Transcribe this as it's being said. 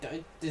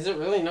Is it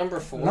really number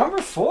 4?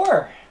 Number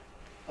 4.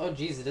 Oh,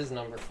 geez, it is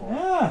number 4.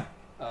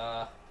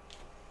 Yeah.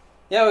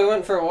 Yeah, we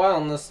went for a while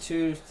on those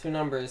two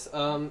numbers.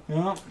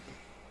 Yeah.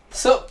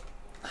 So,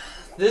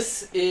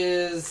 this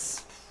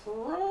is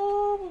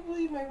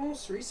probably my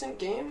most recent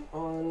game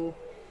on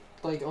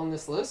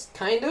this list,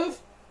 kind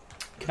of.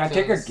 Can I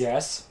take a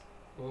guess?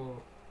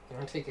 Oh, you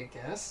want to take a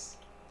guess?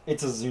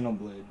 It's a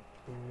Xenoblade.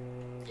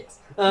 Yes.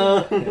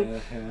 Yeah.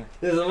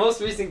 This is the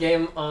most recent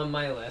game on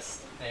my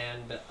list,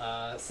 and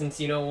since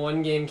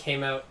one game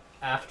came out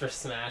after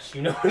Smash,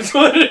 you know which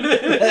one it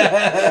is.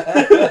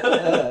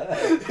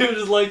 It was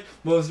just like,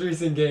 most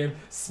recent game,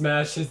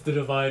 Smash is the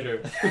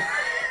divider.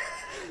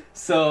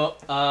 So,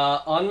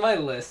 on my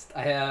list,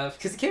 I have,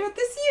 because it came out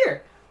this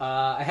year,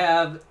 I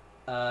have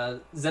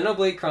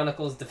Xenoblade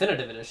Chronicles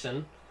Definitive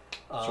Edition.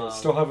 So I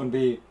still haven't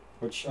beat,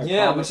 which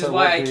I which is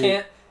why I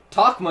can't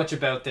talk much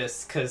about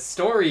this, because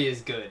story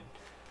is good.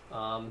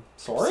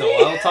 Sorry?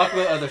 So I'll talk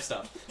about other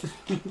stuff.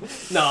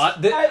 No,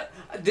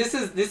 this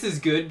is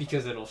good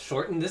because it'll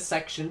shorten this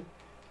section.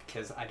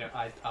 Because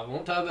I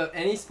won't talk about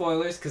any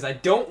spoilers because I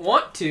don't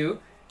want to.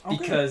 Okay.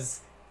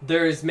 Because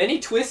there's many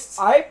twists.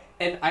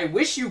 And I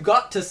wish you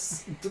got to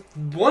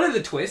one of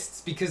the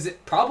twists because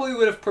it probably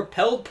would have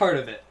propelled part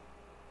of it.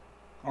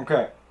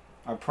 Okay,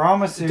 I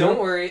promise you. Don't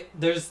worry.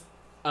 There's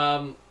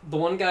the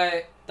one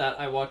guy that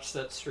I watch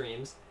that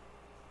streams.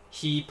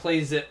 He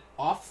plays it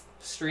off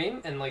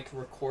stream and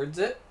records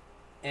it,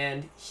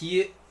 and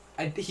he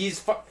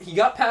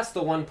got past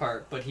the one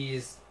part, but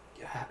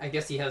I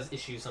guess he has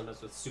issues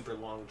sometimes with super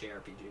long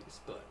JRPGs.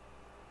 But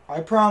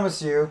I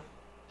promise you.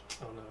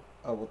 Oh no!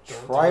 I will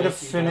try to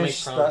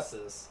finish that.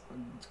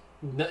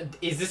 No,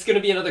 is this going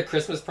to be another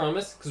Christmas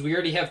promise? Because we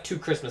already have 2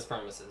 Christmas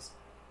promises.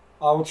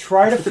 I will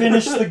try to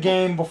finish the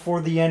game before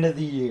the end of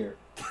the year.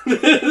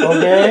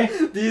 Okay?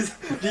 These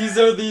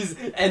are these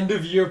end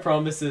of year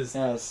promises.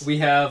 Yes. We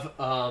have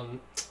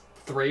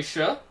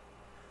Thracia.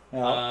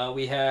 Yeah.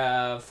 We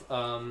have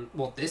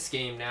this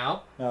game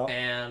now. Yeah.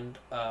 And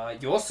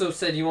you also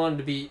said you wanted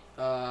to beat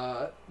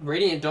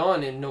Radiant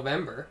Dawn in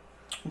November.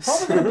 I'm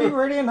probably going to beat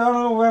Radiant Dawn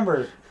in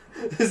November.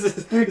 This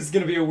is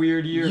going to be a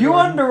weird year. You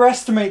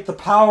underestimate the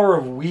power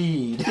of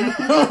weed.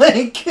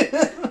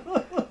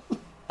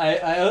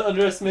 I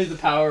underestimate the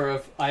power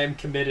of I am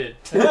committed.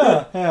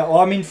 Yeah. Well,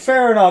 I mean,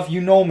 fair enough.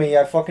 You know me.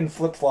 I fucking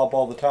flip-flop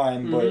all the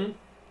time, but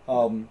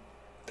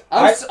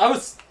I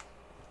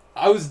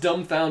was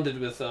dumbfounded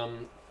with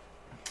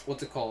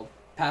what's it called?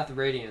 Path of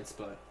Radiance,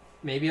 but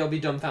maybe I'll be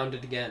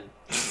dumbfounded again.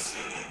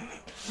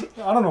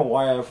 I don't know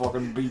why I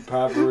fucking beat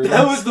Path of Radiance.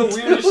 That was the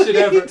weirdest shit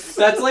ever.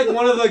 That's like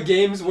one of the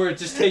games where it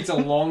just takes a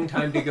long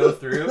time to go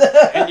through,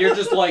 and you're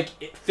just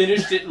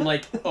finished it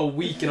in a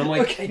week, and I'm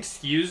like, okay.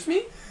 Excuse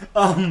me?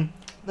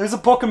 There's a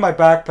book in my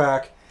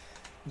backpack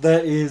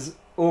that is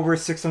over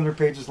 600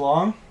 pages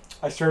long.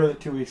 I started it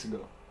 2 weeks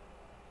ago.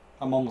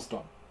 I'm almost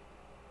done.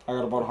 I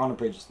got about 100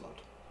 pages left.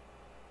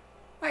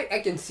 I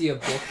can see a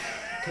book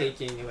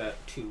taking about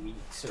 2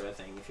 weeks sort of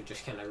thing if you're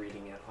just kind of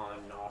reading it on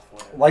and off.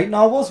 Whatever. Light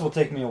novels will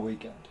take me a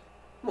weekend.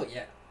 Well,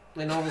 yeah.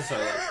 Light novels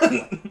are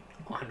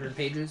 100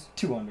 pages?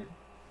 200.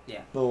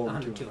 Yeah,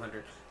 100,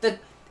 200.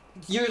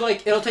 You're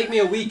it'll take me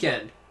a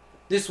weekend.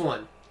 This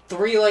one,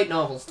 3 light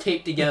novels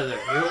taped together.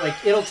 You're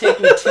it'll take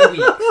me 2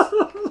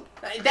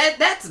 weeks.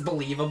 That's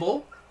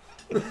believable.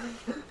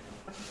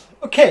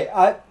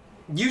 Okay,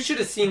 You should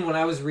have seen when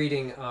I was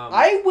reading.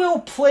 I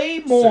will play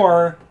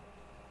more.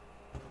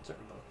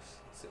 Certain books.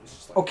 So it was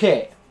just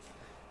Okay,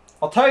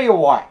 I'll tell you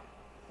why.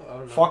 Oh,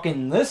 no.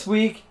 Fucking this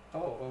week,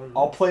 Oh, no.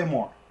 I'll play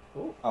more.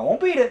 Ooh. I won't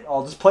beat it.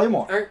 I'll just play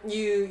more. Aren't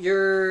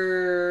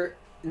you're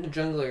in the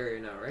jungle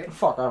area now, right?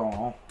 Fuck, I don't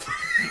know.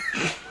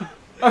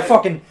 I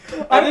think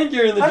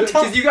you're in the jungle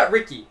because you got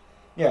Ricky.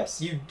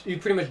 Yes. You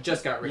pretty much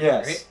just got Ricky,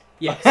 yes. right?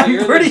 Yeah. So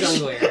you're in the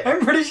jungle area.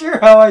 I'm pretty sure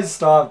how I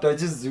stopped. I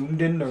just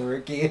zoomed into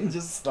Ricky and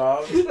just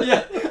stopped.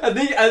 Yeah,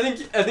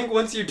 I think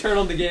once you turn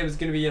on the game, it's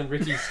gonna be in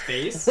Ricky's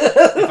face,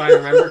 if I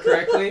remember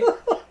correctly.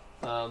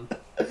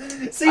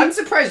 See, I'm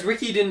surprised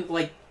Ricky didn't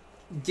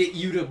get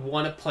you to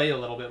want to play a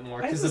little bit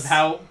more because of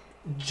how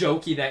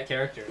jokey that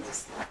character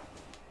is.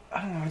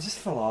 I don't know. I just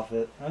fell off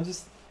it.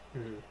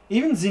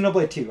 Even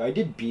Xenoblade 2, I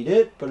did beat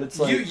it, but it's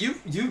like you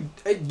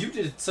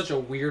did such a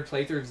weird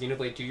playthrough of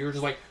Xenoblade 2. You were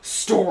just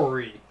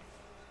story.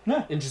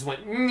 Yeah. And just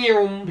went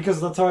meow. Because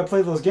that's how I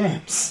play those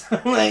games.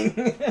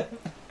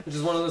 Which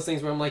is one of those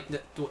things where I'm like,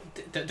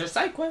 they're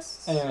side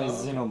quests. Anyways,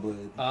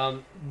 Xenoblade.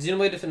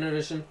 Xenoblade Definitive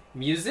Edition.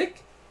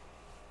 Music,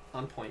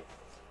 on point.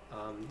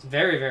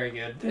 Very, very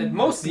good.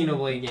 Most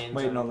Xenoblade games.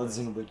 Wait, no, that's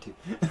Xenoblade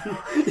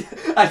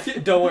 2.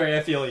 Don't worry,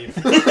 I feel you.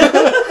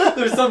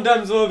 There's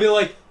sometimes we'll be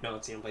like, no,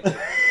 it's Xenoblade 2.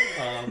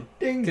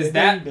 Because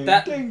that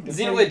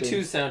Xenoblade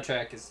 2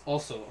 soundtrack is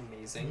also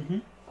amazing. Mm-hmm.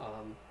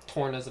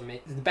 Torna's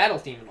amazing. The battle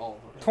theme and all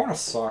of them. Torna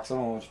sucks. I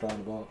don't know what you're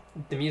talking about.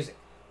 The music.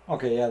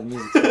 Okay, yeah, the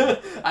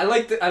music. I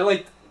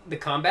liked the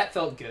combat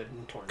felt good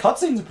in Torna.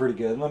 Cutscenes are pretty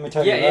good. Let me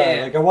tell you that.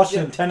 Yeah. Like I watched it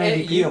in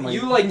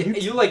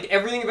 1080p. You liked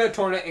everything about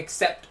Torna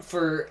except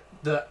for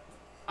the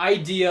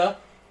idea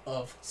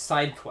of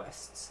side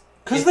quests.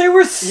 Because they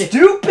were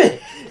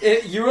stupid.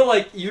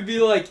 You'd be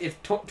like,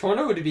 if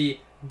Torna would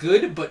be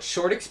good but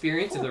short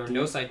experience if there were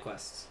no side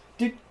quests.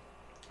 Dude,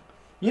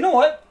 you know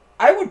what?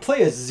 I would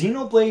play a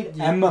Xenoblade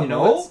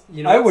MMO.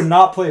 I would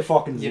not play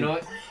fucking Xenoblade. You know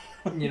what?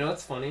 You know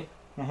what's funny?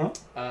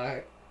 Uh-huh.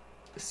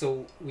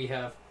 So we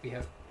have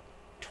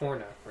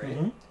Torna, right?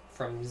 Mm-hmm.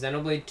 From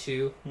Xenoblade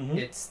 2, Mm-hmm.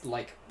 it's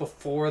like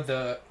before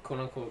the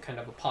quote-unquote kind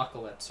of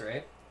apocalypse,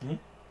 right? Mm-hmm.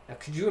 Now,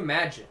 could you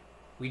imagine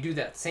we do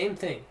that same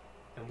thing,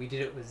 and we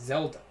did it with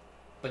Zelda.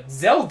 But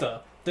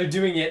Zelda, they're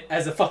doing it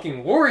as a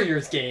fucking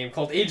Warriors game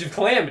called Age of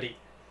Calamity.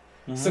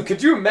 Mm-hmm. So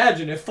could you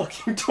imagine if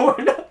fucking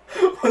Torna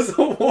was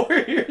a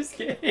Warriors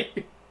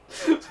game?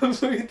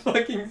 With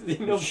fucking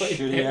Xenoblade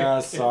Shitty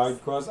ass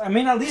side quests. I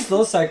mean, at least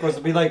those side quests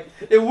would be like.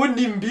 It wouldn't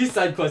even be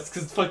side quests,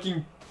 because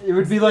fucking... It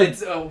would be like.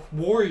 It's a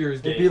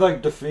Warriors game. It'd be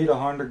like defeat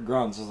 100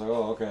 grunts. I was like,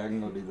 oh, okay, I can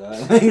go do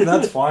that.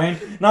 That's fine.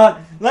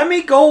 Not, let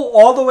me go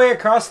all the way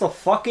across the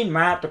fucking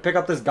map to pick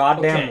up this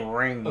goddamn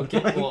ring.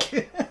 Okay, well,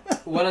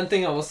 one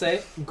thing I will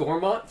say,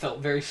 Gormont felt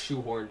very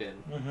shoehorned in.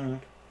 Mm-hmm.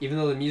 Even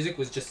though the music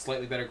was just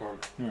slightly better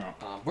Gormont. Yeah.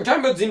 We're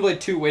talking about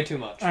Xenoblade 2 way too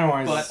much.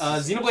 Anyways. But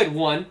Xenoblade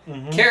 1,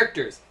 Mm-hmm.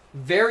 characters,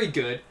 very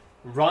good.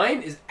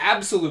 Ryan is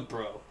absolute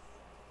bro.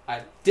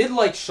 I did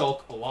like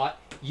Shulk a lot.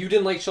 You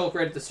didn't like Shulk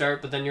right at the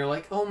start, but then you're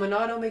like, oh,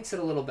 Monado makes it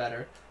a little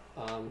better.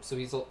 So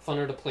he's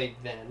funner to play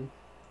then.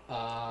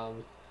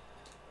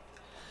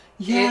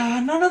 Yeah,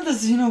 none of the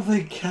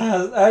Xenoblade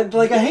cast.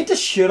 I hate to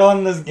shit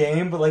on this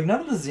game, but like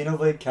none of the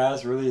Xenoblade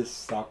cast really has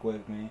stuck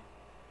with me.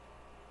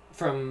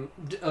 From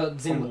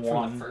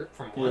Xenoblade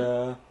from one.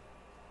 Yeah.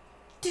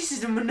 This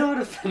is a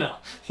Monado no,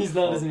 he's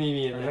not as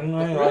memey in I that. didn't But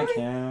really really? like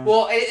him.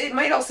 Well, it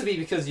might also be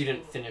because you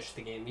didn't finish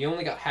the game. You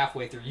only got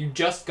halfway through. You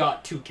just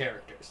got 2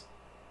 characters.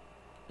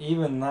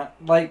 Even that,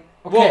 like,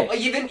 okay. Well,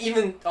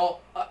 even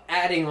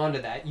adding on to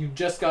that, you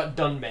just got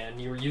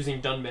Dunban. You were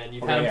using Dunban.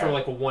 You've had him for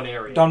like one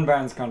area.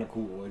 Dunban's kind of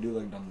cool. I do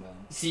like Dunban.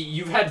 See,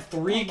 you've had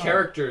 3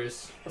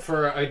 characters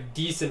for a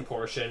decent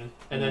portion,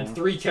 and then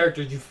 3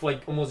 characters you've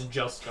like almost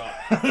just got.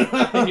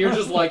 And you're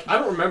just like, I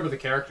don't remember the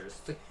characters.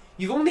 It's like,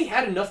 you've only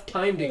had enough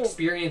time to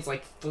experience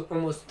like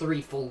almost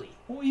 3 fully.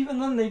 Well,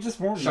 even then they just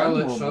weren't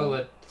Charlotte, memorable.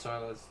 it's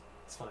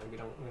fine. We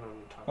don't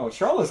talk. Oh, about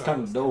Charlotte's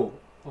kind of dope.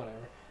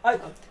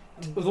 Whatever.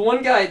 The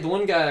one guy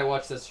I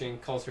watched that stream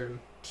calls her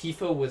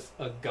Tifa with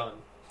a gun.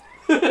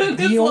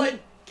 It's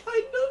like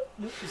kind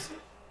of.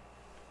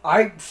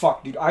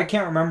 Dude, I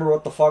can't remember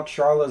what the fuck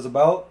Charlotte's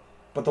about.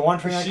 But the one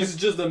thing She's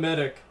just a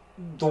medic.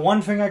 The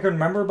one thing I can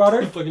remember about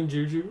her Fucking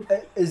Juju.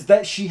 is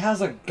that she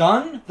has a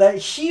gun that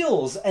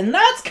heals, and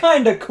that's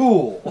kind of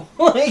cool.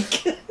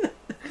 Like,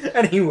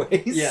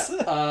 anyways.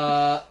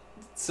 Yeah.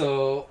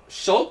 So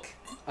Shulk,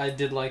 I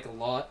did like a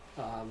lot.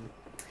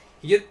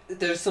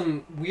 There's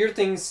some weird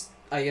things,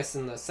 I guess,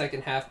 in the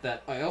second half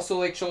that I also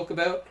like Shulk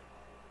about.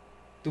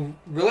 The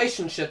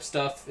relationship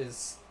stuff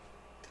is,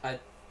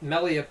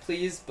 Melia,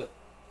 please, but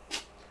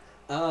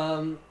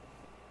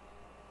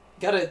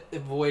gotta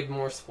avoid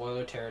more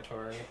spoiler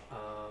territory.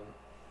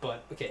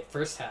 But okay,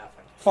 first half.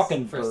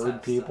 Fucking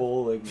bird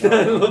people. Like,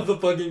 I love the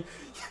fucking.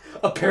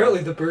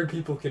 Apparently, the bird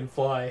people can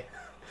fly.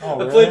 Oh, I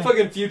really? played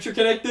fucking Future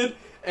Connected,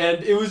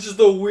 and it was just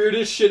the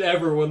weirdest shit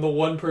ever when the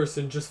one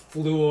person just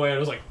flew away. And I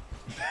was like,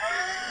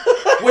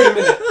 wait a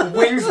minute,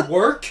 wings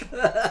work?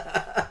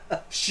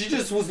 She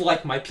just was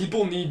like, my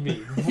people need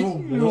me.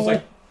 And I was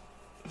like,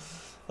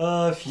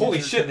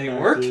 holy shit, they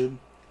work?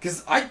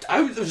 Because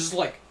I was just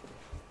like,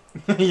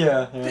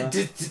 yeah.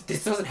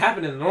 this doesn't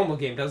happen in a normal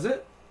game, does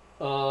it?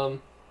 I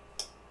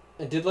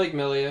did like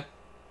Melia.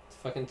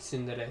 Fucking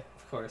tsundere,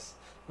 of course.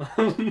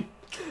 I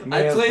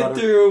played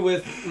through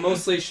with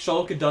mostly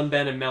Shulk,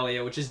 Dunban, and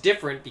Melia, which is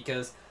different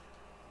because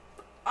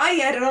I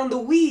had it on the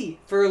Wii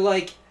for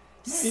like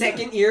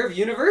second year of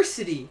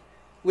university,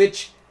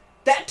 which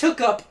that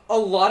took up a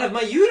lot of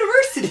my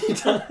university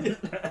time.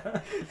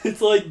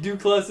 It's like do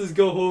classes,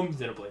 go home,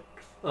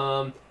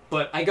 Xenoblade.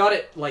 But I got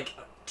it like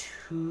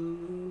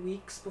 2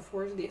 weeks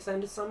before the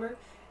end of summer,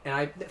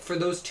 and for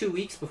those 2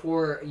 weeks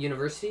before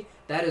university,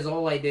 that is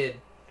all I did.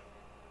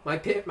 My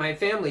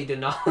family did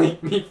not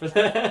like me for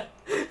that.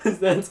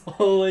 That's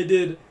all I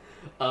did.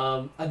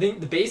 I think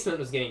the basement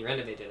was getting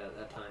renovated at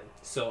that time,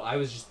 so I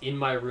was just in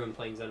my room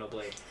playing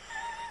Xenoblade.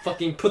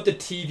 Fucking put the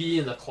TV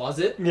in the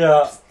closet.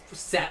 Yeah.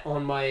 Sat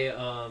on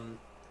my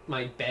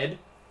my bed,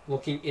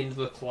 looking into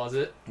the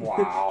closet.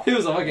 Wow. It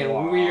was a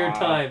fucking weird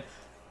time.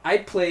 I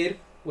played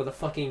with a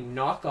fucking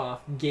knockoff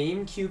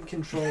GameCube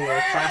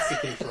controller, classic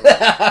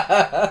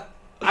controller.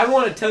 I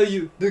want to tell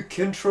you, the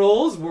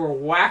controls were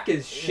whack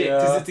as shit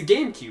because it's a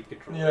GameCube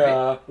controller.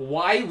 Yeah. Right?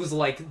 Y was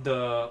like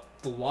the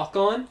lock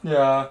on.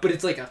 Yeah. But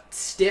it's like a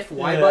stiff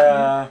Y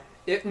button.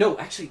 No,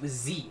 actually it was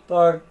Z.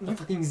 Dog, the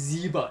fucking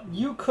Z button.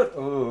 You could.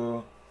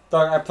 Oh.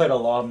 Dog, I played a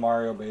lot of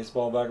Mario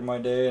Baseball back in my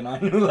day, and I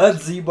knew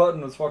that Z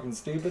button was fucking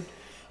stupid.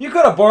 You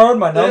could have borrowed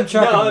my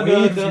nunchuck and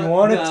Wii if you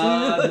wanted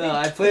to. No,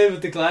 I played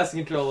with the classic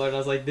controller and I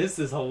was like, this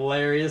is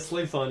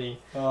hilariously funny.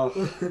 Oh,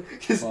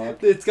 because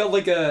it's got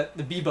like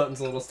the B button's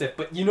a little stiff,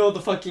 but you know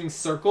the fucking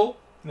circle?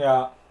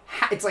 Yeah.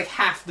 It's like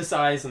half the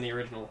size in the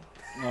original.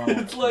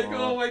 It's like,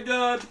 oh my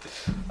god.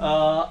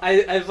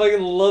 I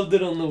fucking loved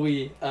it on the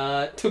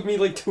Wii. Took me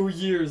like 2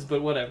 years,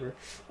 but whatever.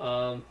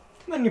 And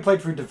then you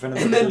played for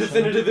Definitive And then Edition.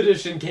 Definitive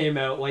Edition came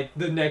out like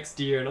the next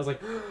year, and I was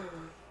like,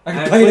 I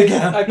can play it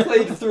again. I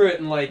played through it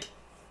in like,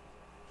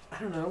 I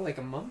don't know, like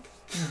a month.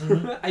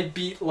 Mhm. I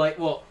beat like,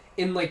 well,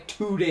 in like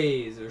 2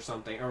 days or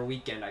something, or a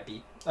weekend. I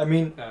beat I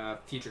mean,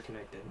 Future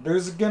Connected.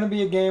 there's gonna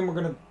be a game we're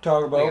gonna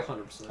talk Like about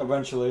 100%.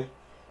 eventually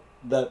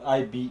that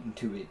I beat in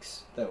 2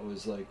 weeks. That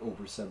was like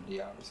over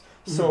 70 hours.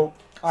 So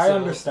I So-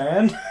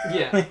 understand.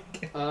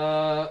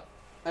 Yeah.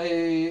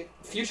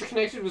 Future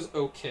Connected was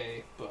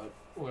okay, but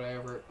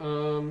whatever.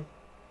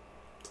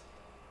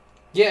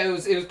 Yeah,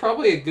 it was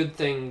probably a good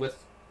thing with.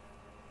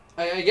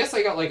 I guess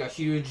I got like a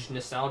huge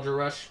nostalgia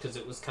rush because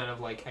it was kind of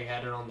like I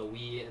had it on the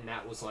Wii and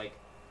that was like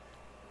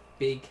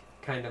big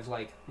kind of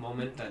like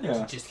moment that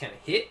Yeah. just kind of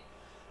hit.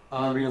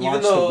 Remember you Even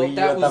launched though the Wii, you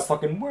that had was that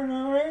fucking...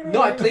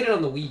 no, I played it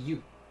on the Wii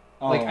U.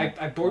 Like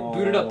Oh. I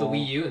booted up the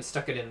Wii U and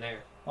stuck it in there.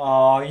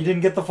 Oh, you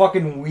didn't get the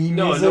fucking Wii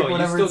No, music no,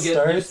 whenever you it still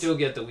starts?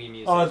 get the Wii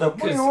music. Oh, the...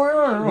 'Cause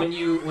when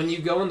you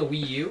go on the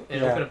Wii U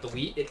and Yeah. open up the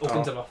Wii, it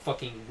opens up a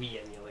fucking Wii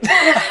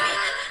emulator.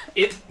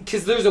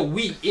 Because there's a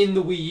Wii in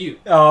the Wii U,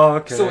 Oh,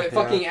 okay. so it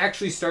yeah. fucking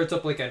actually starts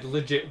up like a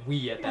legit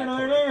Wii at that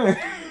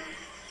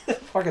point.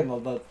 Fucking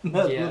love that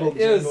Yeah, little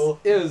it was jingle.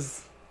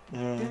 yeah.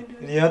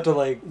 And you have to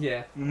like...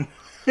 Yeah,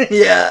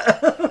 yeah.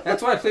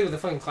 that's why I played with the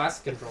fucking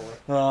classic controller.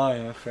 Oh,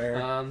 yeah,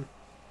 fair.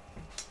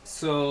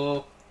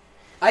 So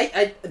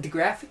I the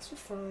graphics were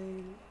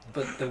fine,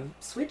 but the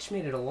Switch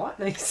made it a lot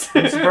nicer.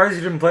 I'm surprised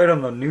you didn't play it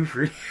on the new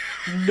free.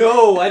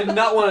 No, I did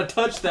not want to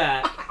touch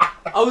that.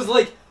 I was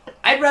like,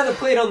 I'd rather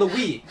play it on the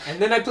Wii,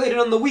 and then I played it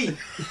on the Wii.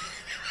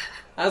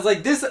 I was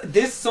like,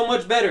 this so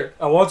much better.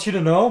 I want you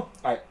to know,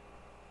 I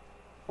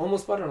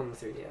Almost bought it on the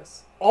 3DS.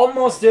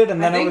 almost did,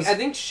 and then I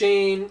think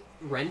Shane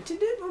rented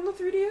it on the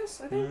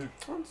 3DS. I think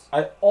once.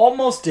 I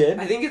almost did.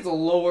 I think it's a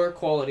lower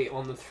quality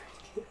on the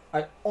 3DS.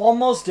 I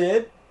almost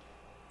did.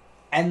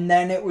 And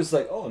then it was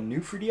like, oh, new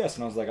 3DS.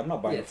 And I was like, I'm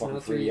not buying a it's fucking no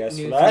 3DS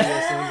new for that.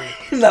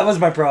 3DS only. That was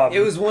my problem.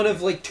 It was one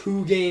of like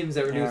 2 games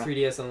that were new Yeah.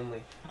 3DS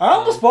only. I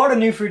almost bought a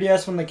new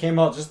 3DS when they came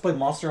out just to play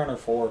Monster Hunter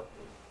 4.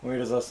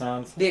 Weird as that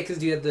sounds. Yeah,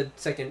 because you had the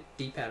second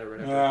D-pad or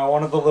whatever. Yeah, I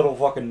wanted the little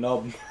fucking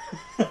nub.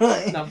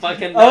 Not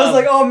fucking. I was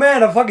like, oh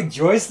man, a fucking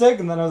joystick?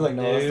 And then I was like,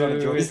 no, that's not a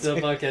Dude, it's a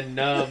joystick. fucking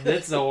nub.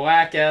 It's a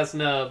whack ass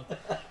nub.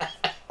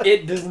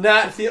 It does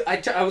not feel.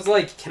 I was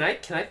like, can I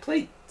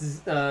play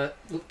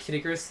Kid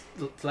Icarus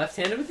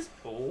left-handed with this?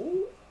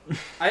 Oh,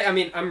 I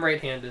mean I'm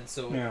right-handed,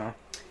 so Yeah.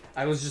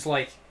 I was just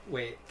like,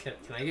 wait, can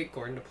I get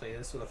Gordon to play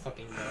this with a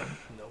fucking nub?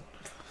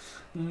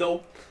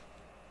 Nope.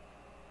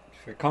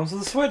 If it comes to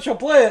the Switch, I'll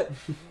play it.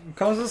 It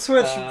comes to the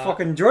Switch,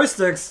 fucking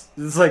joysticks.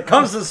 It's like,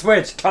 comes to the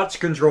Switch, touch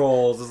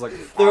controls. It's like,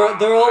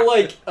 They're all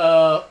like,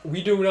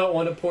 we do not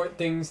want to port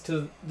things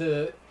to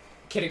the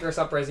Kid Icarus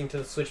Uprising to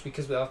the Switch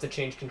because we'll have to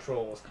change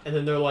controls. And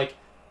then they're like,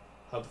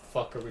 how the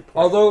fuck are we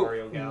porting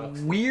Mario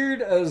Galaxy?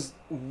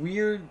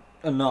 weird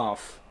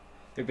enough,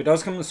 if it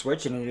does come to the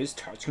Switch and it is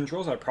touch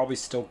controls, I'd probably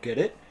still get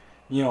it.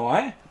 You know why?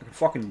 I can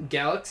fucking...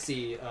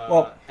 Galaxy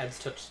Well- has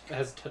touch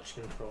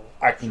control.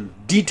 I can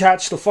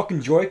detach the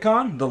fucking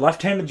Joy-Con, the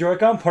left-handed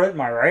Joy-Con, put it in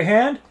my right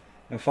hand,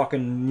 and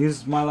fucking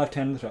use my left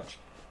hand to touch.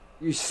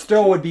 You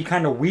still would be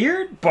kind of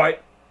weird,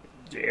 but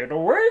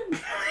it'll work.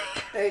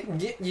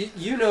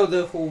 You know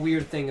the whole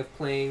weird thing of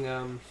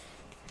playing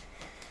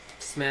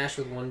Smash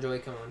with one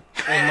Joy-Con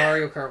or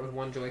Mario Kart with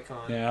one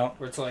Joy-Con. Yeah.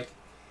 Where it's like,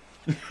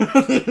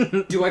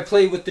 do I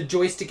play with the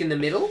joystick in the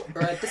middle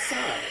or at the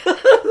side?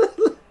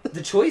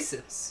 The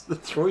choices. The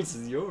choice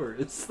is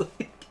yours.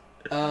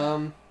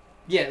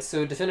 Yeah,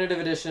 so Definitive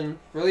Edition,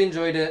 really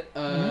enjoyed it.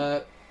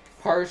 I'd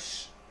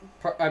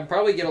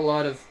probably get a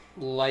lot of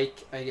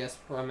I guess,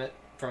 from it,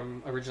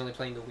 from originally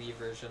playing the Wii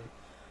version.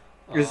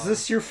 Is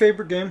this your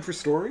favorite game for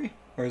story?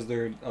 Or is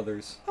there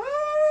others?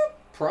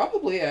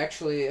 Probably,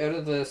 actually, out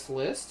of this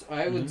list,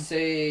 I would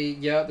say,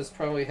 yeah, this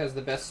probably has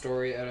the best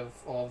story out of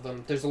all of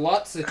them. There's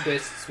lots of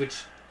twists,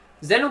 which...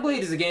 Xenoblade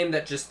is a game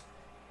that just...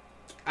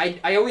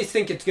 I always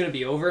think it's going to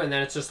be over, and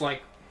then it's just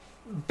like,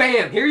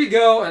 bam, here you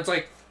go, and it's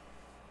like,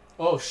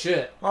 oh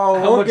shit, Oh,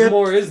 how much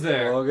more is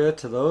there? We'll get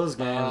to those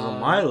games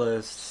on my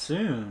list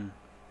soon.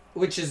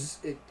 Which is,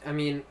 I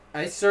mean,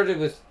 I started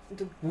with,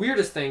 the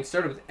weirdest thing,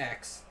 started with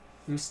X.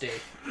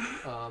 Mistake.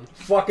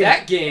 Fucking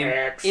That game,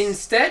 X.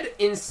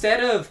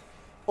 instead of,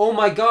 oh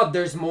my god,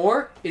 there's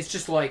more, it's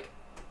just like,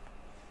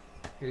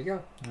 here you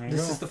go.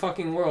 This is the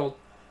fucking world.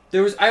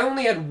 I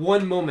only had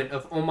one moment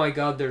of, oh my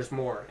god, there's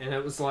more. And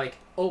it was like,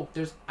 oh,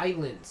 there's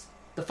islands.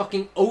 The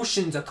fucking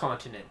ocean's a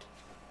continent.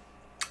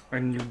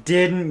 And you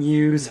didn't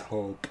use No.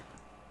 Hope.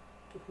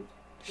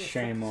 the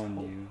Shame fuck is on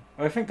Hope? you.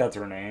 I think that's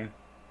her name.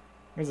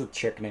 There's a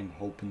chick named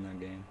Hope in that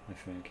game, I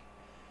think.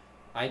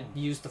 I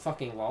used the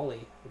fucking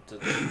lolly with the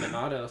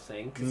Minato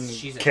thing, because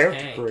she's a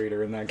character tank.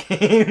 creator in that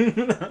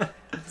game.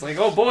 It's like,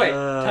 oh boy,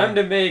 time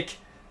to make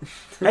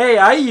Hey,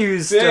 I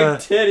used big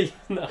titty.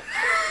 No.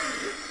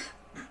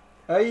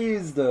 I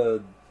used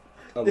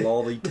a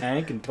lolly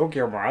tank in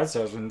Tokyo Mirage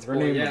Sessions. Her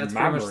name yeah, was it's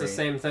pretty much Mamori. the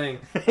same thing.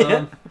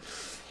 Yeah.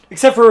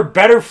 Except for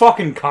better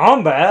fucking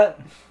combat.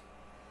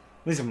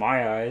 At least in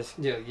my eyes.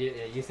 Yeah,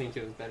 you think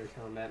it was better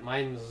combat.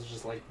 Mine was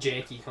just like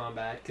janky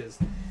combat, because...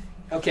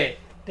 Okay,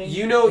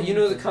 you know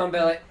the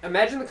combat...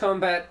 Imagine the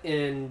combat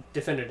in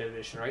Definitive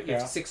Edition, right? You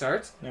have 6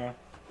 arts. Yeah.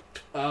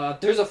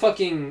 There's a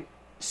fucking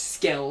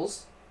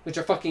Skells, which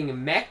are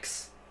fucking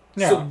mechs.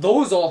 Yeah. So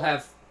those all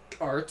have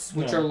arts,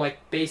 which Yeah. are like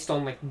based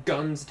on like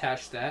guns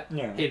attached to that.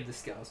 Yeah. Hated the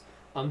Skells.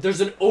 There's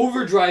an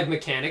overdrive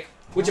mechanic,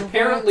 which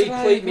apparently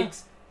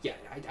makes... Yeah,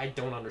 I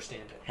don't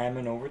understand it.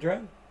 Hammond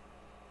Overdrive?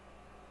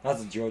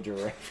 That's a JoJo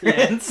Yeah,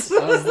 reference.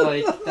 I was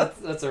like,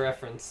 that's a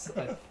reference.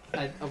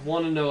 I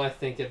want to know. I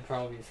think it'd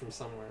probably be from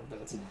somewhere, but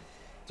it's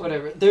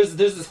whatever. There's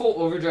this whole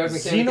overdrive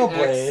mechanic. In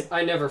Xenoblade. X.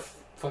 I never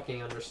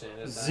fucking understand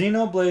it.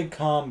 Xenoblade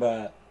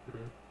Combat, Mhm.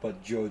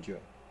 but JoJo.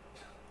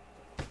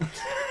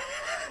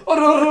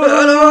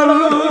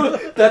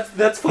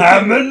 That's fucking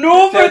Hammond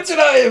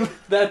Overdrive!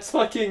 that's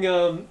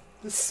fucking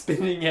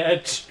spinning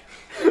edge.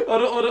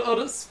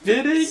 Spinning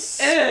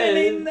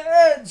Spinning edge.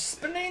 edge,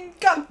 spinning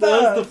gata.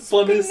 That was the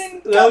funnest.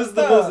 spinning That was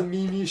the gata. most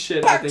memey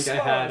shit I think I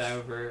had Backsplash.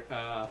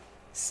 over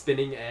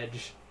spinning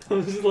edge. I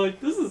was just like,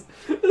 this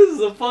is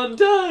a fun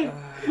time.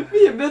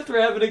 Me and Myth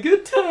were having a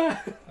good time.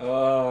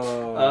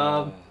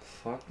 Oh.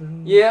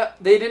 Fucking. Yeah,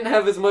 they didn't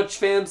have as much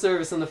fan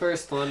service in the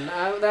first one.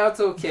 That's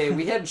okay.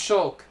 We had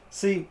Shulk.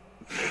 See,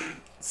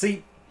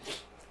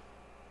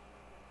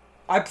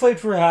 I played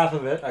for half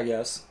of it, I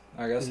guess.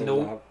 It was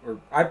Nope. half, or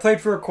I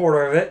played for a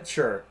quarter of it,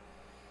 sure.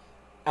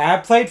 I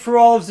played for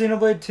all of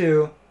Xenoblade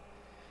 2.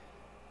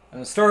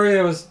 And the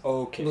story was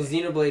okay. Well,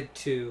 Xenoblade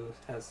 2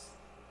 has...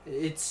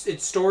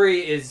 Its story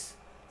is...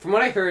 From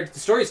what I heard, the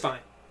story's fine.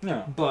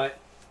 Yeah. But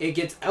it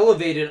gets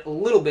elevated a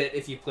little bit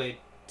if you played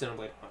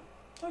Xenoblade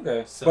 1.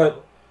 Okay. So,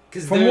 but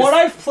 'cause from there's what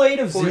I've played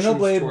of portions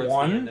Xenoblade towards the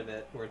 1, end of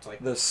it where it's like...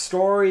 the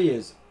story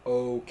is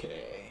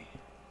okay.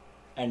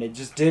 And it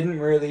just didn't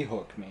really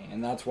hook me.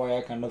 And that's why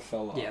I kind of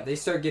fell off. Yeah, they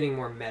start getting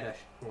more meta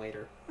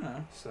later.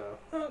 Yeah.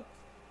 So...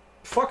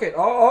 Fuck it.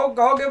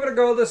 I'll give it a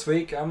go this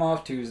week. I'm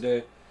off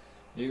Tuesday.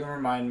 You can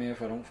remind me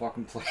if I don't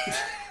fucking play.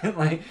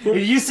 Like,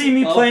 if you see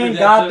me I'll playing forget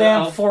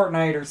goddamn to-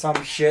 Fortnite or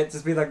some shit,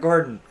 just be like,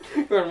 Gordon.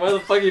 Gordon, why the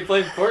fuck are you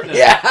playing Fortnite?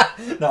 Yeah.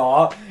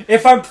 No,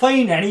 if I'm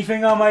playing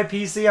anything on my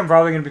PC, I'm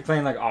probably gonna be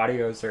playing like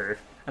Audio Surf.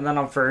 And then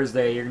on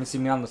Thursday, you're gonna see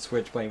me on the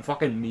Switch playing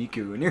fucking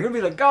Miku, and you're gonna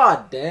be like,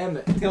 God damn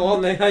it.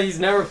 Well, he's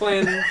never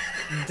playing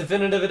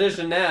Definitive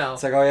Edition now.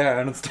 It's like, oh yeah,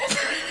 I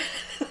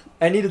uninstalled.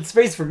 I needed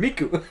space for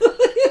Miku.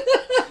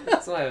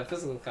 That's why I have a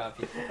physical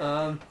copy.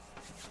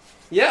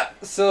 Yeah,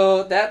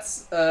 so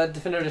that's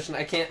Definitive Edition.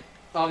 I can't,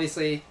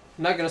 obviously,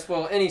 I'm not going to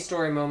spoil any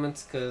story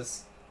moments,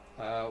 because,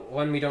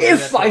 one, we don't... If do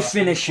that too I often,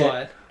 finish it,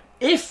 but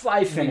if I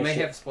we finish may it,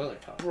 have spoiler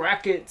talk.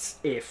 brackets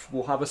if,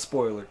 we'll have a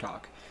spoiler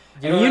talk.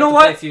 You And don't you have know to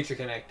what? play Future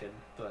Connected,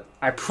 but...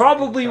 I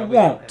probably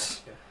won't.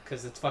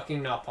 Because it's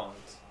fucking Nopons.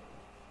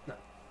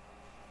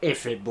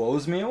 If it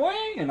blows me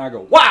away, and I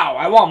go, wow,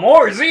 I want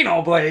more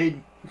Xenoblade,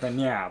 then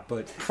yeah,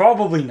 but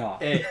probably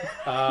not. Hey,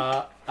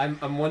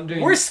 I'm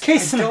wondering... Worst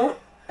case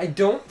I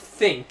don't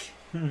think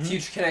Mhm.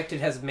 Future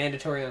Connected has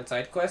mandatory on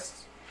side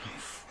quests.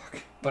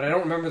 But I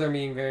don't remember there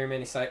being very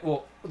many side...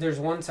 Well, there's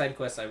one side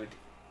quest I would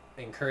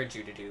encourage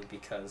you to do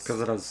because... Because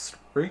it has a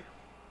story?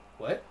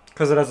 What?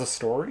 Because it has a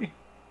story?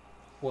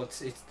 Well, it's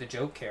the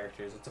joke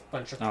characters. It's a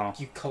bunch of... Oh.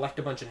 You collect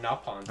a bunch of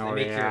Nopons. Oh,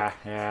 they make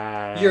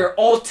yeah. your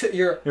all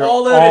You're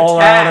all all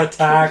out out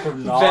attack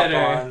with better.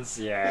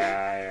 Nopons.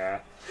 Yeah.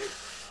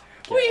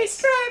 We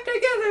strive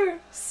together!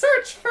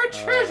 Search for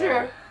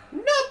treasure!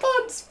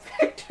 Nopon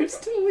specters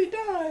till we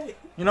die!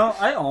 You know,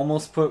 I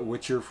almost put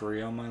Witcher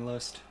 3 on my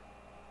list.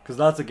 Because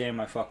that's a game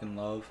I fucking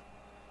love.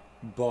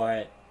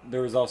 But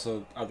there was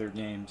also other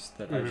games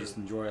that I just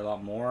enjoy a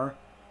lot more.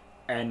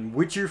 And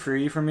Witcher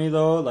 3 for me,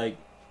 though, like,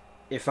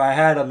 if I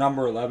had a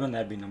number 11,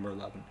 that'd be number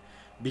 11.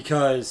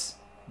 Because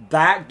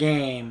that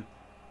game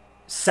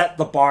set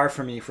the bar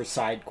for me for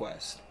side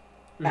quest.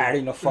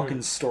 Adding a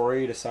fucking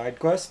story to side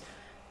quest.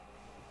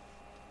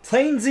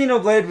 Playing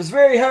Xenoblade was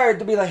very hard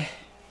to be like,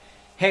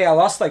 hey, I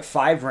lost like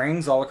 5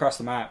 rings all across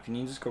the map. Can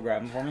you just go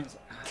grab them for me? It's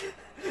like,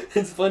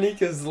 It's funny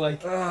because,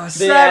 like, they added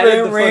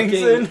 7 the rings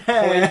fucking in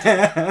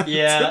hand.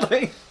 Yeah.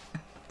 Like,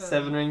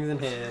 7 rings in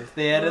hand.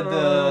 They added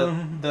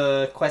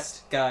the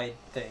quest guide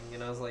thing,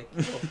 and I was like,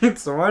 oh,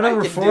 so my I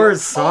number can 4 do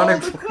is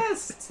Sonic. all the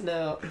quests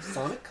now.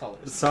 Sonic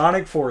Colors.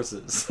 Sonic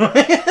Forces.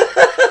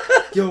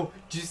 Yo,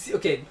 did you see?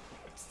 Okay,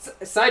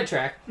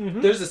 sidetrack.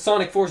 There's a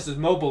Sonic Forces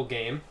mobile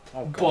game,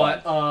 Oh,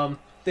 God. but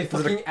they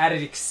fucking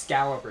added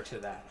Excalibur to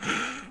that.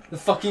 The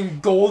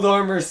fucking gold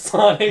armor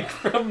Sonic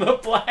from the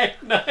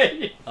Black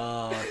Knight.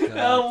 Oh, God.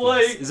 I'm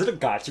like- Is it a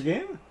gacha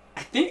game?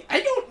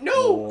 I don't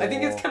know. I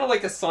think Oh. it's kind of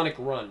like a Sonic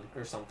Run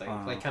or something.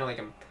 Oh. Like kind of like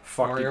a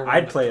Fuck Mario you. Run,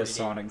 I'd but play a 3D.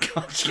 Sonic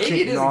gacha Maybe game.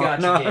 it is a No, gacha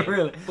not game.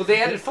 really. Well,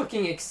 they added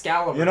fucking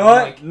Excalibur. You know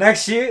I'm what? like,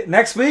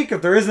 Next week,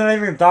 if there isn't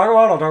anything to talk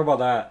about, I'll talk about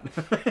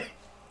that.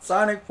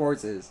 Sonic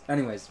Forces.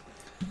 Anyways,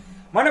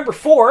 my number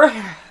 4.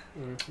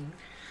 mhm.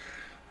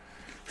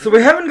 So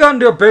we haven't gotten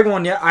to a big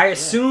one yet. I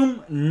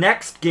assume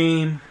next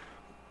game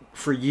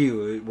for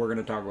you, we're going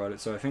to talk about it.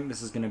 So I think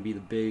this is going to be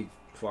the big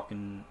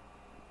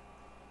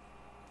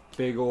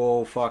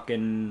old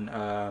fucking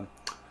not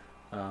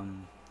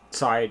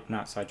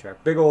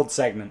sidetrack, big old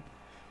segment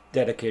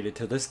dedicated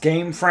to this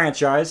game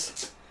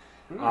franchise.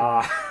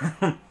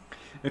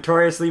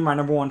 Notoriously my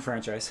number one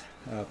franchise,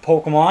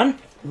 Pokemon.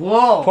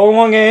 Whoa!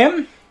 Pokemon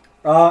game.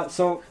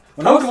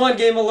 Pokemon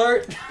game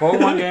alert!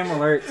 Pokemon game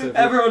alert. So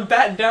Everyone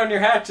batten down your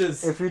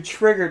hatches. if you're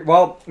triggered,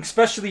 well,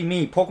 especially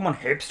me, Pokemon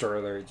hipster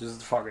alert,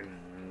 just fucking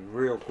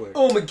real quick.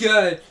 Oh my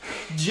god,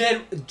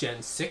 Gen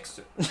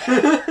 6,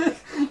 the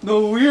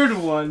weird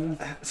one.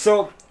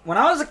 So when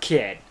I was a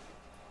kid,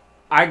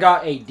 I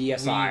got a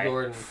DSi. Lee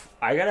Gordon.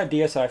 I got a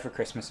DSi for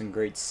Christmas in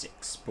grade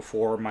 6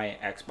 before my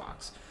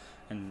Xbox,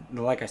 and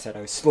like I said,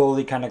 I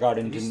slowly kind of got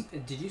into.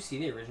 Did you see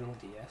the original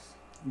DS?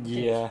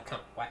 Yeah,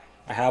 Kind of whack.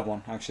 I have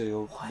one actually.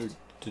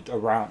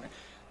 Around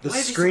the Why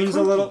is he so screen's a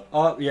clunky? little.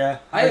 Oh yeah.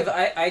 I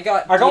got I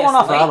got DS one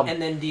off Lite Adam.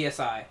 and then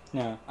DSi.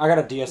 Yeah, I got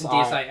a DSi.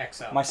 DSi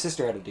XL. My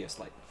sister had a DS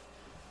Lite.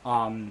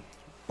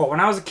 But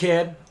when I was a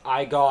kid,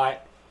 I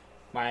got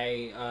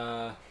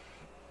my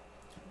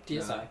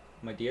DSi.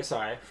 my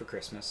DSi for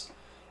Christmas,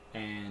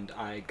 and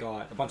I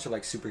got a bunch of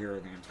like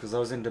superhero games because I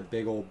was into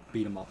big old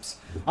beat 'em ups.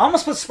 I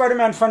almost put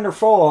Spider-Man Thunder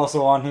Fall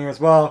also on here as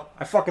well.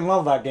 I fucking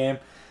love that game.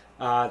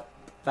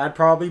 That'd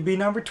probably be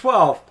number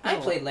 12. I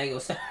played Lego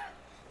Star.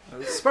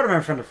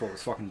 Spider-Man Thunder Fall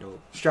was fucking dope.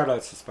 Shout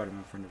outs to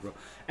Spider-Man Thunder Fall.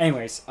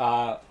 Anyways,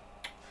 I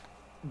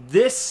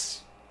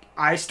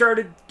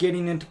started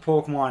getting into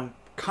Pokemon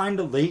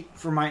kind of late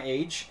for my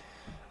age.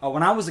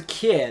 When I was a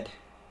kid,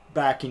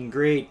 back in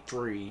grade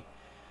 3,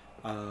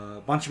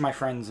 a bunch of my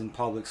friends in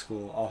public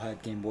school all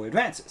had Game Boy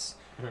Advances.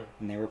 Mm-hmm.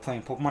 And they were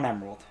playing Pokemon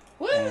Emerald.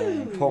 Woo!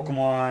 And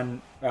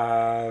Pokemon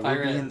Ruby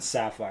Red. and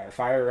Sapphire.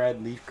 Fire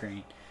Red, Leaf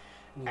Green.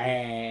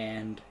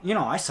 And,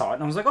 I saw it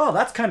and I was like, oh,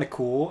 that's kind of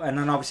cool. And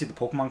then obviously the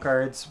Pokemon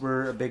cards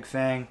were a big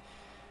thing.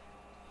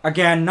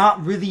 Again,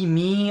 not really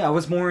me. I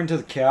was more into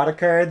the Chaotic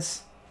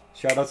cards.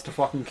 Shoutouts to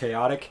fucking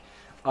Chaotic.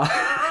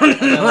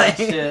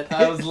 Shit.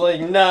 I was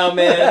like, nah,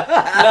 man.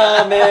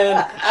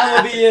 I'm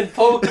gonna be in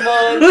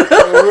Pokemon.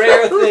 A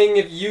rare thing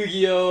if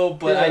Yu-Gi-Oh,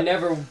 but I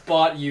never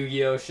bought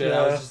Yu-Gi-Oh shit.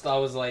 Yeah. I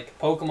was like,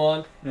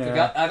 Pokemon.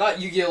 Yeah. I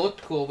thought Yu-Gi-Oh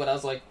looked cool, but I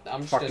was like,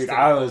 I'm just Fuck, gonna dude, stick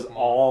I with was Pokemon.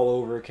 all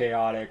over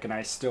Chaotic, and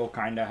I still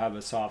kind of have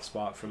a soft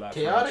spot for that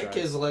Chaotic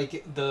franchise. is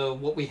like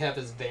what we have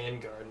is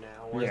Vanguard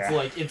now, where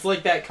Yeah. it's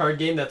like that card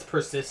game that's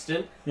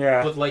persistent,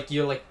 Yeah. but like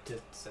you're like,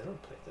 did Zeno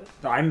play this?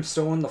 I'm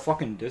still in the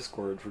fucking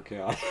Discord for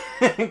Chaotic.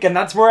 And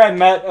that's where I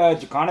met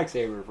Draconic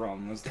Saber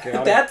from, was the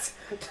Chaotic. That's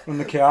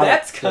Chaotic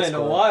that's kind of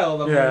Discord.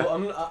 wild.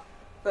 Yeah.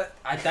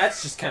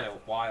 That's just kind of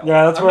wild.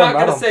 Yeah, that's I'm where I not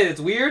met gonna him. say it's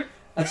weird.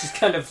 That's just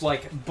kind of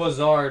like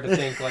bizarre to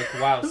think like,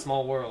 wow,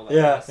 small world. I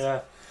guess.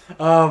 Yeah.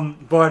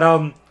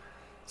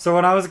 So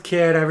when I was a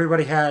kid,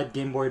 everybody had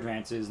Game Boy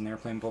Advances, and they were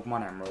playing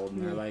Pokemon Emerald,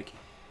 and they're like,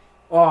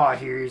 oh,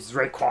 here's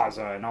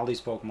Rayquaza, and all these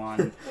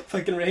Pokemon.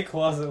 Fucking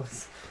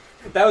Rayquaza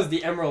that was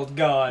the Emerald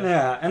God.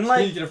 Yeah, and You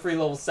like, get a free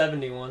level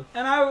 71.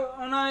 and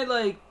I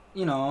like,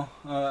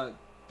 I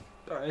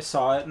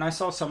saw it, and I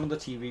saw some of the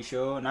TV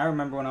show, and I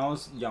remember when I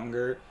was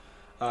younger,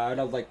 I'd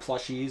have like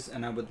plushies,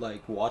 and I would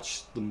like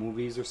watch the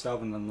movies or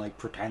stuff, and then like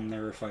pretend they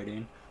were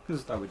fighting,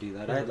 because I would do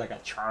that. I had like a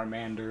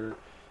Charmander,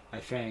 I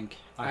think.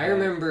 I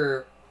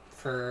remember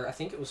I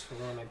think it was for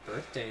one of my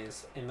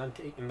birthdays,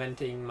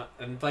 inviting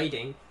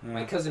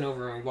my cousin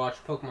over and we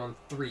watched Pokemon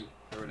 3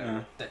 or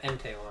whatever, the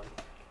Entei one.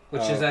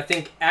 Which is, I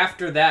think,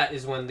 after that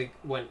is when they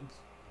went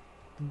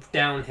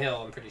downhill,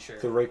 I'm pretty sure.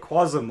 The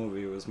Rayquaza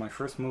movie was my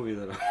first movie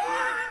that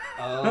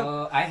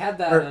I had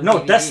that on no,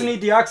 DVD. Destiny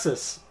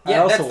Deoxys. I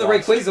Yeah, also that's the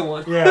watched. Rayquaza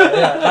one. Yeah,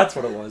 that's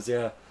what it was,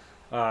 yeah.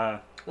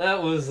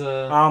 That was,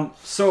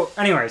 So,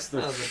 anyways,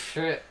 that was a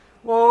trip.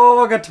 well,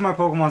 we'll get to my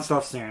Pokemon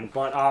stuff soon,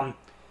 but,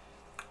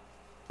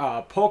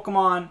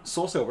 Pokemon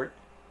Soul Silver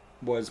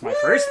was my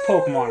first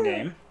Pokemon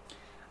game.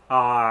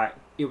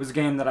 It was a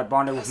game that I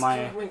bonded with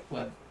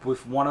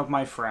with one of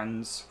my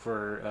friends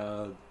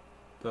for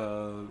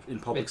in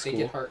public school. They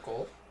get Heart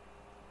Gold.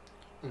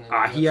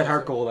 He had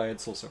Heart Gold, I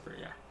had Soul Silver,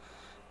 yeah.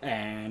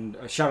 And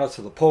a shout out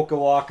to the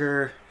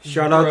Pokewalker.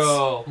 Shout outs.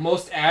 Bro,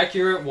 most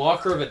accurate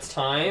walker of its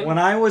time. When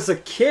I was a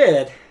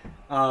kid,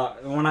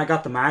 when I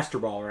got the Master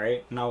Ball,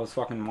 right, and I was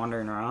fucking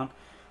wandering around,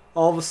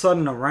 all of a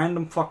sudden a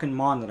random fucking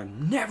mon that I've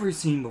never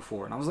seen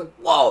before, and I was like,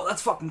 whoa,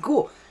 that's fucking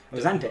cool. It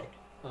was Entei.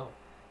 Oh.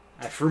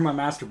 I threw my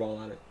Master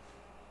Ball at it.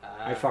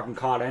 I fucking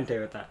caught Entei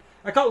with that.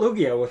 I caught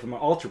Lugia with my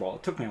Ultra Ball.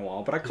 It took me a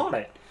while, but I caught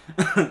it.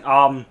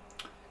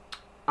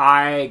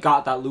 I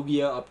got that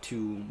Lugia up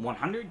to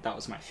 100. That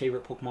was my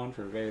favorite Pokemon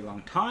for a very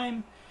long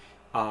time.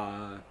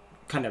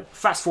 Kind of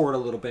fast forward a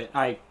little bit.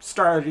 I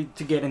started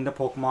to get into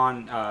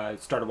Pokemon.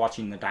 Started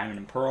watching the Diamond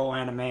and Pearl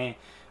anime.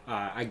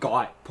 I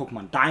got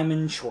Pokemon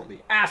Diamond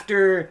shortly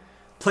after.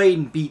 Played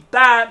and beat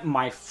that.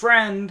 My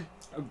friend...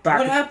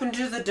 What happened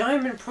to the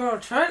Diamond Pearl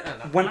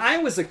China? When I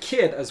was a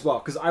kid as well,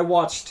 because I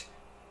watched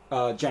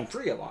Gen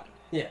 3 a lot.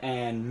 Yeah.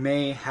 And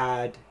May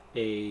had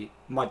a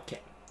Mudkip.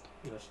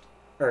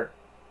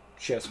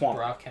 She had Swampert.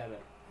 Brock had it.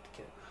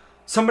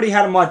 Somebody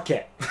had a mud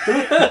kit.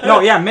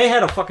 No, yeah, May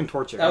had a fucking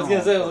torture. I was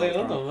gonna say, what the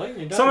fuck?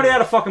 You're Somebody had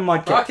a fucking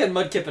mud kit. Brock had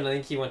Mudkip, and I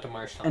think he went to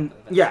Marshtomp. And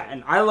yeah,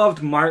 and I loved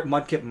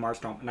Mudkip and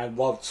Marshtomp, and I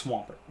loved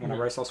Swampert.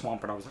 Whenever I saw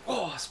Swampert, I was like,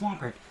 oh,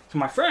 Swampert. So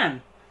my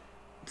friend,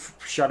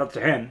 shout out to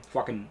him,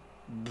 fucking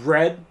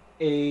bred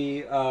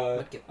a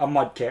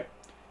Mudkip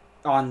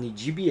on the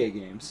GBA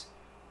games,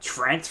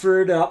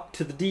 transferred it up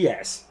to the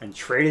DS, and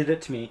traded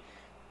it to me.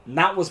 And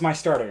that was my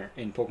starter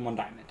in Pokemon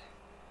Diamond.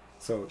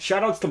 So,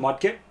 shoutouts to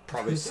Mudkip.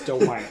 Probably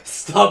still my...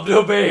 Stopped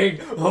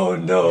obeying! Oh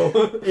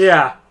no!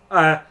 Yeah.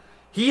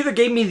 He either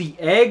gave me the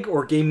egg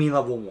or gave me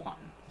level 1.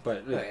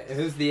 But okay, if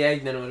it was the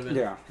egg, then it would have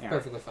been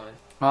perfectly fine.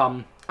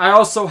 I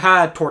also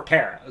had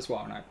Torterra as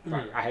well. And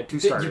I had 2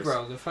 starters.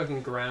 Bro, the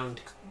fucking ground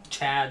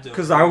chads.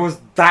 Because I was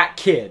that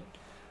kid.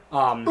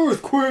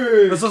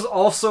 Earthquake! This was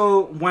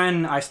also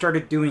when I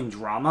started doing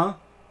drama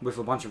with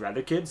a bunch of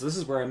other kids. This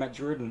is where I met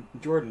Jordan.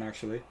 Jordan,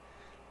 actually,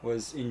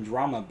 was in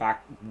drama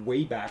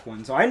way back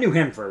when. So I knew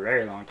him for a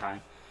very long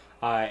time.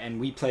 And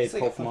we played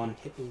like Pokemon.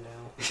 A hippie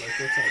now. Like, looks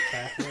like a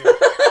cafe.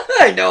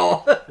 I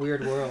know.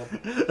 Weird world.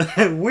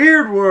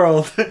 Weird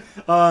world.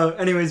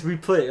 Anyways, we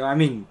play. I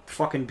mean,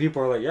 fucking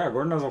people are like, yeah,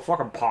 Gordon has a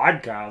fucking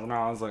podcast. And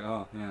I was like,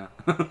 oh, yeah.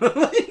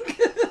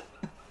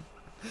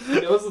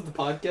 He knows it's the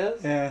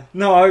podcast? Yeah.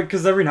 No,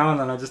 because every now and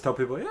then I just tell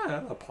people, yeah, I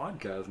have a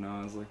podcast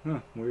now. I was like,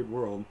 weird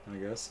world, I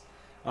guess.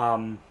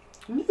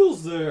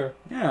 Neil's there.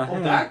 Yeah.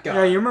 Oh, that guy.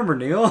 Yeah, you remember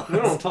Neil? We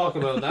don't talk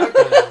about that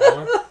guy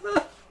anymore.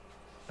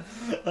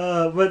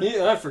 But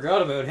I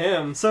forgot about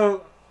him.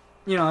 So,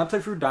 I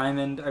played through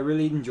Diamond. I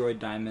really enjoyed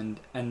Diamond.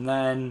 And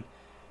then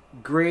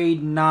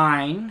grade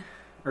 9,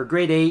 or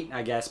grade 8,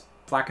 I guess,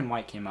 Black and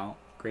White came out.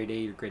 Grade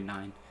 8 or grade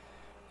 9.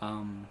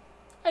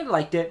 I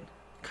liked it.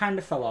 Kind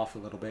of fell off a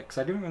little bit, because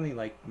I didn't really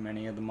like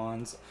many of the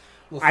mons.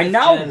 Well, I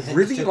now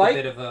really took like...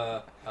 a bit of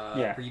a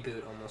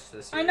reboot almost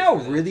this year. I now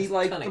really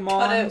like the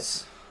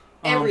mons.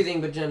 Everything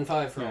but Gen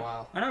 5 for a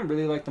while. I don't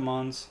really like the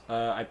mons.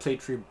 I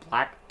played through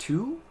Black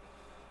 2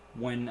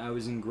 when I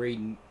was in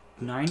grade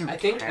 9 or 10. I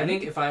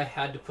think if I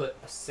had to put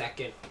a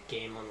second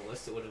game on the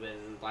list, it would have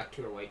been Black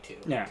 2 or White 2.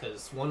 Yeah.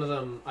 Because one of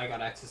them I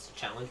got access to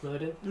challenge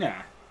mode in.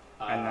 Yeah.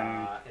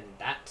 And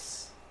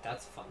that's a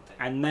fun thing.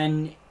 And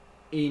then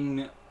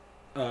in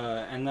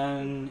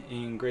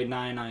grade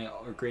 9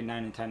 or grade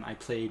 9 and 10 I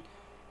played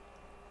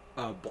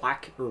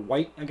Black or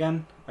White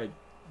again.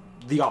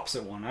 The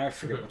opposite one. I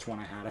forget which one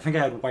I had. I think I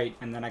had White,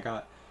 and then I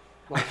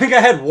think I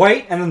had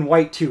White and then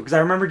White too, because I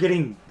remember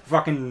getting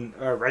fucking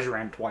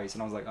Reshiram twice,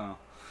 and I was like, oh.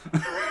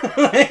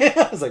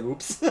 I was like,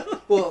 oops.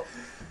 Well,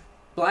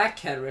 Black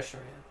had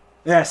Reshiram.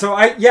 Yeah, so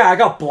I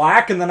got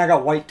Black, and then I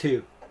got White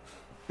too.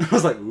 I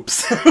was like,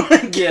 oops.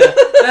 Yeah,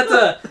 that's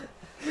a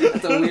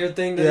weird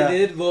thing that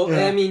they did. Well,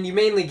 I mean, you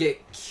mainly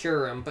get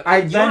Kyurem, but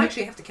you don't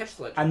actually have to catch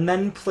the legendary. And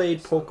then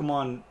played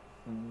Pokemon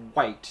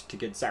White to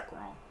get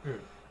Zekrom.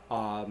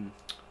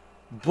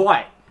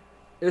 But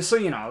so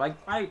I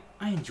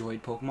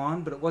enjoyed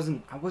Pokemon, but I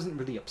wasn't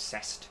really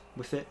obsessed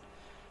with it.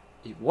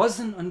 It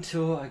wasn't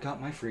until I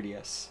got my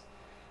 3DS,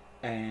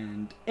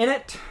 and in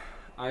it,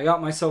 I got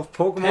myself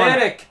Pokemon.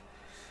 Panic.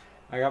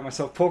 I got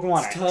myself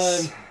Pokemon It's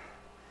X. time.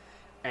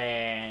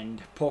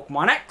 And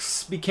Pokemon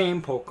X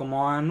became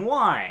Pokemon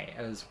Y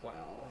as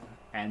well.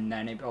 And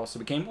then it also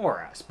became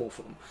Oras, both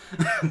of them.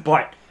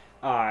 But,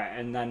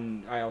 and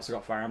then I also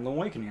got Fire Emblem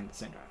Awakening at the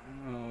same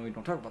time. We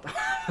don't talk about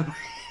that.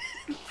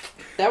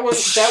 That one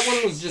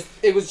was just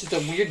a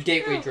weird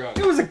gateway drug.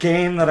 It was a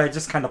game that I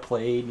just kind of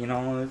played,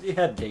 It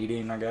had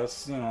dating, I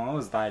guess. I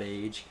was that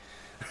age.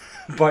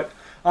 But,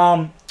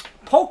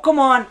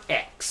 Pokemon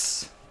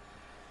X.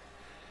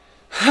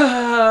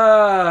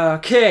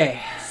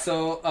 Okay.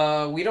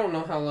 So, we don't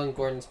know how long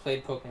Gordon's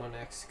played Pokemon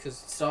X,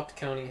 because it stopped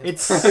counting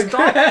his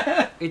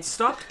It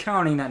stopped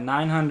counting at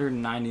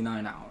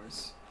 999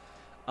 hours.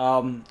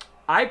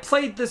 I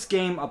played this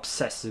game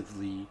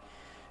obsessively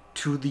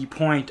to the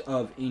point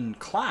of, in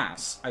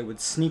class, I would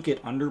sneak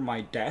it under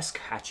my desk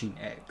hatching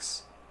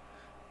eggs.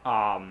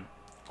 On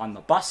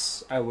the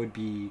bus, I would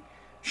be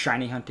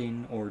shiny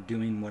hunting or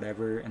doing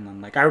whatever, and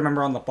then, I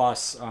remember on the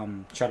bus,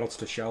 shoutouts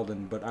to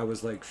Sheldon, but I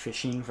was,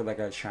 fishing for,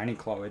 a shiny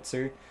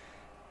Clawitzer,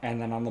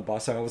 and then on the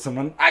bus, I was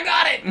someone, I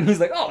got it! And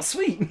he's like, oh,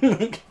 sweet!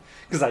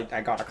 Because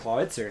I got a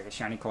Clawitzer, a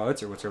shiny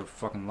Clawitzer, which I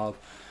fucking love.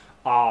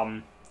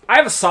 I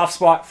have a soft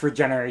spot for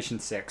Generation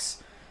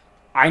 6.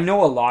 I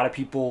know a lot of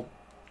people,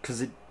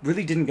 because it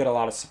really didn't get a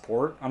lot of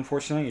support,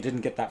 unfortunately. It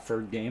didn't get that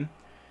third game.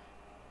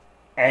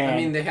 And, I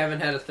mean, they haven't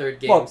had a third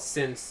game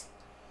since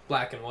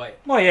Black and White.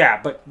 Well, yeah,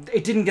 but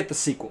it didn't get the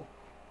sequel.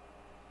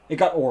 It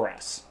got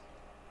Oras.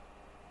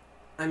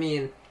 I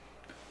mean,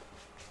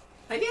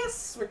 I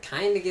guess we're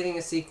kind of getting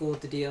a sequel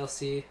with the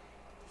DLC.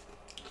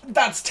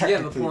 That's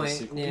technically a point. the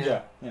sequel.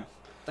 Yeah.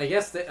 I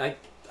guess that I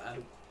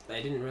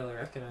didn't really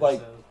recognize.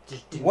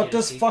 What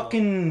does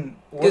fucking?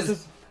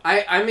 Because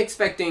I'm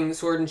expecting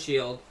Sword and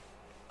Shield.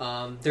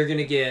 They're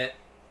gonna get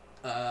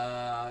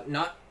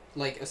not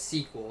like a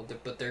sequel,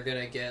 but they're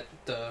gonna get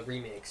the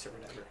remakes or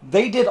whatever.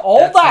 They did all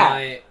That's that.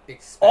 my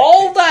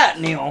All that,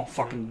 Neil.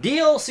 Fucking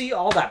DLC,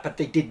 all that. But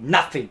they did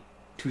nothing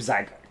to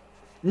Zygarde.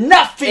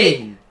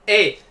 Nothing!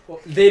 Hey, well,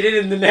 they did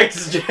in the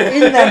next gen.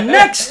 In the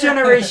next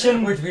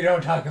generation. Which we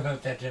don't talk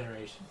about that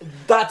generation.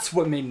 That's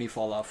what made me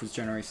fall off was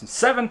Generation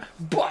 7.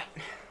 But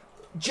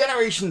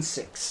Generation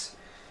 6.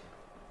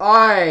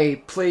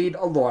 I played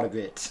a lot of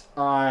it.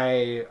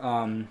 I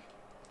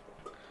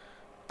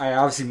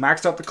obviously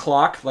maxed out the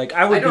clock. Like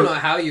I don't know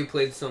how you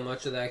played so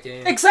much of that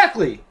game.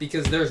 Exactly.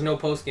 Because there's no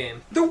post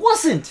game. There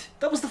wasn't.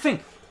 That was the thing.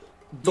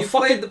 You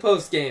played the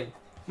post game.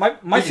 My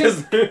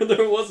because thing,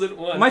 there wasn't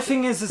one. My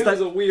thing is it that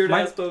was a weird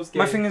ass post game.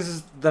 My thing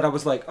is that I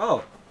was like,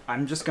 oh,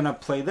 I'm just gonna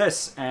play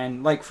this,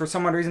 and like for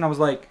some odd reason I was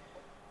like,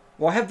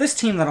 well, I have this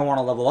team that I want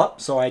to level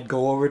up, so I'd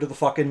go over to the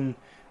fucking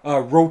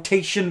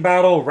rotation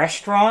battle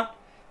restaurant,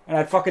 and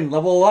I'd fucking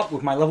level up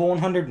with my level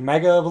 100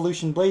 Mega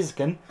Evolution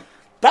Blaziken.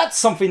 That's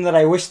something that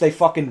I wish they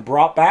fucking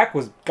brought back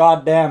was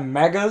goddamn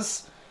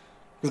Megas.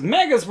 Because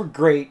Megas were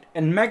great,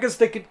 and Megas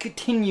they could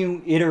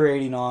continue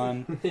iterating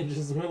on. They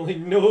just went like,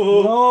 no.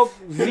 Nope.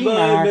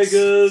 VMAX. Megas.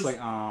 It's like,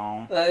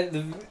 oh.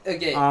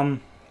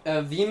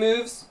 V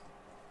moves.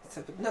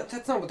 No,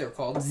 that's not what they're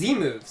called. Z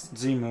moves.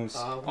 Z moves.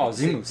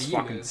 Z moves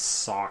fucking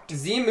sucked.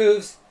 Z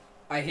moves,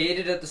 I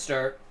hated at the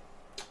start.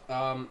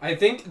 I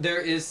think there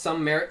is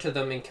some merit to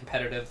them in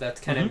competitive. That's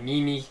kind of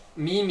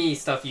meme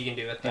stuff you can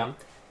do with them.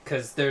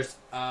 Because there's,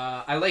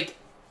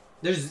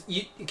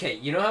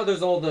 you know how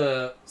there's all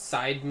the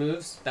side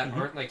moves that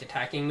aren't like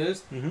attacking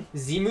moves?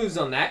 Z moves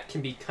on that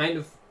can be kind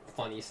of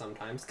funny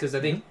sometimes. Because I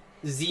think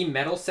Z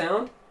metal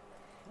sound,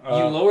 you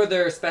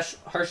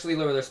harshly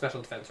lower their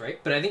special defense, right?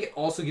 But I think it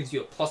also gives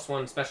you a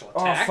 +1 special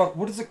attack. Oh fuck,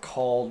 what is it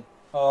called?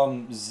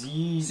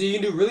 Z... So you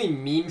can do really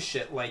meme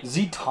shit like...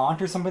 Z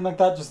taunt or something like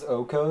that, just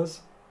Okos?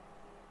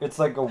 It's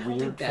like a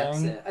weird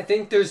thing. It. I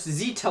think there's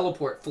Z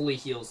teleport fully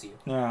heals you.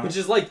 Yeah. Which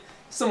is like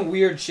some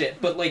weird shit,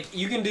 but like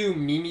you can do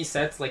meme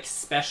sets like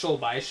special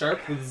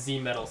Bisharp with Z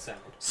metal sound.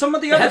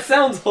 That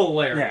sounds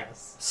hilarious.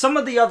 Yeah. Some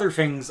of the other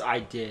things I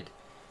did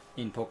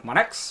in Pokemon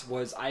X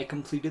was I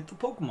completed the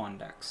Pokemon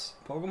Dex.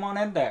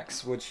 Pokemon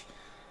Index, which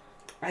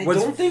I was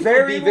don't think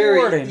very would be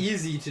rewarding. very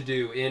easy to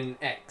do in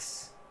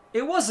X.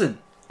 It wasn't.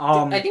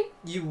 I think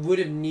you would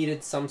have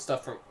needed some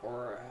stuff from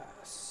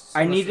Oras.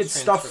 I needed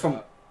stuff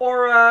from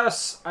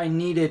Oras. I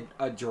needed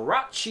a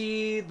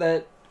Jirachi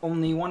that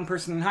only one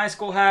person in high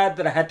school had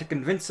that I had to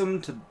convince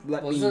him to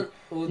let me use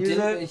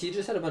it. He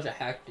just had a bunch of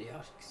hacked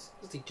Deoxys.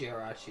 It's like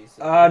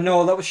Jirachis.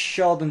 No, that was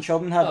Sheldon.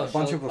 Sheldon had a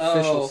bunch of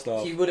official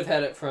stuff. He would have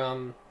had it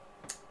from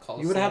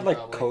Coliseum, you would have had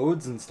like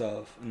codes and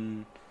stuff.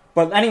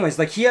 But anyways,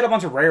 like he had a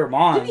bunch of rare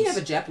mons. Didn't he have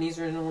a Japanese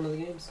version of one of the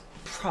games?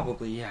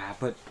 Probably, yeah.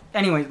 But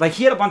anyway, like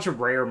he had a bunch of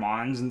rare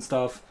mons and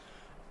stuff.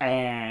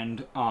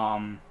 And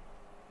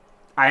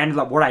I ended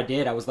up, what I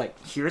did, I was like,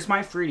 here's my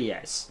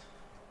 3DS.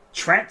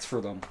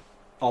 Transfer them.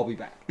 I'll be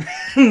back.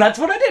 That's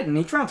what I did. And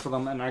he transferred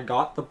them. And I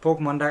got the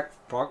Pokemon deck,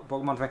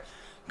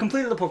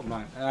 completed the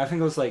Pokemon. I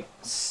think it was like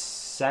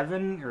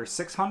 700 or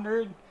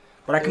 600.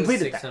 But I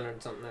completed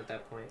 600 something at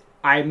that point.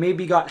 I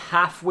maybe got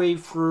halfway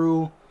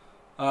through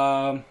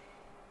having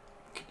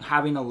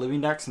a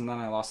living dex, and then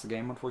I lost the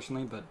game,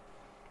 unfortunately. But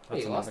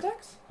you lost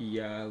dex?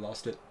 Yeah, I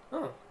lost it.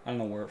 Oh. I don't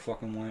know where it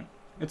fucking went.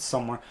 It's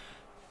somewhere.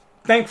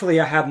 Thankfully,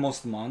 I have most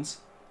of the mons.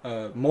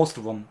 Most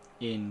of them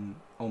in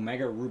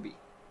Omega Ruby.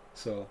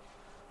 So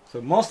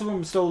most of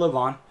them still live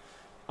on.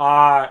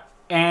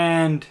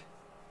 And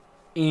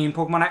in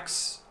Pokemon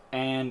X,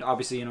 and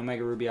obviously in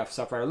Omega Ruby F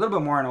Sapphire, a little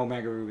bit more in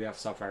Omega Ruby F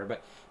Sapphire,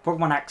 but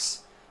Pokemon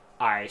X,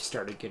 I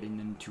started getting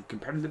into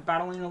competitive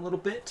battling a little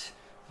bit.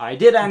 I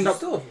did end up...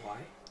 still have Y?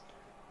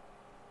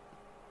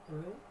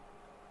 Really?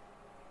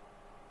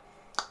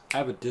 I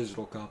have a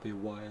digital copy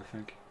of Y, I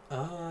think.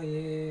 Oh,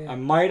 yeah. I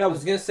might have... I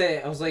was gonna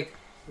say, I was like,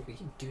 we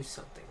can do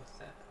something with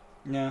that.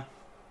 Yeah.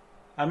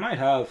 I might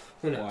have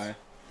Who knows? Y.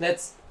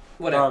 That's...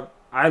 whatever.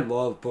 I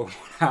love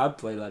Pokemon. I'd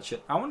play that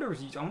shit. I wonder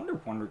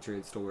if Wonder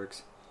Trade still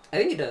works. I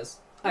think it does.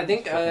 I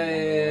think,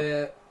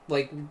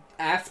 like,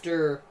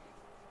 after,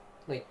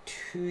 like,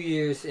 2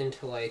 years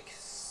into, like,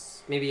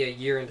 maybe a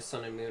year into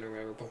Sun and Moon or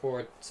whatever,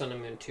 before Sun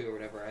and Moon 2 or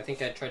whatever, I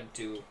think I tried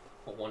to do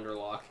a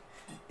Wonderlock.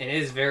 And it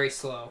is very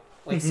slow.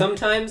 Like,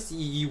 sometimes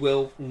you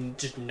will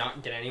just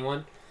not get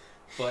anyone,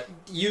 but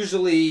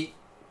usually,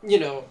 you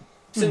know,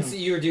 since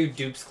you do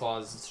Dupe's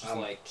Claws, it's just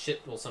like,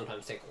 shit will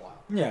sometimes take a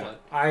while. Yeah,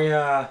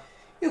 but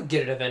you'll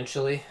get it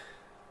eventually.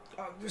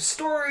 The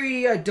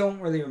story, I don't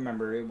really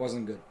remember. It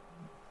wasn't good.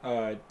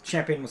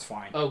 Champion was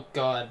fine. Oh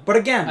God! But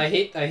again, I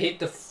hate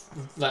the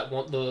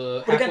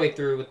halfway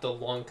through with the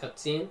long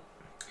cutscene.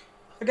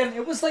 Again,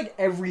 it was like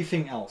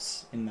everything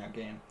else in that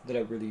game that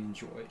I really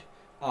enjoyed.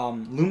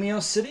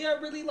 Lumio City, I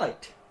really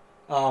liked.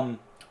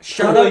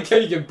 Shout out how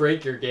you can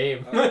break your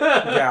game.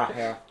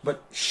 Yeah.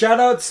 But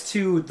shoutouts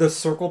to the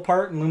circle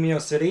part in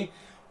Lumio City.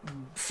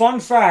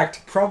 Fun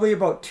fact, probably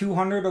about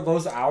 200 of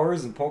those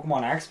hours in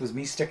Pokemon X was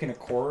me sticking a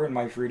quarter in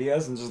my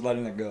 3DS and just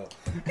letting it go.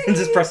 And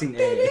just pressing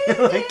A.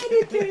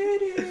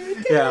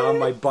 Yeah, on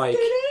my bike.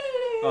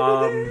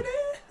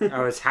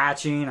 I was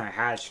hatching. I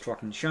hatched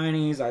fucking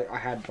shinies. I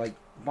had like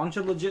a bunch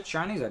of legit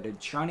shinies. I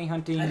did shiny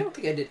hunting. I don't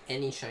think I did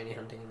any shiny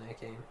hunting in that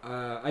game.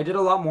 I did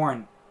a lot more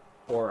in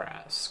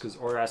Oras because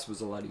Oras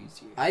was a lot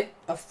easier.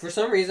 For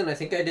some reason, I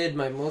think I did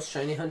my most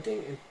shiny hunting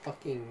in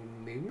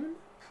fucking Moon,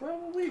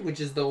 probably, which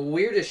is the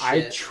weirdest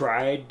shit. I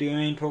tried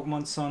doing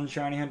Pokemon Sun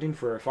shiny hunting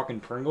for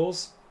fucking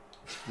Pringles.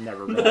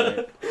 Never got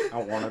it. I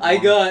wanted I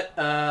one. got,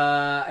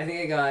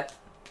 I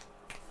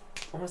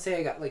want to say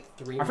I got like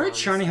 3 I've heard mons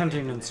shiny in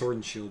hunting there. and Sword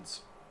and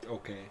Shield's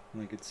okay.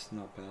 Like, it's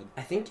not bad.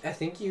 I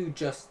think you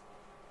just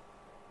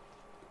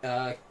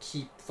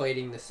keep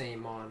fighting the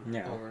same mon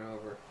over and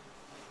over.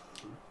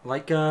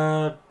 Like,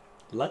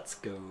 Let's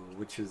Go,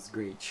 which is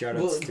great.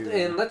 Shoutouts to...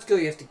 And Let's Go,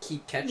 you have to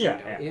keep catching,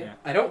 don't you? Yeah.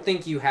 I don't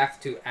think you have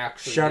to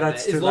actually Shoutouts do that.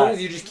 to As long that.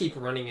 as you just keep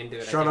running into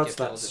it, Shoutouts I to think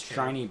that it builds a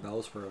shiny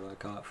Bellsprout I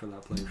got for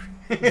that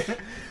playthrough.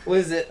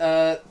 Was it,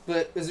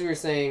 but as we were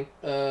saying,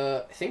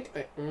 I think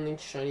I only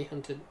shiny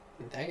hunted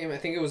in that game. I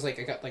think it was like,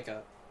 I got like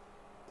a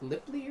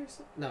Lipley or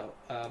something? No,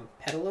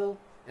 Petalil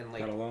and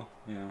like Petalil?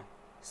 Yeah.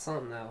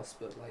 something else,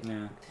 but like...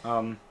 Yeah.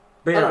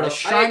 But I don't yeah, know.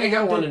 shiny I got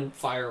hunted, one in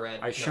Fire Red.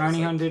 I that shiny was,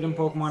 like, hunted in yes.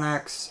 Pokemon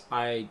X.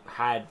 I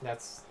had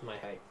That's my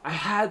height.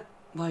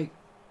 like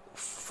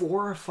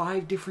 4 or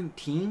 5 different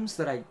teams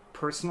that I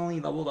personally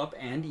leveled up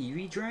and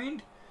EV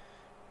drained.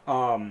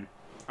 I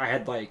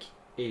had like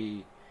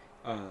a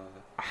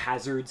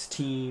Hazards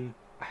team.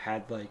 I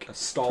had like a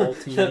Stall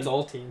team. That's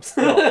all teams.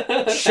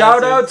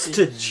 Shoutouts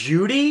to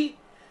Judy,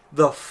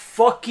 the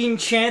fucking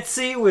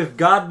Chansey with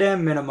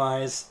goddamn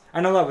Minimize. I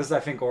know that was, I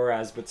think,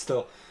 Oraz, but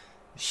still.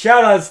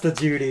 Shoutouts to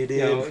Judy,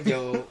 dude.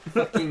 Yo,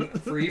 fucking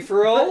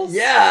free-for-alls?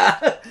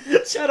 Yeah!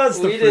 Shoutouts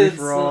to We did some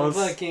free-for-alls.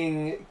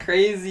 fucking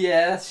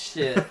crazy-ass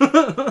shit.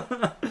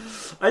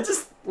 I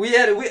just...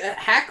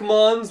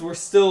 Hackmons were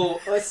still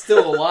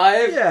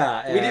alive.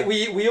 Yeah.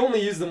 We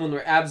only use them when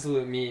they're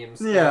absolute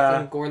memes. Yeah.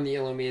 From Gorn the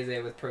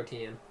Illumise with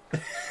Protean.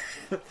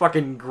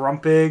 Fucking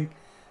Grumpig.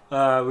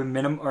 With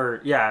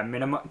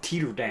minimum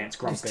Teeter Dance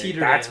Grumpig. Teeter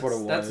That's dance. what it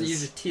was. That's you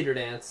just Teeter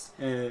Dance.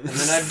 And And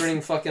then I'd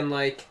bring fucking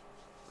like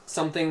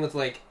something with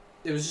like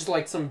it was just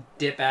like some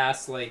dip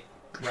ass like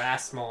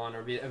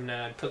Grassmon and then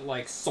I'd put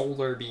like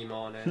Solar Beam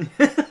on it. And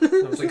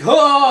I was like,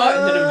 oh,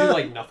 and then it would do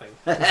like nothing.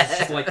 It was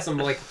just like some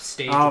like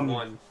stage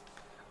 1.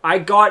 I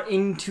got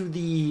into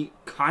the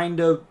kind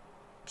of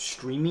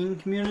streaming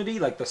community,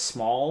 like the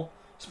smaller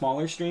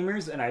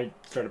streamers, and I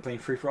started playing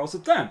free for alls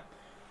with them.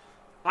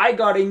 I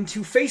got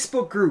into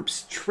Facebook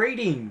groups,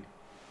 trading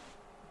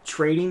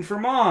for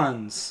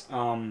Mons,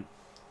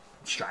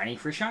 shiny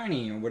for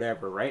shiny or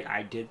whatever, right?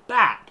 I did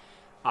that.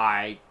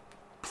 I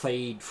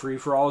played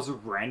free-for-alls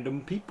with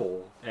random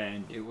people,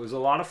 and it was a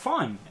lot of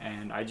fun,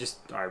 and I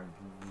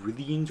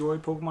really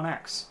enjoyed Pokemon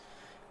X.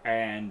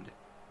 And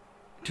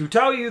to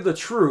tell you the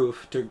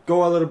truth, to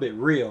go a little bit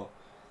real,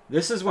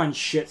 this is when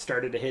shit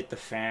started to hit the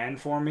fan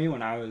for me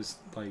when I was,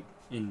 like,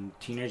 in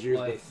teenage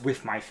years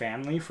with my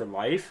family for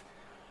life.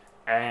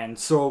 And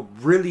so,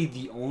 really,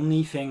 the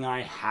only thing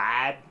I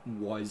had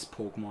was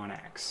Pokemon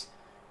X.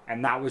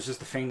 And that was just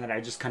the thing that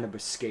I just kind of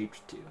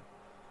escaped to.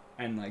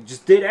 And, like,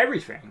 just did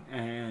everything.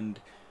 And,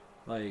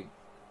 like,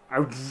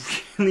 I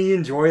really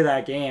enjoy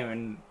that game.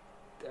 And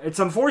it's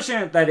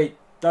unfortunate that it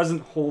doesn't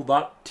hold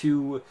up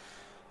to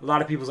a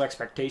lot of people's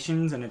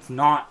expectations. And it's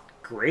not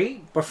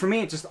great. But for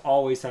me, it just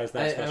always has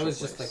that special I was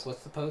place. just like,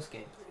 what's the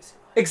post-game?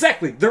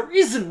 Exactly. There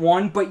isn't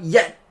one, but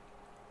yet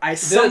I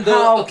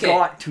somehow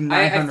got to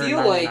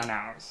 999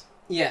 hours.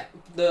 Yeah,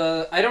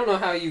 I don't know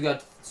how you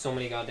got so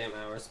many goddamn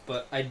hours,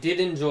 but I did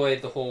enjoy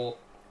the whole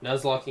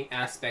Nuzlocking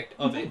aspect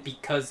of it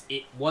because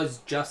it was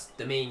just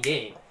the main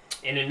game.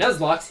 And in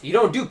Nuzlocks, you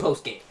don't do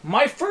post-game.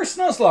 My first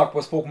Nuzlocke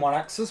was Pokemon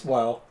X as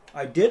well.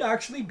 I did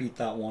actually beat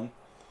that one.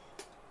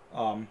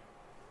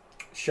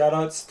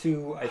 Shoutouts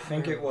to, I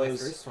think it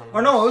was...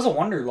 Oh no, it was a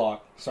Wonderlock.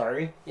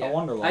 Sorry. Yeah. A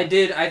Wonderlock.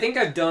 I think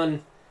I've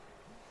done...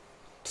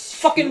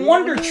 Fucking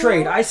Wonder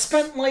Trade. I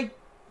spent like...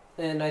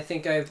 And I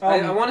think I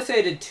want to say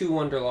I did 2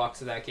 Wonderlocks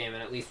of that game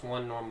and at least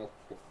 1 normal,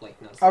 like,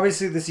 Nuzlocke.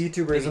 Obviously, this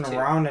YouTuber Maybe isn't 2.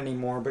 around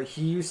anymore, but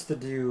he used to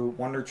do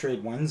Wonder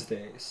Trade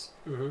Wednesdays.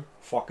 Mm-hmm.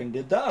 Fucking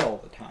did that all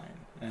the time.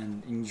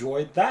 And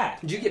enjoyed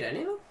that. Did you get any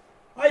of them?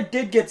 I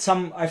did get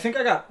some... I think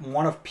I got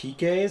one of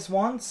PK's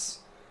once.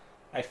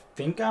 I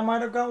think I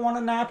might have got one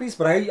of Nappy's,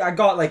 but I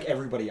got, like,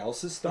 everybody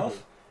else's stuff.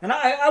 Mm-hmm. And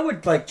I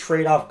would, like,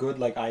 trade off good,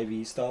 like,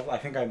 IV stuff. I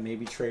think I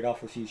maybe trade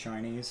off a few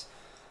shinies.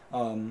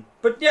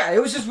 But yeah,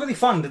 it was just really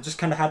fun to just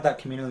kind of have that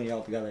community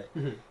all together.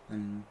 Mm-hmm.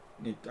 And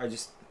I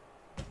just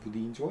really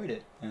enjoyed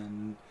it.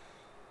 And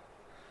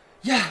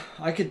yeah,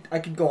 I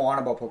could go on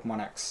about Pokemon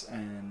X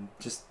and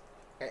just,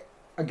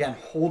 again,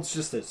 holds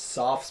just a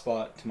soft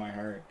spot to my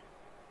heart.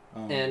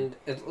 And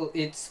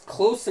it's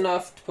close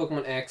enough to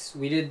Pokemon X.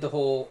 We did the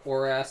whole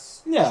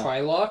Oras Yeah.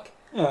 Trilock.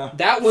 Yeah.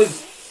 That was...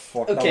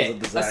 Fuck, that okay, was a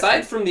disaster.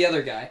 aside from the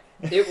other guy,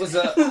 it was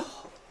a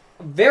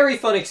very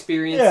fun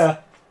experience. Yeah.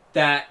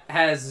 That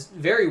has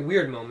very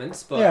weird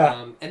moments, but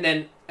Yeah. And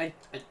then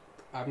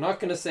I'm not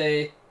gonna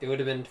say it would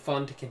have been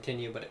fun to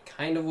continue, but it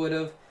kind of would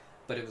have.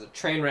 but it was a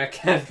train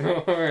wreck after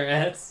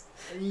ORS.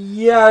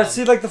 Yeah,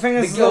 see, like, the thing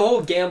is... The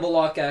whole gamble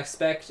lock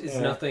aspect is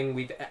Yeah.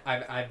 nothing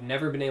I've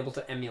never been able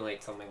to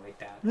emulate something like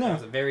that. No. It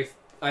was a very...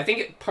 I think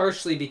it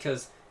partially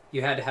because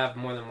you had to have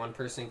more than one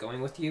person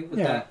going with you with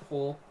Yeah. that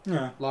whole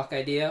Yeah. lock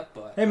idea,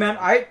 but... Hey, man,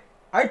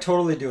 I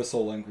totally do a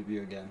Soul Link with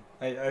you again.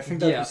 I think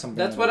that'd be something...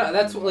 that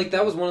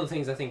was one of the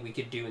things I think we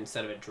could do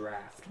instead of a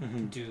draft.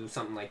 Mhm. Do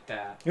something like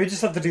that. We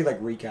just have to do, like,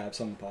 recaps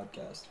on the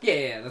podcast.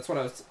 Yeah, that's what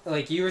I was...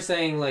 Like, you were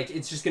saying, like,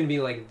 it's just gonna be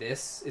like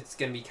this. It's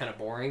gonna be kind of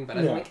boring, but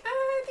I'm Yeah. like,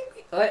 I think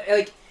we...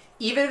 Like,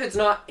 even if it's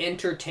not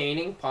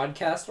entertaining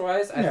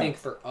podcast-wise, I Yeah. think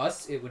for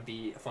us, it would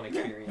be a fun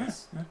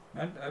experience.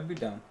 Yeah. I'd be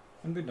down.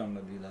 I'd be down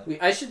to do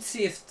that. I should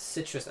see if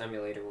Citrus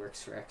Emulator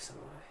works for X and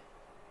Y.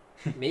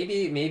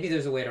 maybe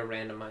there's a way to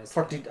randomize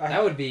Fuck, that. dude,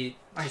 That would be...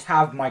 I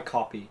have my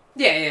copy.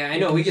 Yeah, I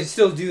know, we could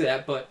still do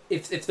that, but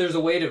if there's a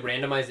way to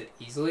randomize it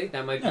easily,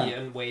 that might be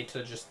Yeah. a way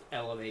to just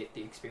elevate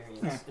the experience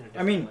Yeah. in a different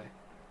I mean, way.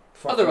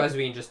 Fuck Otherwise, it.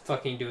 we can just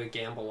fucking do a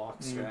gamble lock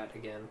Mm. strat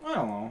again. I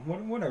don't know.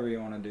 Whatever you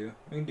want to do.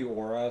 We can do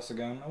Oras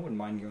again. I wouldn't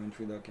mind going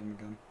through that game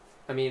again.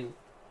 I mean,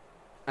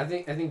 I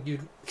think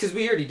dude, because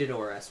we already did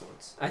ORS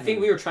once. I think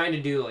Mm. we were trying to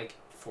do like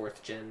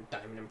 4th gen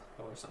Diamond and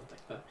Pearl or something,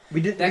 but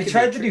We did. that We could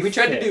tried be to tricky. do. We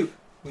tried to fifth. do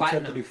We tried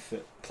to Platinum.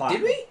 do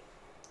Platinum. Did we?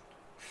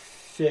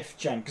 5th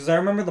gen, because I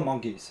remember the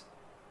monkeys.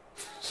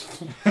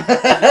 No,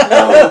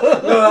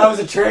 that was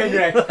a train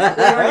wreck. We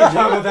already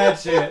done with that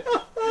shit.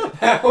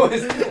 That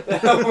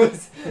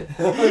was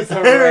horrendous. I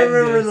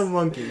remember the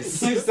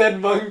monkeys. You said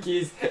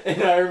monkeys,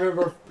 and I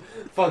remember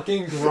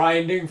fucking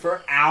grinding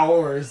for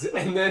hours,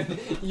 and then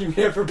you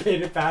never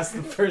made it past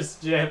the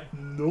first gen.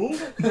 No.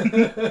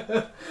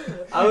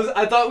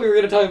 I thought we were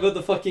gonna talk about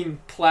the fucking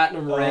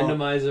Platinum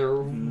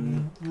randomizer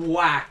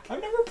whack.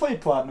 I've never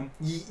played Platinum.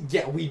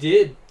 Yeah, we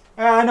did.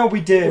 I know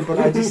we did, but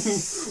I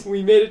just.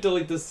 We made it to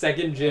like the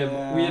 2nd gym.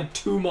 Yeah. We had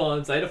 2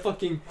 mons. I had a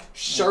fucking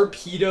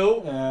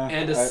Sharpedo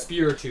and a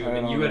Spiritomb,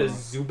 and you had a know.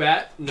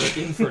 Zubat and an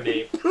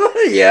Infernape.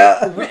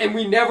 Yeah. And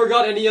we never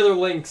got any other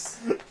links.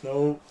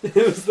 No. It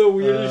was the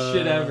weirdest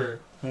shit ever.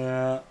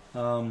 Yeah.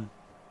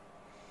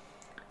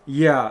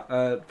 Yeah.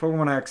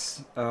 Pokemon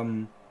X.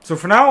 So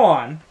from now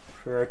on,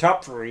 for our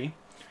top 3,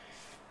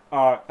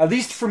 at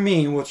least for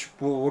me, which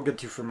we'll get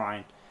to for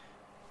mine.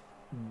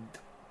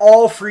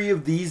 All 3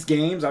 of these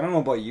games, I don't know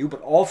about you,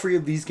 but all 3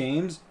 of these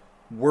games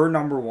were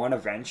number 1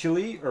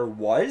 eventually, or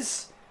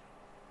was.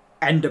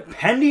 And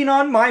depending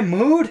on my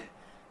mood,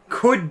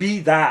 could be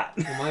that.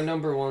 Well, my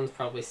number 1's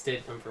probably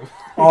stayed number 1.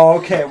 Oh,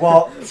 okay.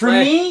 Well, for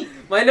me,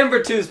 My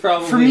number 2 is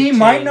probably for me,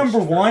 my changed number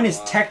for a 1 is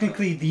while,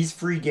 technically these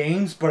 3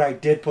 games, but I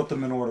did put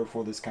them in order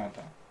for this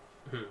countdown.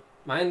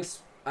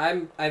 Mine's...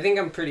 I think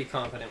I'm pretty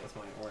confident with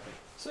my order.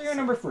 So you're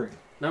number 3.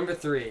 Number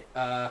 3.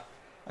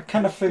 I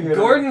kind of figured.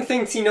 Gordon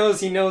thinks he knows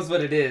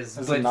what it is.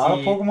 Is but it not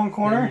he, a Pokemon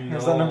Corner? No, Or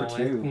is that number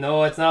 2?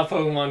 No, it's not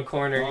Pokemon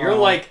Corner. Oh. You're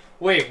like,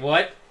 wait,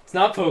 what? It's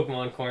not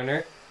Pokemon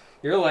Corner.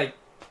 You're like,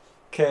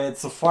 Okay,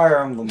 it's a Fire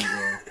Emblem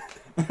game.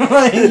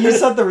 You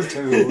said there were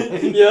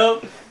 2.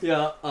 yep,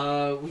 yeah.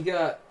 We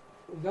got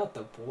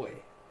the boy.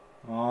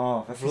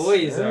 Oh,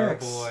 Roy's our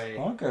 56. boy.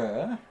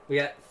 Okay. We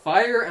got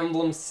Fire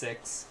Emblem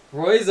 6.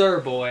 Roy's our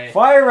boy.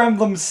 Fire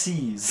Emblem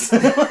Seas.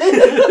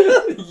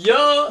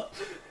 Yo.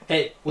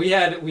 Hey, we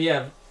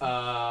have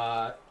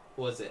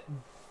was it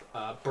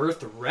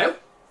Birth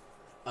Route?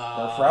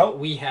 Birth Route?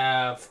 We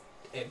have.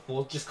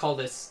 We'll just call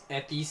this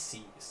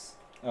FECs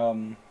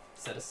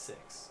instead of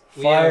 6.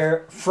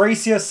 Fire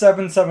Fracia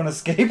 7-7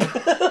 Escape.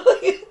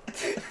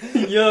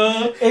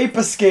 Yeah. Ape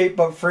Escape,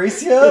 but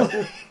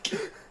Fracia.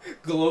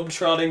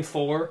 Globetrotting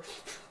 4.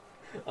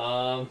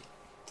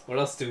 What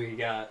else do we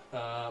got?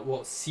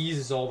 Well, Seas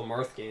is all the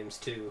Marth games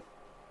too.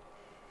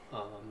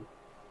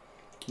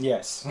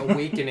 Yes.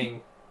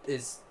 Awakening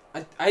is.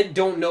 I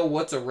don't know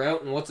what's a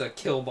route and what's a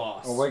kill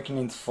boss.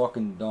 Awakening's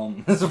fucking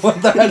dumb. Is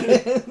what that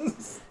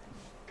is.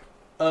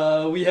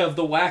 We have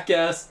the whack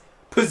ass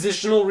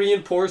positional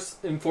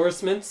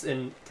reinforcements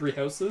in 3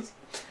 houses.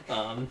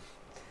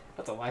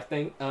 That's a whack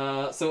thing.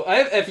 So I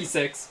have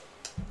FE6.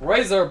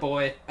 Roy's our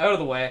boy. Out of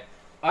the way.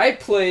 I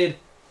played,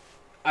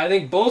 I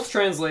think, both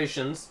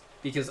translations,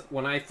 because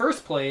when I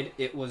first played,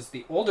 it was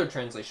the older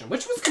translation,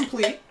 which was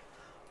complete,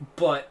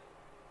 but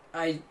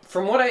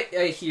from what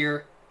I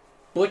hear,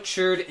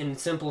 butchered and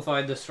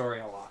simplified the story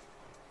a lot.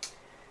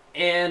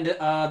 And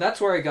that's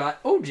where I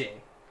got OJ.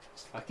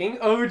 It's fucking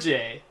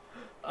OJ.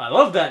 I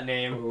love that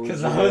name,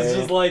 because I was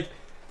just like,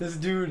 this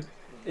dude,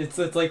 it's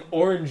like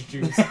orange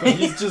juice, but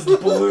he's just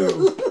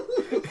blue.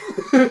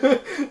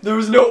 There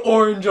was no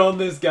orange on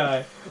this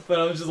guy. But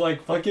I was just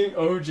like, fucking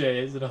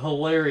OJ is a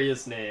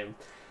hilarious name.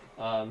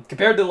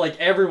 Compared to, like,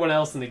 everyone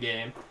else in the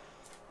game.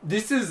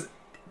 This is,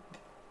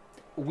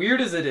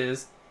 weird as it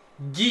is,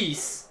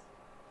 Geese,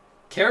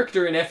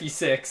 character in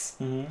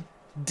FE6,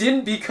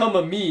 didn't become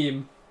a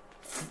meme.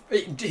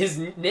 His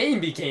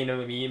name became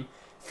a meme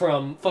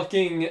from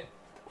fucking...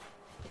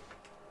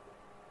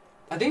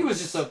 I think it was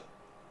just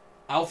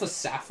Alpha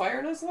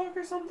Sapphire Nuzlocke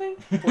or something,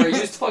 where I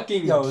used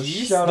fucking Yo,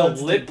 Geese, shout the out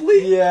to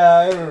Lipley, Yeah,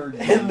 I remember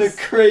and the Geese.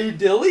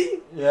 Craydilly.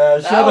 Yeah,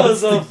 That shout out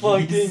was to a the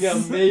fucking Geese.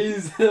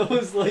 amazing. That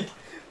was like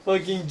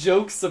fucking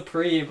joke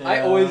supreme. I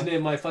Yeah. always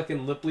name my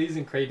fucking Lipleys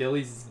and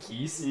Craydillies as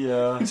Geese.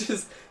 Yeah. It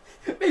just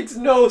makes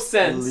no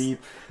sense.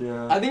 Leap.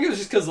 Yeah. I think it was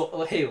just because,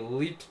 hey,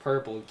 Leap's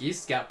purple.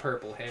 Geese got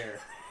purple hair.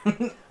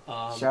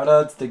 Shout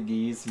outs to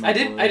Geese. my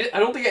boy. I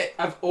don't think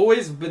I've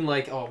always been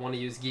like, oh, I want to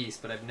use Geese,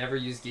 but I've never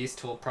used Geese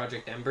till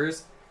Project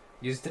Embers.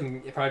 Used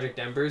him in Project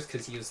Embers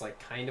because he was like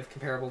kind of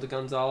comparable to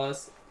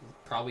Gonzalez,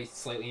 probably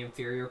slightly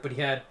inferior, but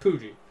he had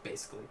Pooji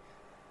basically.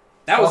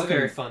 That was a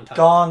very fun time.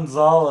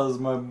 Gonzalez,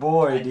 my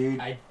boy, dude.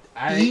 I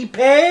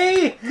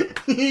Ipe?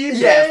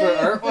 yeah,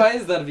 for art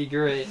wise, that'd be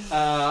great.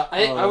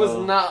 I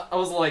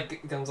was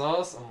like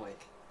Gonzalez. I'm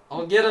like,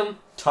 I'll get him.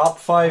 Top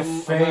 5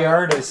 I'm Faye a-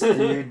 artist,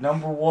 dude.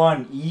 Number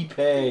 1,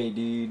 Ipe,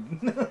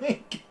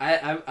 dude.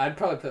 I'd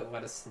probably put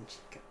Wedison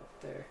Chica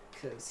up there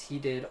because he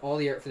did all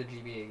the art for the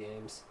GBA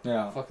games. I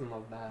Yeah. fucking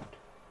love that.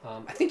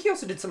 I think he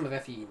also did some of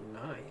FE9.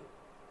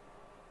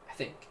 I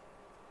think.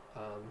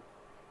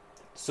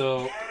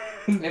 So,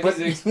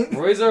 FE6,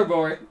 Roy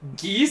Zarbor,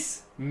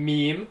 Geese,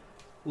 meme.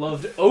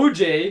 Loved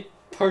OJ,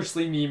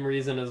 partially meme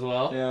reason as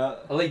well. Yeah.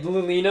 I like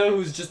Lilina,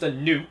 who's just a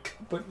nuke.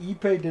 But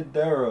Ipe did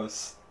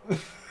Daros.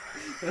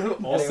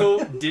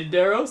 Also, did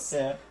Daros.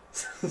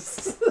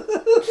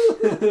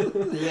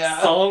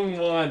 Yeah. Song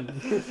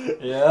 1.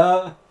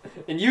 Yeah.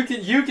 And you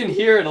can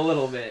hear it a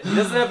little bit. He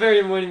doesn't have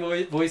very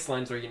many voice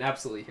lines where you can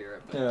absolutely hear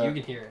it, but Yeah. you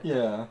can hear it.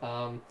 Yeah.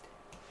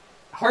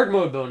 Hard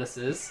mode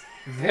bonuses,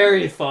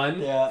 very fun.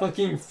 Yeah.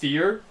 Fucking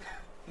fear,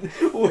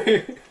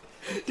 where,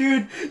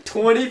 dude,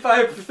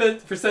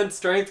 25%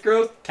 strength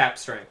growth, cap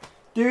strength.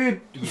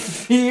 Dude,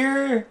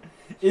 Fear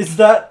is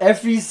that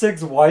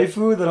FE6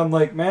 waifu that I'm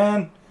like,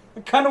 man, I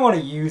kind of want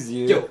to use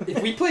you. Yo,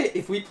 if we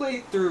play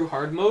through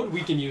hard mode,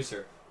 we can use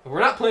her. If we're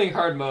not playing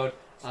hard mode,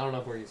 I don't know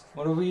if we're using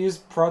her. What if we use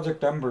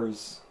Project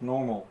Embers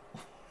normal?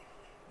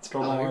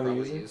 Still Oh, don't we want to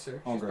probably use use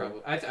her. Okay.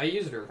 She's probably, I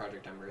used her in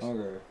Project Embers.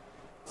 Okay.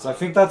 So I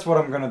think that's what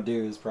I'm gonna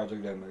do is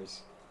Project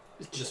Embers.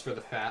 Just for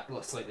the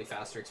slightly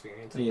faster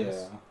experience. I Yeah.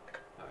 guess.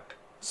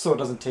 So it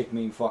doesn't take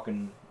me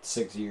fucking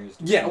 6 years.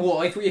 To Yeah, beat.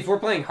 well, if we're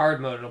playing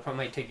hard mode, it'll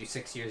probably might take you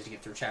 6 years to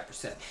get through chapter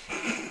 7.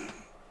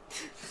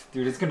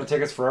 Dude, it's gonna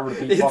take us forever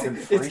to beat fucking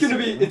It's gonna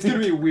Freezer.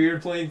 be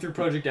weird playing through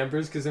Project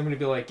Embers because I'm gonna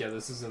be like, yeah,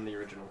 this is in the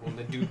original. When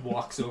the dude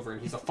walks over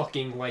and he's a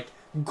fucking like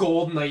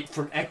gold knight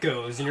from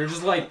Echoes, and you're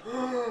just like,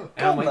 and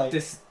I'm Gold like, Knight.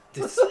 this.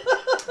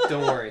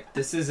 Don't worry,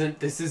 this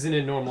isn't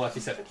a normal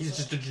FE7. He's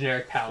just a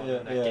generic paladin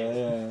in that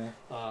game.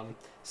 Yeah.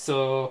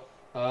 So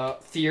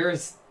Fear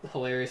is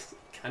hilarious,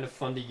 kind of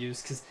fun to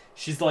use because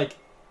she's like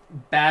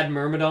bad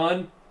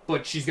Myrmidon,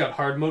 but she's got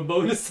hard mode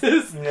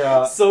bonuses.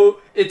 Yeah. So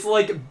it's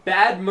like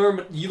bad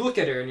Myrmidon. You look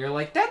at her and you're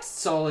like, that's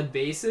solid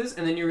bases,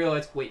 and then you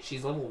realize, wait,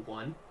 she's level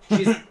 1.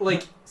 She's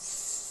like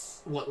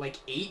like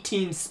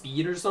 18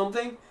 speed or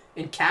something,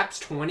 and caps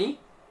 20.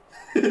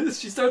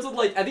 She starts with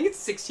like I think it's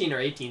 16 or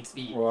 18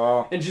 speed,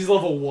 Wow. and she's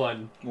level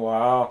 1.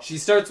 Wow. She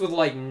starts with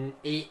like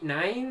 8,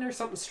 9 or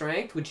something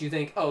strength, which you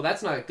think, oh,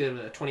 that's not good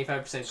with a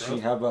 25% She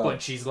growth. have a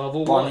But she's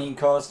level bunny 1.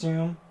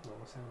 costume.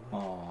 No,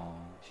 Oh.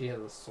 she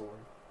has a sword.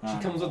 She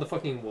comes with a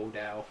fucking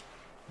Wodao,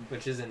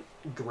 which isn't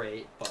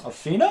great, but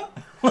Athena?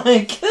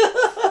 Like.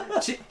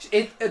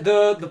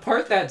 the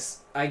part that's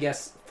I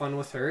guess fun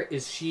with her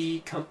is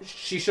she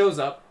shows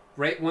up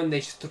right when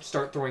they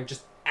start throwing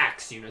just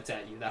axe units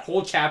at you. That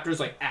whole chapter is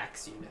like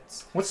axe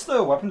units. What's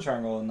the weapon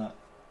triangle in that?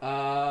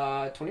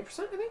 20%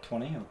 I think.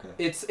 20? Okay.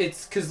 It's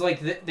because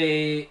like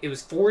it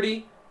was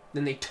 40,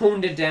 then they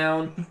toned it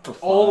down For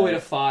all the way to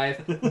 5.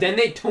 5, then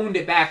they toned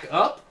it back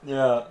up.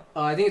 Yeah.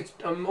 I think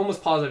I'm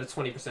almost positive it's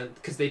 20%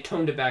 because they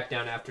toned it back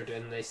down after,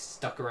 and they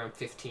stuck around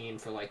 15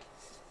 for like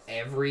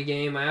every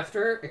game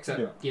after,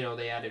 except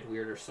they added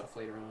weirder stuff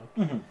later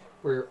on. Mm-hmm.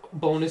 Where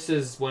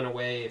bonuses went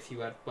away if you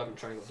had weapon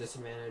triangle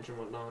disadvantage and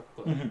whatnot.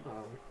 But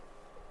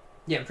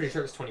yeah, I'm pretty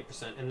sure it was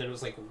 20%, and then it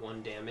was like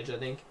 1 damage, I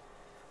think.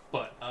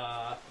 But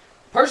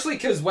partially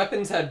because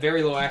weapons had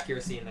very low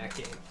accuracy in that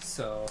game,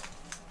 so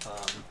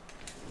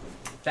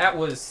that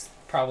was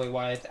probably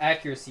why the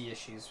accuracy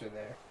issues were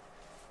there.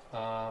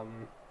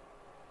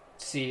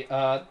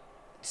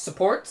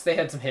 Supports, they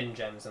had some hidden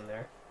gems in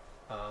there.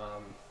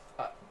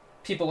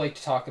 People like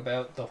to talk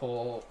about the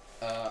whole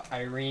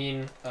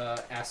Irene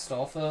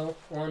Astolfo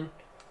one,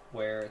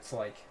 where it's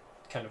like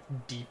kind of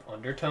deep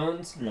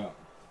undertones. Yeah.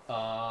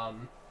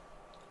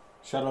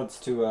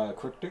 Shoutouts to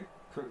Crichter.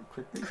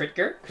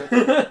 Critger?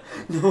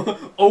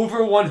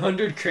 Over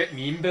 100 crit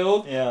meme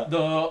build. Yeah.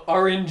 The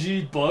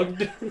RNG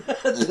bugged.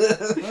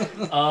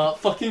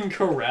 Fucking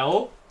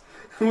Corel,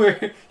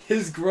 where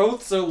his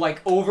growths are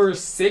like over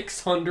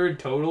 600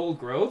 total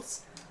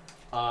growths.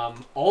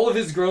 All of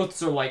his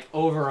growths are like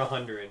over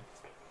 100,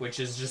 which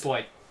is just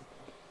like,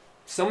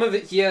 some of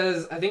it he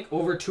has, I think,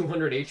 over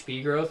 200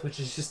 HP growth, which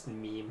is just a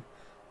meme.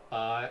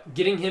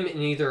 Getting him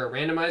in either a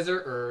randomizer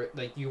or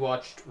like you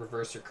watched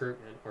Reverse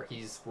Recruitment, where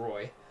he's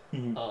Roy.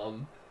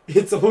 Mm-hmm.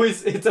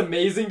 it's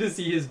amazing to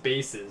see his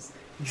bases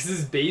because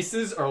his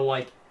bases are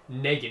like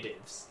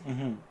negatives.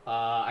 Mm-hmm.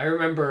 I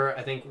remember,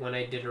 I think when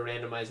I did a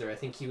randomizer, I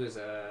think he was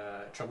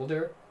a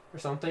Troubleder or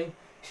something,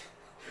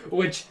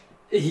 which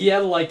he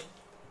had like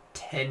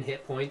 10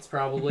 hit points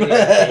probably,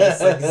 at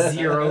base, like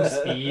 0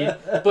 speed,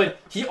 but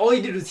all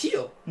he did was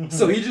heal.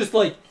 So he just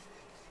like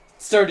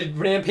started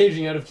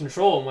rampaging out of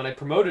control, and when I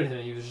promoted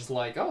him, he was just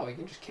like, oh, he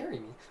can just carry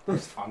me.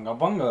 Funga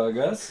bunga, I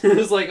guess. It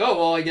was like, oh,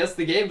 well, I guess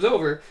the game's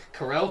over.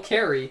 Corel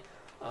carry.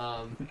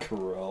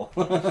 Corel.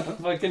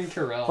 Fucking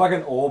Corel.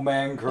 Fucking old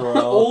man Corel.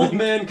 Old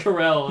man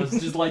Corel is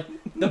just like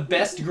the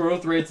best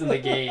growth rates in the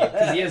game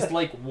because he has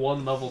like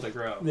 1 level to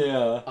grow.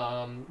 Yeah.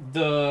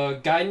 The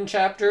Gaiden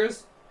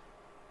chapters.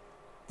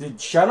 Dude,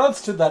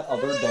 shoutouts to that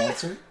other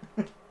dancer.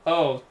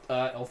 Oh,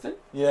 Elfin?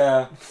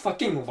 Yeah.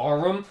 Fucking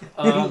Larum.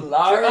 Larum.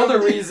 For other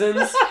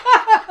reasons.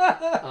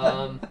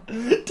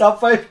 Top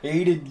 5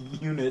 hated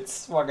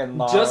units. Fucking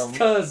Larum. Just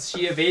because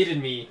she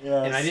evaded me,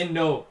 Yes. and I didn't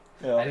know.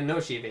 Yeah. I didn't know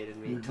she evaded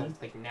me until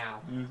like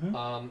now. Mm-hmm. There's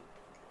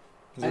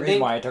I a reason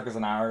think- why it took us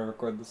an hour to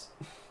record this.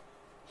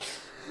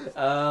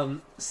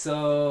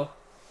 So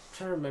I'm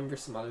trying to remember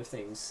some other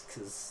things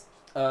because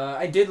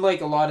I did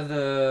like a lot of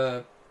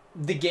the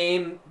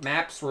game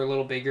maps were a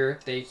little bigger.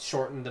 They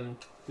shortened them,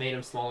 made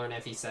them smaller in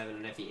FE7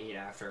 and FE8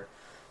 after.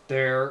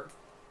 They're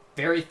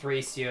very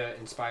Thracia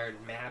inspired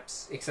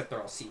maps, except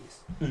they're all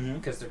C's Mm-hmm.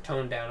 because they're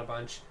toned down a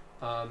bunch.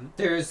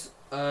 There's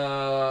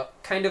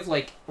kind of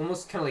like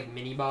almost kind of like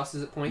mini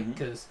bosses at point Mhm.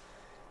 because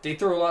they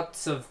throw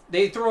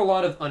a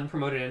lot of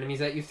unpromoted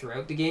enemies at you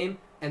throughout the game,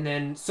 and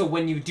then so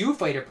when you do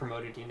fight a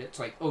promoted unit, it's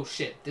like, oh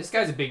shit, this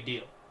guy's a big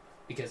deal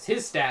because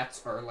his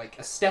stats are like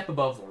a step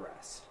above the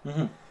rest.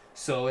 Mm-hmm.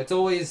 So it's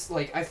always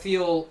like I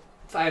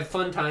have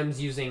fun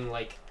times using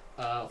like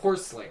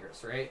horse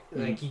slayers, right?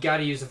 Mhm. Like you got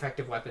to use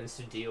effective weapons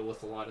to deal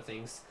with a lot of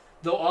things.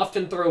 They'll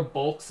often throw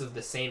bulks of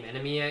the same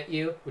enemy at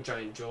you, which I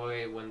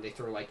enjoy when they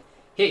throw like,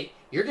 hey,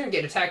 you're gonna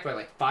get attacked by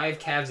like 5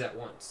 calves at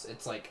once.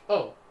 It's like,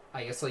 oh,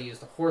 I guess I'll use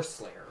the horse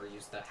slayer or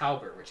use the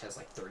halberd, which has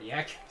like 30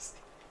 accuracy.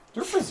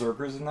 There are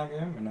berserkers in that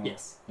game? Or no?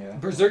 Yes. Yeah.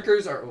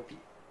 Berserkers are OP.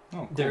 Oh,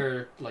 cool.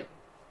 They're like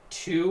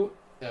 2.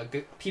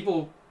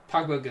 People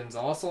talk about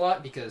Gonzalez a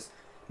lot because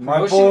My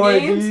promotion boy,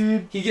 games,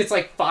 dude. he gets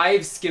like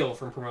 5 skill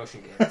from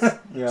promotion games.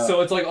 Yeah.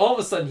 So it's like all of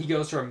a sudden he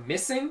goes from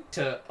missing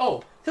to,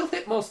 oh, he'll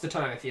hit most of the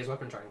time if he has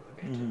weapon triangle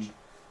advantage.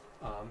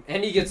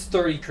 And he gets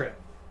 30 crit.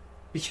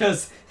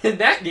 Because in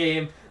that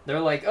game,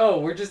 they're like, oh,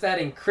 we're just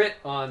adding crit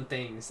on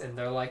things. And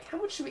they're like, how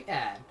much should we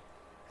add?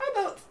 How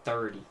about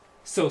 30?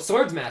 So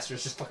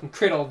Swordsmasters just fucking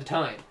crit all the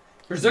time.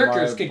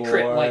 Berserkers My can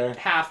crit boy. like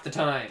half the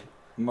time.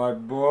 My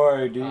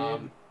boy,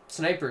 dude.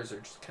 Snipers are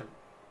just kind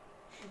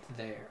of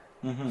there.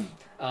 Mm-hmm.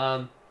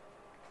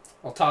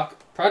 I'll talk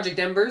Project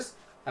Embers.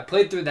 I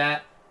played through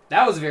that.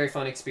 That was a very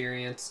fun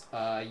experience.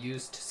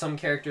 Used some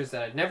characters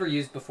that I'd never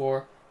used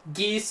before.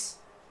 Geese,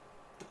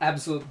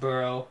 absolute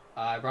burrow.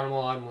 I brought them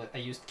all on. I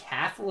used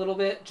Kath a little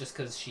bit just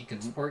because she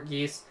could support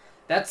Geese.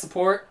 That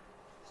support,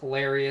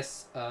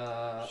 hilarious.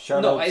 No,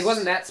 Shoutouts. it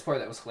wasn't that support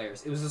that was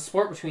hilarious. It was the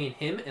support between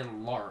him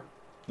and Larm.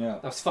 Yeah.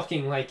 That was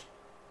fucking like...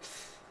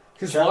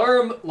 Because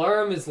Shout-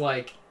 Larm is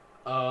like,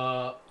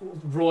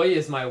 Roy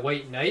is my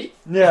white knight.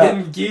 Yeah.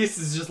 And Geese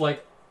is just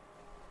like...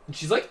 And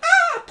she's like,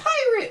 ah,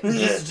 pirate! And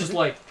Geese is just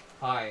like,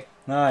 hi.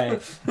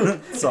 Nice.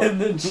 So, And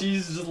then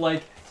she's just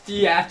like,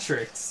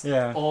 theatrics.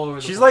 yeah. All over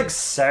the She's place. like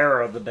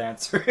Sarah the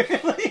dancer.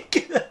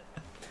 Like,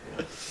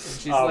 And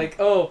she's like,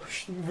 oh,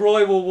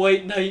 Roy will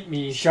white knight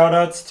me.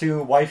 shoutouts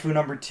to waifu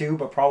number 2,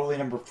 but probably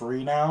number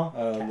 3 now,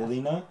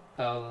 Lilina.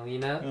 Oh,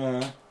 Lena.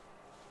 Yeah.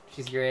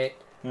 She's great.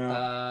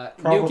 Yeah.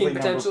 Probably Nuking number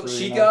potential. 3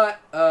 She now.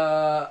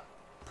 got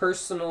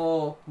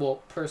personal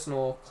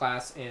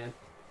class and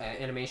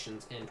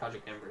animations in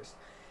Project Embers,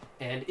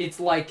 and it's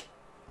like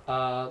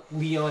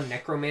Leon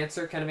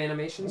Necromancer kind of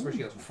animations where she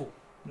goes full.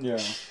 Yeah.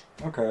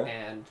 Okay.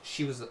 And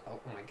she was oh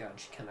my god,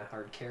 she kind of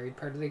hard carried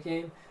part of the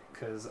game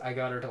because I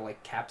got her to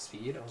like cap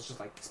speed. I was just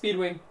like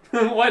Speedwing,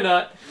 why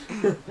not?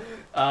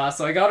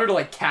 So I got her to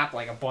like cap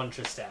like a bunch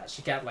of stats.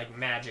 She capped like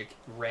magic,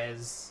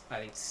 res, I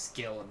think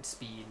skill and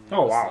speed. And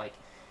Oh, it was, wow. Like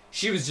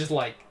she was just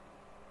like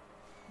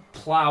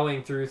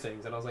plowing through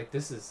things, and I was like,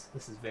 this is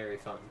very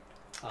fun.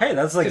 Hey,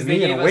 that's like 'cause me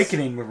they in gave us-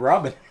 Awakening with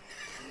Robin.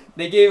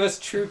 They gave us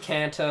True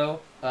Kanto.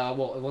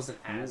 Well, it wasn't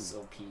as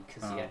OP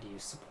because you Oh. had to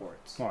use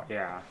supports. Oh,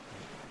 yeah.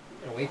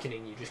 In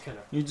Awakening, you just kind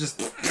of You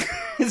just...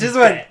 it just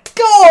went,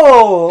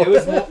 go! it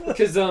was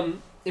because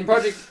in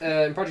Project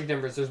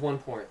Embers, there's one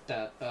point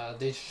that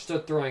they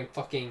start throwing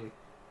fucking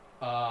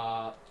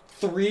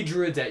 3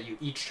 druids at you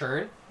each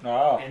turn,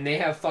 Oh. and they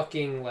have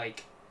fucking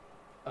like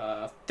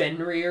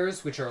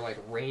Fenrir's, which are like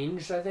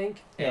ranged, I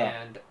think,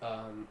 Yeah. and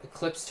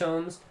Eclipse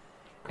Tomes,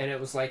 and it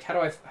was like, how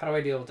do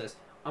I deal with this?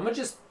 I'm gonna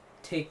just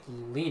take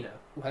Lena,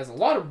 who has a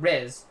lot of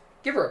res,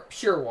 give her a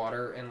pure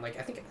water, and like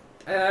I think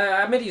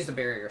I meant to use the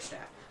barrier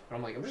staff, but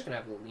I'm like, I'm just gonna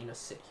have Lena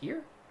sit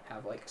here,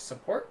 have like a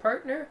support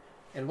partner,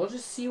 and we'll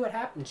just see what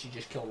happens. She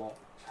just killed all.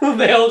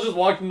 They all just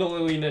walked into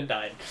Lillian and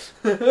died.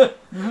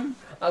 Mm-hmm.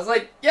 I was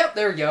like, yep,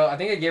 there we go. I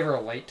think I gave her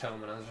a light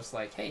tome, and I was just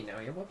like, hey, now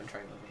your weapon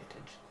triangle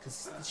advantage.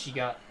 Because she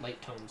got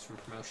light tomes from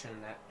promotion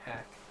in that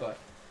hack. But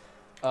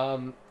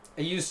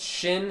I used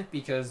Shin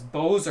because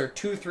bows are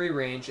 2-3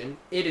 range, and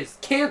it is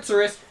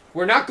cancerous.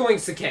 We're not going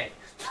Sakai.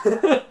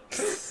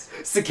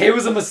 Sakai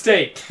was a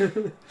mistake.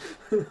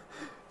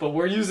 But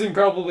we're using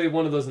probably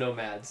one of those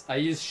nomads. I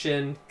used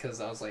Shin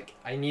because I was like,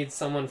 I need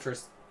someone for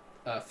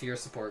fear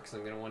support because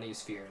I'm going to want to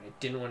use fear. And I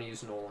didn't want to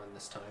use Nolan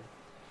this time.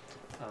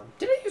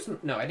 Did I use...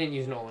 No, I didn't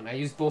use Nolan. I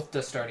used both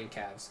the starting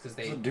calves because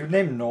they... There's a dude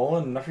named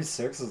Nolan in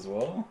FE6 as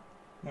well?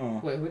 Oh.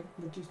 Wait, where'd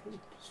you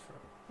use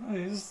from? Oh,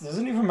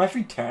 isn't he from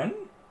FE10?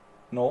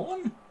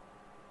 Nolan?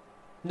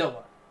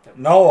 Noah.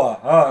 Noah.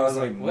 Oh, I was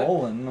like, like, what?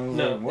 Nolan. I was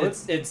No, like,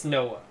 what? it's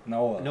Noah.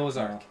 Noah. Noah's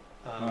Ark.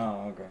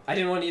 Oh, okay. I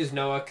didn't want to use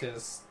Noah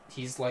because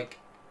he's like...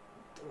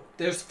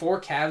 There's 4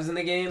 calves in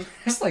the game.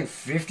 There's like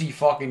 50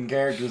 fucking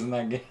characters in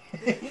that game.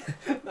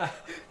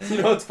 You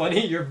know what's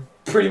funny? You're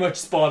pretty much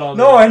spot on.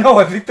 No, there. I know.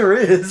 I think there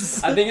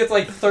is. I think it's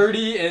like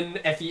 30 in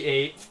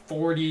FE8,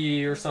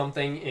 40 or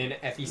something in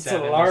FE7. It's a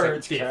There's like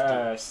large 50.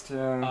 cast.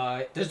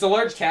 Yeah. There's a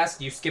large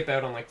cast. You skip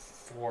out on like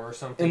 4 or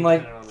something. In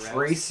like depending on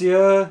routes.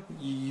 Thracia,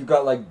 you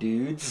got like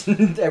dudes.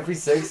 Every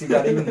 6, you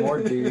got even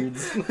more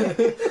dudes.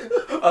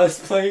 Us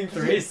playing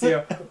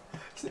Thracia.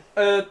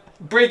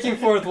 Breaking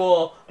fourth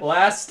wall.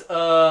 Last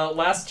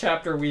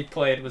chapter we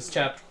played was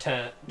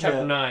chapter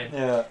 9.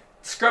 Yeah.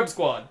 Scrub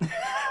Squad.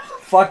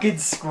 Fucking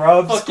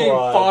scrub Fucking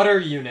squad. fodder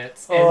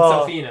units and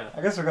Oh, Safina.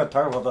 I guess we're gonna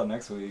talk about that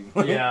next week.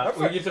 Yeah,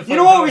 we get to You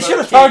know what? fucking We talk should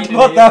have about talked Kane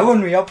about and that Abel.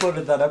 when we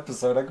uploaded that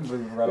episode. I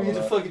completely forgot We get to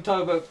about fucking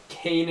talk about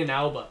Kane and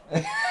Alba.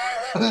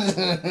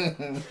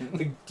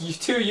 These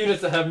 2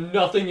 units that have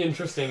nothing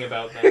interesting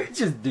about them. that.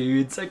 Just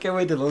dudes. I can't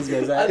wait till those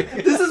guys out.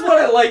 This is what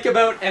I like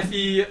about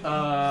FE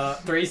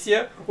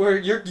Thracia, where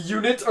your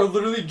units are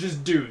literally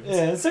just dudes.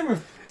 Yeah, same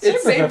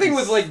Thing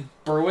with like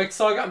Berwick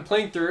Saga. I'm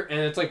playing through, and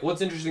it's like,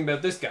 what's interesting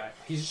about this guy?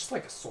 He's just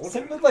like a soldier.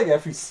 Same with like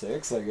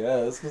FE6, I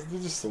guess, because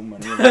there's just so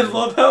many.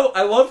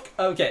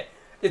 Okay,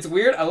 it's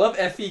weird. I love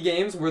FE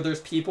games where there's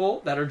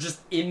people that are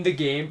just in the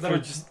game That are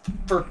just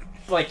for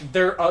like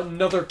they're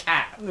another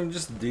cav. they're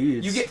just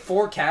dudes. You get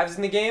 4 calves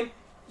in the game.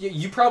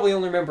 You probably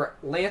only remember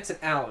Lance and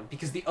Alan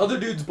because the other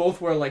dudes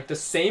both wear like the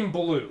same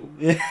blue,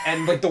 Yeah.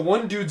 and like the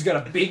one dude's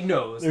got a big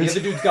nose, There's- the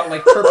other dude's got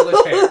like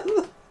purplish hair.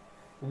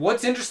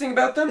 What's interesting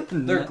about them?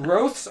 Their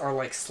growths are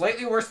like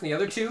slightly worse than the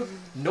other 2.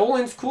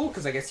 Nolan's cool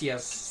because I guess he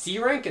has C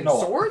rank and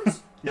Noah.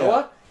 swords. Yeah.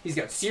 Noah, he's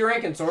got C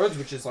rank and swords,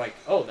 which is like,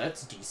 oh,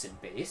 that's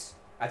decent base.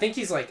 I think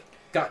he's like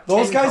got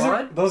Those 10 guys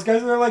con. those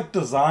guys are like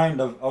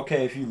designed of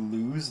okay, if you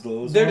lose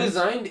those They're ones-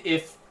 designed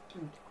if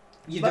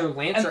either But-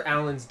 Lance or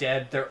Alan's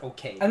dead, they're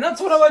okay. And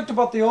that's what I liked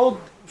about the old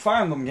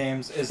Fire Emblem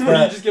games is Where you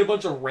that just get a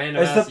bunch of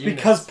random is ass that units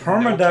because with no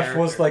permadeath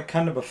was character. like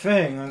kind of a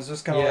thing. It was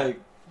just kind of Yeah. like,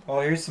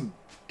 oh, here's some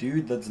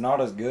dude that's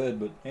not as good,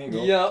 but there you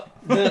go. Yep,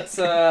 that's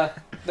the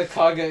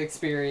Kaga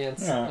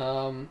experience.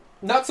 Yeah.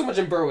 Not so much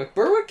in Berwick.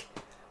 Berwick,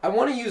 I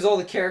want to use all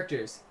the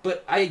characters,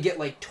 but I get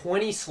like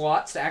 20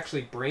 slots to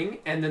actually bring,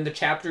 and then the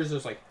chapters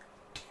there's like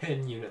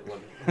 10 unit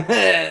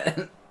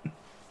limit.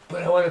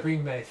 But I want to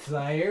bring my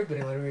flyer, but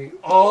I want to bring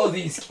all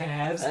these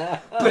calves.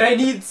 But I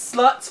need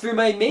slots for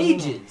my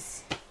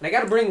mages. And I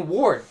gotta bring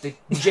Ward, the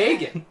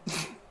Jagan.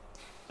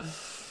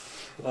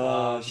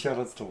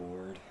 Shoutouts to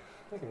Ward.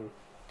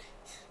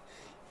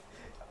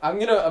 I'm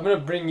gonna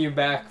bring you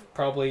back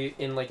probably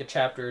in like a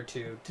chapter or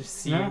 2 to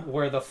see Yeah.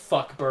 where the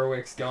fuck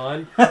Berwick's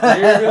gone. You're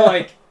gonna be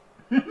like,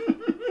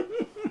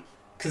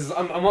 because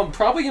I'm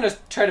probably gonna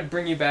try to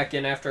bring you back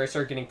in after I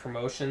start getting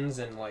promotions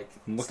and like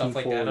I'm looking stuff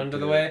like that forward under to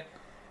the it. way.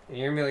 And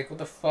you're gonna be like, what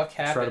the fuck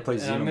Try happened? to play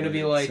And I'm gonna Xenoblade be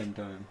at the like, same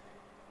time.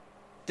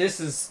 this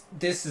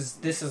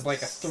is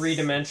like a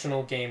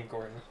 3-dimensional game,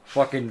 Gordon.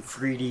 Fucking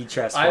 3D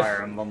chess I've-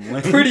 Fire Emblem.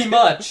 Link. Pretty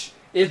much.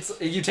 It's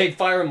you take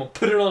Fire Emblem,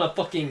 put it on a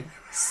fucking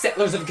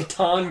Settlers of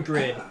Catan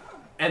grid,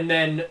 and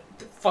then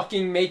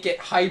fucking make it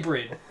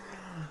hybrid.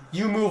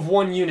 You move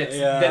 1 unit,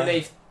 Yeah. then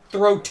they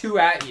throw 2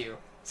 at you.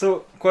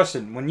 So,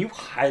 question: when you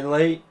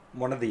highlight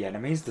one of the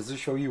enemies, does it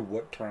show you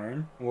what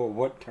turn? Well,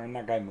 what turn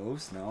that guy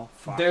moves? No.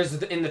 Fuck. There's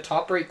in the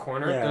top right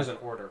corner. Yeah. There's an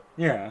order.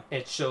 Yeah.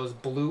 It shows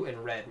blue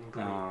and red and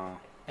green. Uh,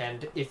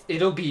 And if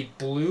it'll be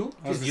blue,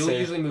 I was because gonna you'll say-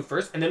 usually move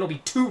first, and then it'll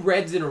be 2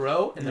 reds in a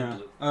row, and yeah. then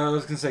blue. I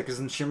was gonna say because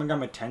in Shin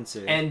Megami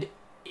Tensei. And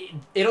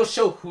it'll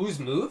show who's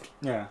moved,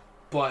 yeah.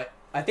 but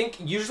I think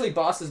usually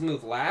bosses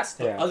move last.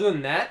 But Yeah. other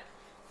than that,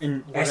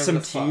 In Whatever the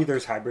SMT, fuck.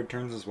 there's hybrid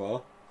turns as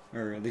well,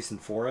 or at least in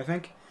 4, I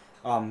think.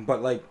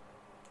 But like,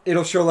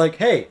 it'll show like,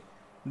 hey,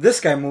 this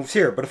guy moves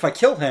here, but if I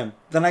kill him,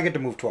 then I get to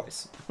move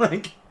twice.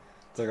 Like,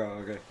 it's like,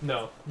 oh, okay.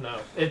 no.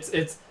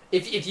 It's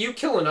if you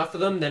kill enough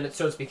of them, then it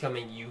starts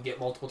becoming you get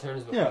multiple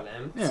turns before Yeah,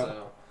 them. yeah.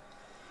 So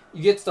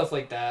you get stuff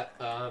like that.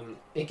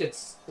 It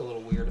gets a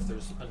little weird if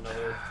there's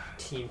another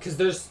team because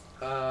there's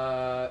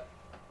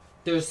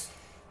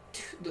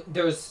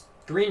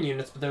green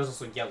units, but there's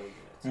also yellow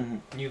units. Mm-hmm.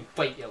 And you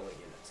fight yellow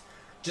units.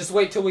 Just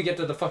wait till we get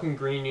to the fucking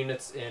green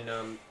units in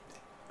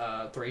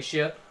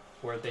Thracia.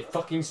 where they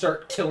fucking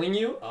start killing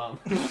you.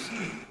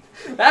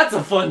 That's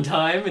a fun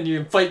time, and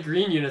you fight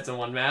green units in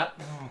one map.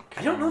 Oh,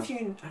 I don't know if you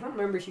can. I don't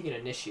remember if you can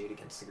initiate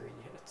against the green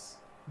units,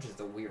 which is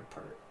the weird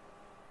part.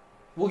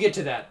 We'll get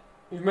to that.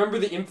 Remember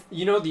the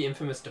the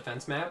infamous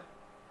defense map?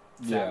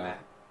 That Yeah.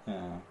 map. Yeah.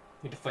 You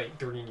have to fight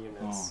green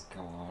units.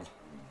 Oh god.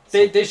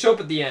 They show up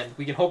at the end.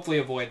 We can hopefully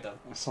avoid them.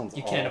 That sounds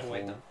You awful. can't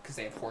avoid them because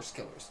they have horse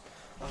killers.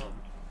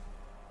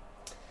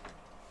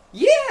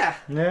 Yeah.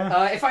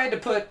 Yeah. If I had to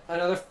put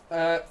another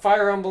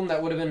Fire Emblem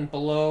that would have been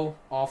below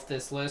off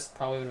this list,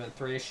 probably would have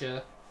been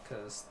Thracia,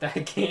 because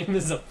that game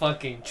is a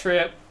fucking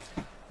trip.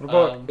 What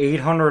about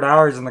 800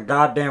 hours in the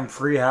goddamn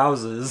free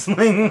houses?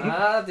 Dude,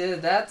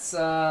 that's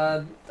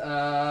I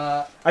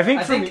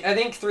think I for me,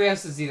 think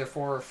 3S is either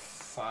 4 or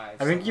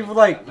 5. I think something you've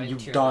that. My you've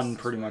tier done list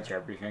is pretty where- much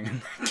everything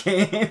in that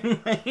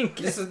game. Like,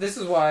 This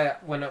is why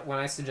when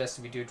I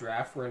suggested we do a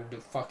draft, we're gonna do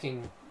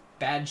fucking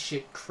bad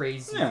shit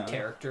crazy Yeah.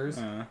 characters.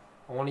 uh,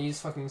 I want to use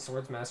fucking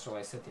Swords Master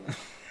Lysithea.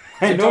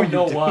 I know don't you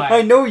know do. why.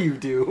 I know you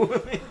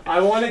do. I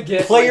want to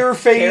get Player like,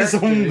 phase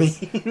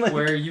characters only. Like,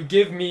 where you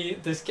give me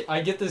this, I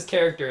get this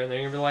character, and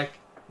then you're gonna be like,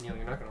 Neil,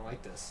 you're not gonna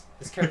like this.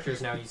 This character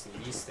is now using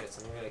these stats,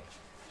 and you're like,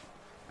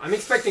 I'm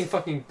expecting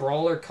fucking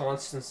Brawler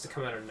Constance to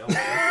come out of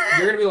nowhere.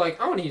 You're gonna be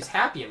like, I want to use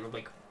Happy, and I'm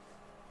like,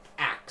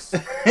 Axe.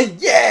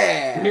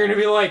 yeah. And you're gonna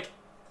be like,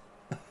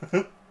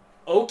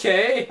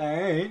 okay,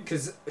 Alright.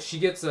 because she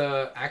gets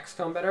a Axe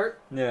combat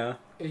art. Yeah.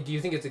 Do you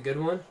think it's a good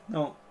one?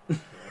 No.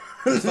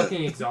 It's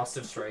fucking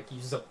Exhaustive Strike.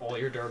 Uses up all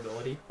your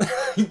durability.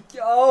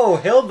 Oh,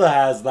 Hilda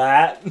has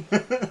that.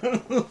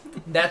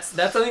 That's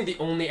I think the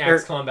only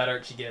Axe combat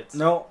art she gets.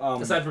 No.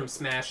 Aside from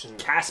Smash and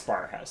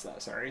Caspar has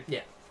that. Sorry.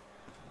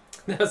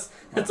 that's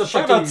a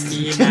Shout fucking out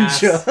to meme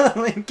ass.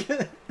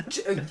 Ninja.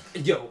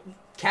 Like, Yo,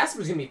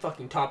 Casper's gonna be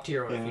fucking top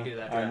tier if Yeah, you do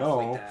that. I Draft know.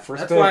 Like that. First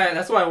That's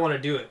pick. why I want to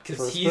do it because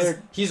First he's pick.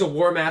 he's a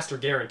War Master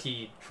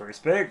guaranteed.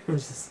 first pick.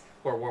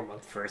 Or War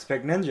Month. First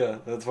pick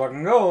Ninja. Let's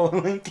fucking go.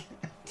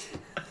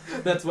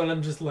 Like, That's when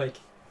I'm just like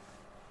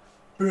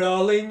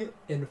brawling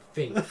in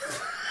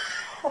faith.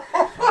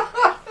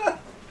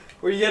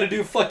 Where you gotta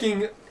do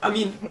fucking. I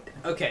mean,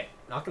 okay,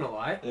 not gonna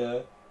lie. yeah.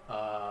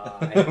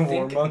 I think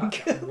Warmonk.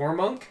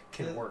 Warmonk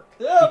can work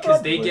Yeah,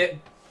 because they probably.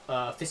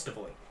 get Fist of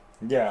Void.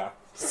 Yeah.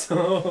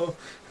 So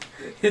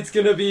it's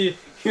gonna be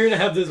you're gonna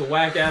have this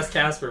whack ass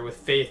Casper with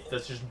faith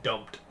that's just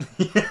dumped.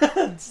 It's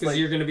Because like,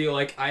 you're gonna be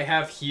like, I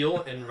have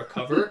heal and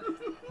recover,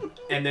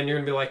 and then you're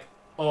gonna be like,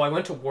 oh, I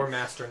went to War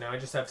Master, now I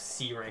just have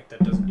C rank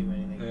that doesn't do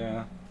anything.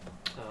 yeah.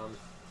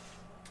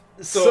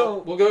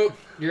 So we'll go.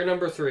 You're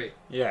number 3.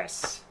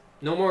 yes.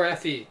 No more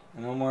FE.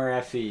 No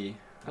more FE.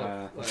 Oh,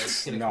 well,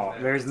 it's gonna No, come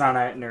back. there's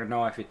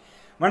no FE.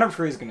 My number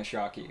 3 is gonna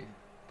shock you,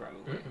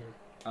 probably.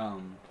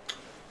 Mm-mm.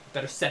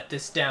 Better set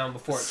this down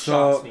before it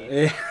So shocks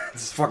me. yeah,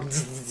 it's fucking.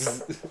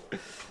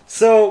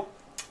 So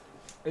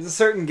there's a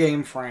certain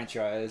game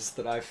franchise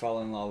that I fell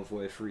in love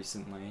with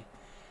recently,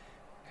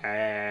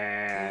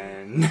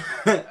 and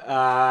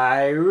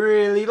I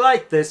really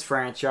like this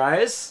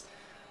franchise.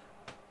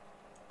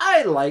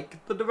 I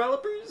like the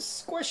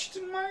developers,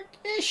 question mark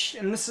ish,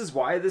 and this is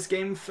why this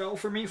game fell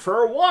for me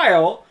for a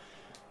while.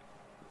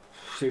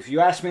 So if you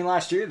asked me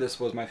last year, this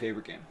was my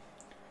favorite game.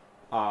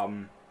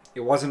 It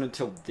wasn't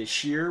until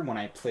this year when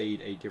I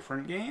played a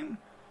different game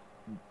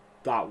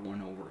that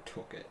one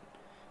overtook it.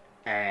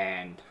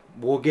 And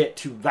we'll get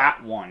to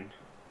that one,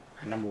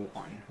 number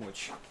 1,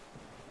 which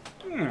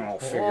I'll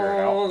figure it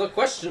out. Oh, the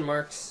question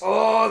marks.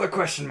 Oh, the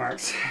question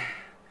marks.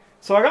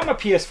 So I got my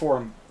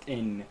PS4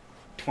 in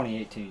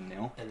 2018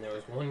 now. And there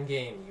was one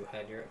game you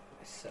had your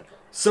set.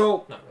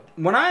 So Not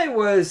really. when I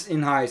was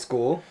in high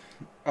school,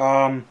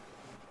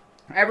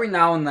 every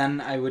now and then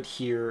I would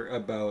hear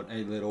about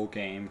a little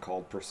game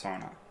called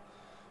Persona.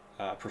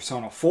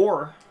 Persona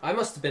 4. I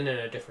must have been in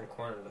a different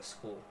corner of the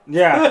school.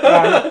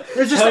 Yeah.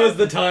 It's just That was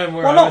the time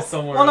where well, I no, was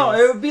somewhere well, no, else.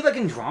 it would be like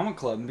in drama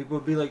club, and people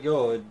would be like,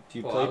 "Yo, do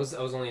you Well, play I was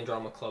only in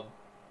drama club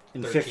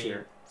in 13, 5th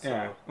year?" so-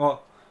 Yeah.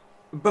 Well,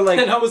 but like,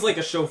 and I was like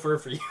a chauffeur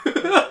for you.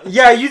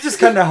 yeah, you just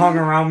kind of hung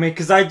around me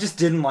because I just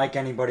didn't like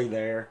anybody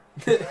there.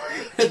 And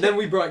then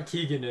we brought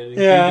Keegan in, and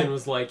Yeah. Keegan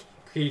was like,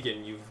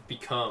 "Keegan, you've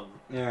become."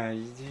 Yeah,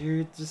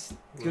 you just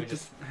We good to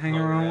just hang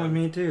hung around around. with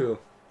me too.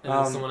 And then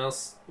Um, someone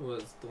else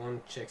was the one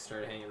chick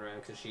started hanging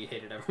around because she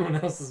hated everyone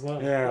else as well.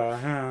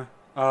 Yeah,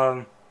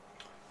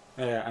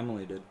 yeah,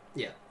 Emily did.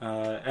 Yeah.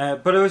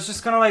 But it was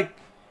just kind of like,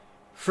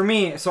 for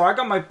me, so I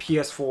got my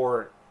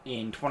PS4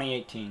 in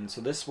 2018, so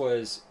this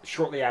was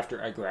shortly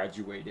after I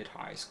graduated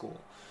high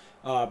school.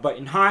 But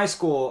in high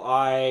school,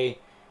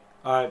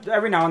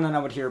 every now and then I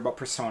would hear about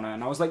Persona,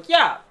 and I was like,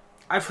 yeah,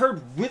 I've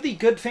heard really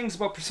good things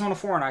about Persona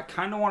 4, and I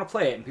kind of want to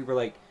play it. And people were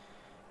like,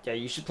 yeah,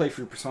 you should play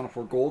through Persona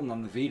 4 Golden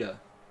on the Vita.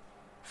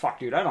 Fuck,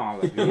 dude, I don't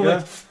have a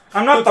Vita.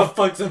 I'm not What the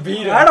fuck's a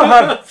Vita? I don't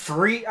have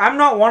free. I'm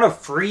not one of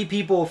 3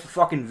 people with a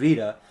fucking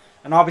Vita,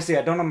 and obviously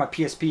I don't have my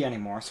PSP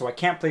anymore, so I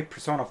can't play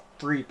Persona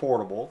 3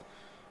 Portable,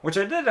 which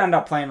I did end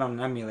up playing on an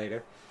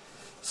emulator.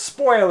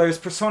 Spoilers: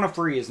 Persona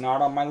 3 is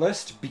not on my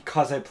list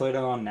because I played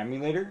it on an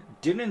emulator.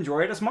 Didn't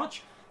enjoy it as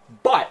much,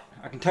 but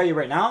I can tell you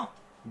right now,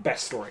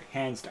 best story,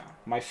 hands down.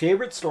 My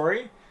favorite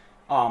story,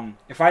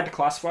 if I had to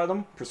classify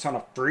them,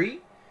 Persona 3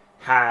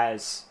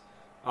 has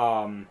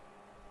the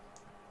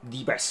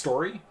best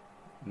story.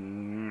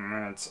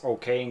 It's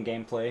okay in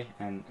gameplay,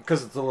 and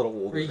because it's a little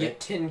older. Where you get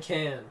tin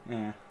can.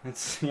 Yeah,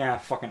 it's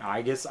fucking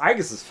Aegis.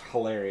 Aegis is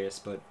hilarious,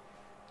 but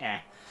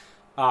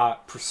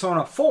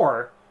Persona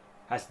 4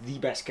 has the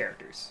best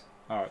characters.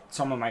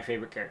 Some of my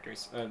favorite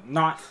characters.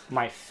 Not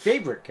my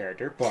favorite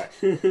character, but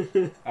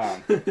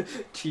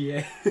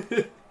Chie.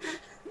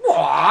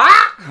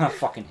 I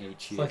fucking hate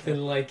Chie. Fucking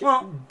like.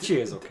 Well,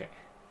 Chie is okay.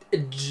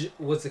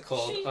 What's it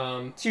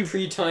called? She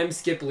Pre-time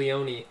skip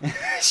Leone.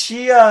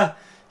 she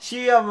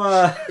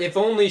If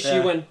only she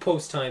Yeah. went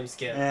post-time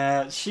skip.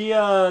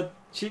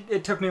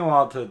 it took me a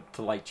while to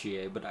like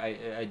Chie, but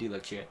I do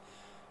like Chie.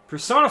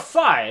 Persona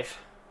 5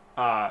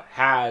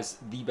 has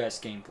the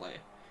best gameplay.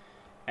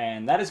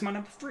 And that is my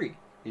number 3,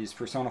 is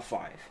Persona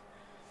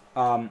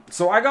 5.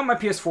 So I got my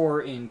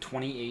PS4 in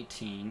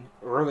 2018,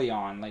 early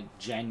on, like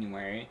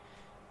January.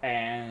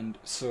 And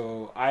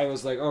so I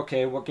was like,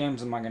 okay, what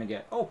games am I going to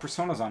get? Oh,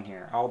 Persona's on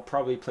here. I'll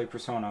probably play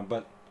Persona,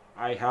 but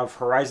I have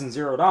Horizon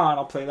Zero Dawn.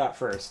 I'll play that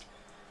first.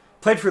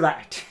 Played for that.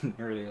 I didn't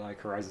really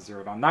like Horizon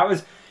Zero Dawn. That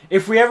was,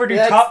 if we ever do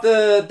That's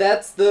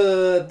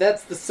the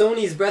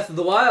Sony's Breath of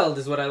the Wild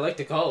is what I like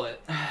to call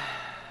it.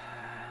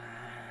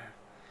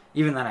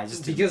 Even then, I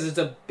just didn't. Because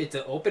it's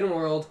an open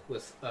world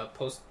with a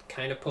There's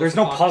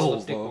no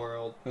puzzles, post-apocalyptic though.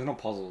 world. There's no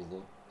puzzles,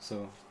 though.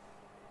 So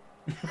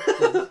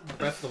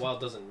Breath of the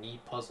Wild doesn't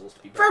need puzzles to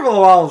be Breath of the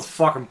Wild is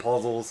fucking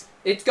puzzles.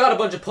 It's got a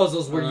bunch of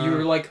puzzles where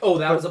you're like, oh,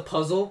 that was a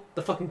puzzle?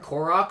 The fucking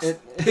Koroks?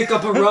 Pick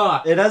up a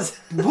rock. It has.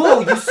 Whoa,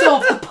 you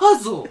solved the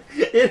puzzle!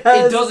 It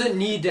has. It doesn't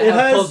need to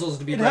have puzzles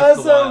to be it Breath has,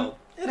 of the Wild.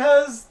 It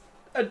has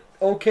an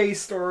okay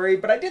story,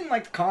 but I didn't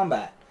like the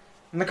combat.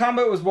 And the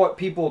combat was what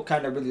people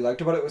kind of really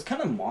liked about it. It was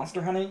kind of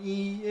Monster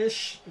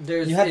Hunter-y-ish.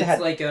 You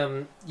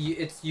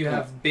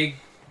have big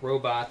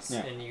robots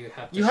and you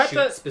have to You had shoot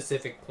to-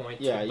 specific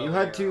points. Yeah, with bow you and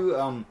had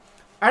arrow. to.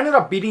 I ended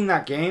up beating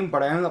that game,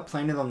 but I ended up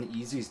playing it on the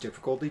easiest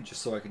difficulty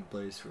just so I could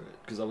blaze through it.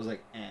 Because I was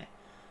like, eh.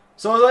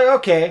 So I was like,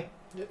 okay.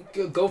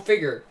 Go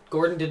figure.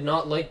 Gordon did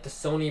not like the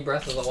Sony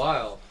Breath of the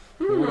Wild.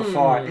 Who would have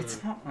thought?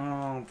 It's not.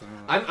 Oh,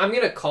 I'm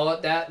gonna call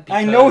it that because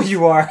I know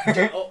you are.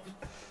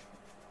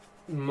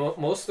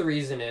 Most of the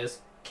reason is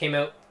came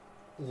out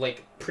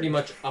like pretty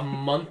much a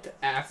month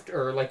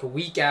after, or like a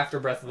week after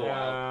Breath of the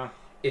Wild.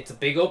 It's a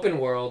big open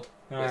world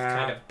with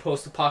kind of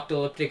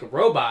post-apocalyptic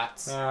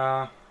robots.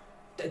 That's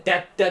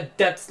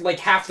like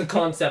half the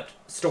concept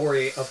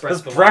story of Breath Is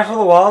of the Wild. Breath of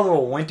the Wild a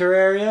winter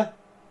area?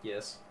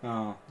 Yes.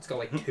 Oh. It's got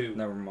like 2.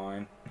 Never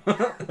mind.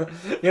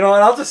 You know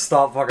what? I'll just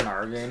stop fucking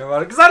arguing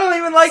about it because I don't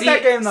even like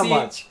that game that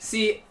much.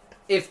 See,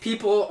 if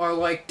people are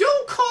like,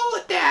 "Don't call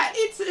it that.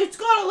 It's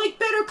got like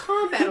better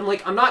combat," I'm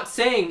like, I'm not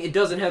saying it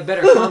doesn't have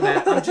better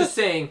combat. I'm just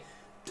saying,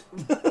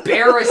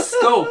 bear a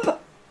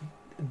scope.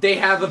 They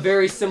have a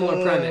very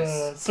similar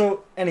premise.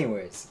 So,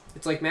 anyways,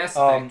 It's like Mass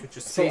Effect, which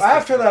is so space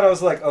after fiction. that, I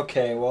was like,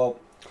 okay, well,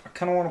 I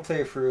kind of want to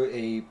play through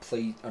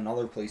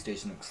another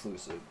PlayStation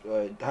exclusive.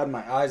 I had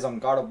my eyes on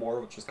God of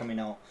War, which is coming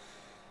out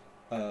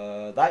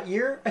that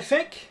year, I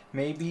think,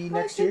 maybe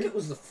next year. I think it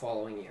was the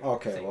following year.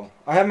 Okay, well,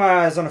 I had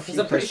my eyes on a few.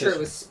 Because I'm pretty sure it PlayStation-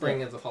 was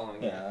spring of the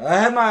following year. Yeah, I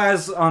had my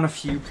eyes on a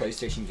few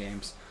PlayStation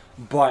games,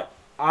 but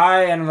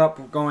I ended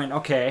up going,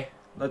 okay,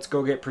 let's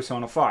go get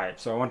Persona 5.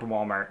 So I went to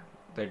Walmart.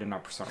 They did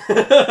not Persona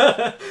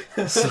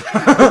 5. So-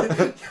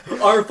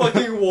 Our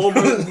fucking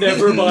Walmart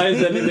never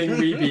buys anything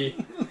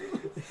Weeby.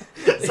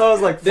 So I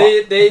was like,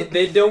 fuck.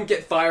 They don't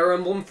get Fire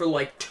Emblem for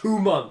like 2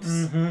 months.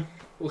 Mhm.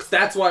 Well,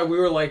 that's why we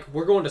were like,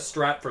 we're going to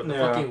Stratford, the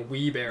Yeah. fucking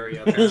Weeb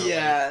area. Apparently.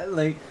 Yeah,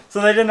 like, so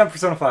they didn't have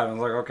Persona 5. I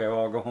was like, okay, well,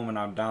 I'll go home and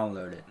I'll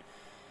download it.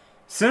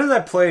 As soon as I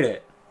played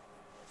it,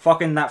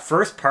 fucking that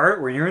first part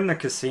where you're in the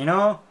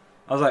casino,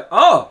 I was like,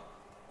 oh,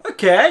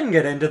 okay, I can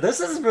get into this.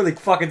 This is really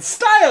fucking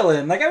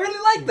styling. Like, I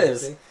really like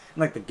this. And,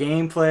 like, the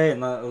gameplay and,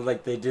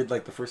 like, they did,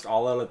 like, the first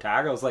all-out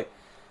attack. I was like,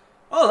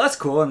 oh, that's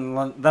cool.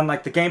 And then,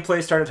 like, the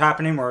gameplay started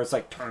happening where it's,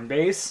 like,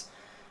 turn-based.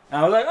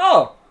 And I was like,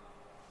 oh,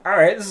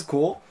 alright, this is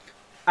cool.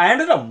 I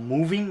ended up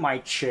moving my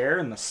chair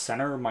in the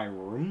center of my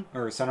room,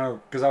 because I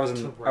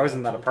was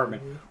in that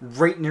apartment,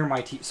 right near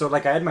my TV. So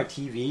like I had my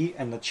TV,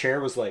 and the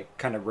chair was like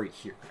kind of right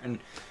here, and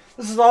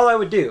this is all I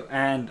would do.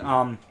 And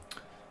I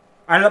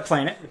ended up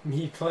playing it.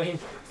 Me playing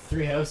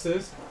 3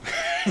 Houses.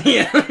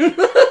 Yeah.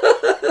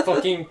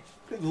 Fucking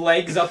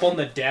legs up on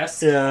the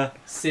desk. Yeah.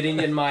 Sitting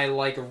in my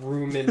like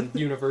room in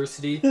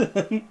university.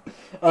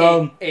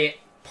 Um.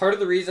 Part of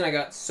the reason I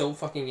got so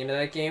fucking into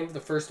that game, the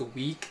first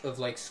week of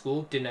like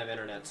school, didn't have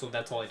internet, so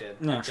that's all I did.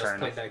 Yeah, I just fair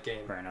played enough. that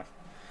game. Fair enough.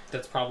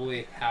 That's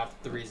probably half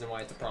the reason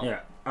why it's a problem.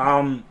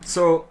 Yeah.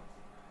 So.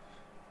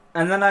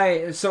 And then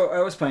I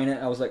was playing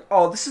it. I was like,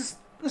 oh, this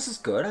is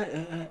good.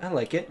 I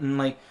like it. And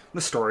like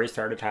the story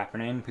started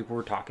happening. People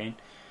were talking.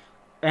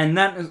 And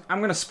then I'm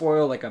gonna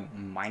spoil like a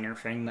minor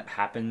thing that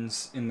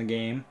happens in the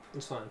game.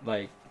 It's fine.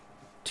 Like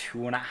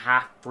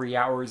 2.5, 3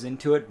 hours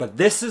into it. But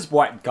this is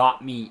what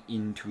got me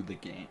into the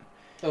game.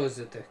 Oh, is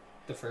it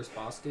the first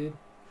boss dude?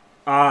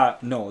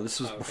 No, this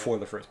was Oh, okay. before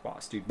the first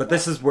boss, dude. But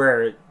this is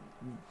where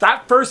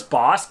that first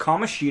boss,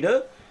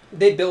 Kamoshida,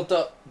 They built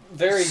up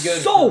very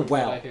good. So from what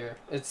well. I hear.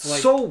 It's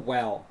like so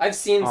well. I've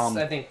seen. um,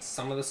 I think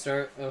some of the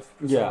start of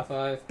Persona Yeah,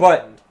 5.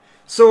 but- and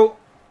So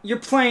you're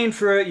playing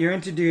for it. You're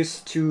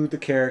introduced to the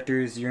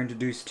characters. You're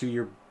introduced to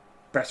your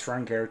best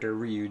friend character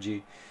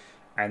Ryuji,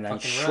 and then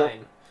fucking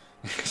Ryan.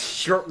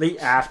 shortly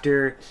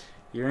after,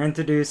 you're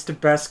introduced to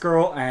best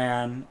girl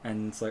Anne,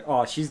 and it's like,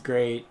 oh, she's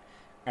great.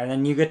 And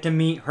then you get to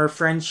meet her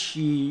friend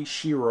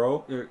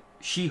Shiho.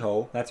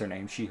 That's her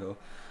name, Shiho.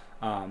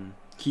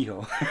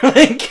 Kiho.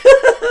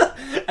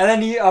 And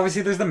then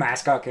obviously there's the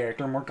mascot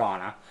character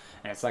Morgana,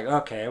 and it's like,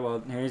 okay,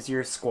 well, here's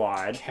your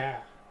squad.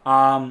 Cat.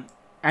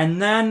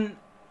 And then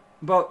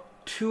about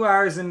 2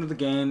 hours into the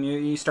game,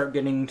 you start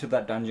getting into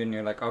that dungeon.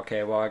 You're like,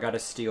 okay, well, I gotta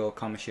steal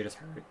Kamoshida's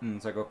heart. And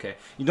it's like, okay,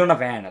 you don't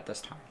have Anne at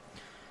this time.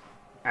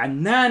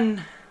 And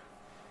then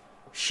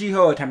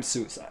Shiho attempts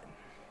suicide.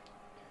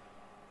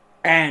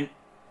 And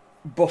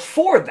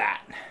before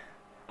that,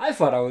 I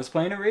thought I was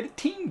playing a rated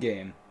teen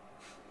game.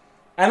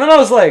 And then I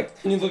was like,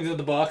 And you looked at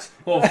the box.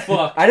 Oh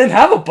fuck. I didn't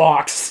have a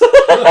box.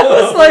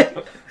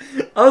 I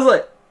was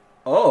like,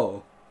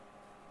 oh.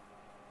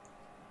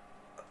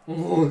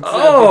 Oh, it's not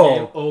Oh. the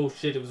game. Oh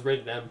shit! It was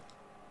rated M.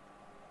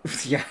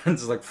 Yeah,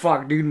 it's just like,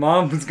 fuck, dude,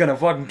 mom's gonna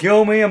fucking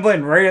kill me. I'm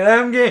playing rated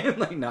M game.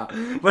 Like, nah.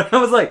 But I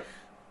was like,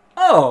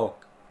 oh,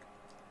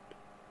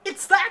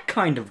 it's that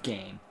kind of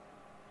game.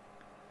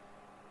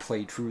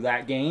 Played through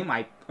that game.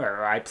 I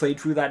played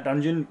through that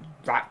dungeon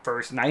that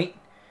first night.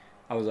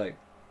 I was like,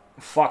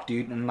 fuck,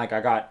 dude. And like,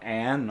 I got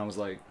Anne, and I was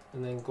like,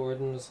 And then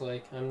Gordon was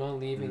like, "I'm not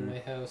leaving my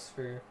house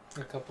for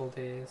a couple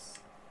days."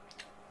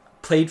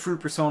 played through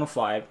Persona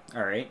 5,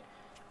 alright?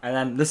 And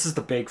then this is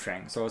the big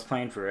thing. So I was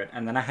playing through it,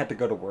 and then I had to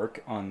go to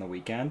work on the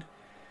weekend.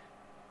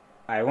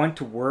 I went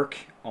to work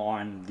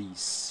on the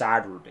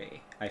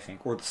Saturday, I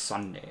think, or the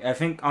Sunday. I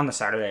think on the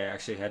Saturday I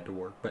actually had to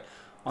work, but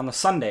on the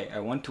Sunday I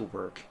went to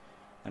work,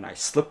 and I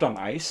slipped on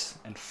ice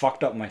and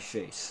fucked up my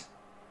face.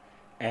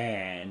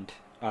 And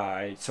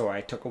so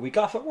I took a week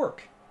off at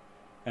work.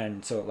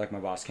 And so, like, my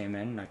boss came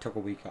in, and I took a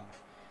week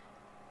off.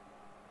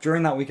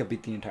 During that week, I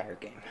beat the entire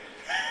game.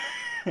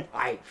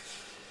 I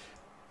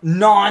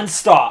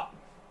non-stop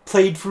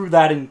played through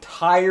that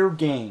entire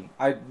game.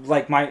 I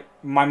like my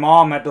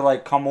mom had to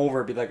like come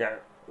over and be like,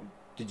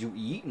 "Did you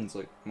eat?" And it's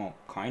like, "Well,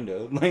 kind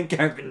of." Like,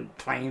 I've been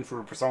playing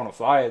for Persona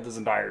 5 this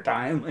entire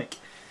time.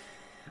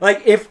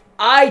 Like if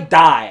I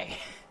die,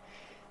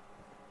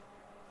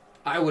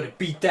 I would have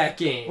beat that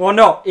game. well,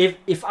 no,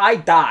 if I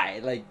die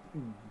like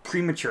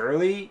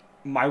prematurely,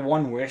 my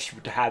one wish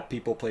would to have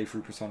people play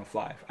through Persona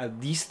 5. At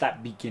least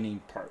that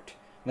beginning part.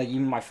 Like,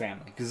 even my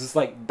family. Because it's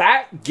like,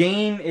 that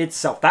game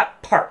itself,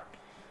 that part,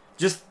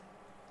 just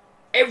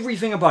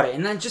everything about it.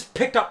 And then just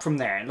picked up from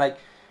there.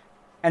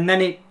 And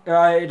then it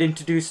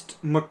introduced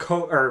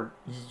Yusuke.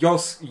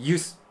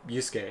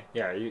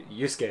 Yeah,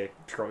 Yusuke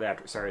shortly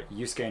after. Sorry,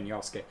 Yusuke and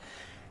Yosuke.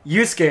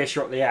 Yusuke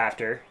shortly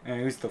after.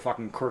 And who's the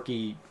fucking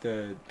quirky...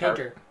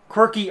 Painter.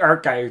 Quirky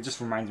art guy who just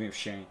reminds me of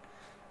Shane.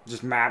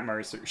 Just Matt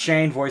Mercer.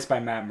 Shane voiced by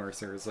Matt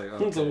Mercer. It's like,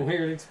 okay. It's a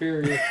weird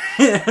experience.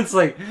 It's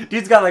like,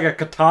 dude's got like a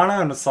katana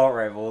and assault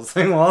rifle. It's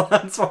like, well,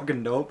 that's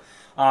fucking dope.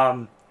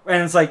 And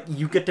it's like,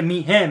 you get to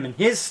meet him and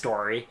his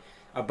story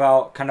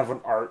about kind of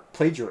an art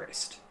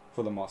plagiarist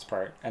for the most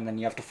part. And then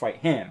you have to fight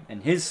him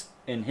in his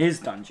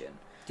dungeon.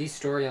 These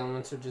story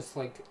elements are just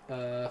like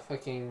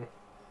fucking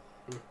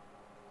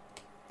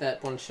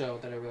that one show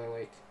that I really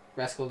like,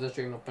 Rascal Does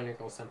Dream of Bunny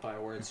Girl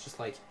Senpai, where it's just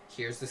like,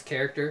 here's this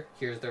character,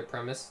 here's their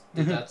premise,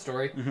 did that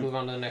story, move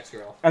on to the next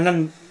girl. And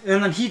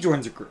then he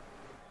joins a group.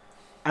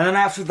 And then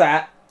after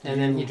that... And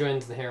then he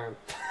joins the harem.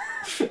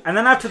 And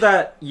then after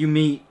that, you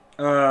meet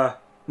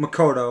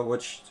Makoto,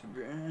 which...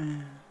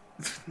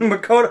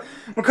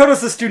 Makoto's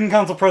the student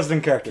council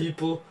president character.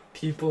 People.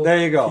 There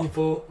you go.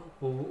 People.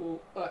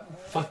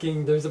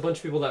 Fucking, there's a bunch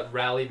of people that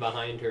rally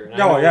behind her.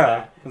 And I Oh, know yeah.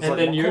 that. It's And like,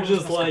 then you're Makoto's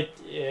just this like,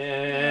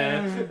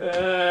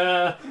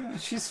 yeah.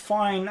 She's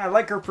fine. I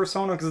like her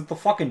persona because it's the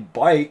fucking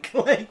bike.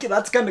 Like,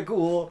 that's kind of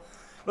cool.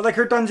 But, like,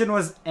 her dungeon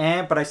was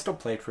but I still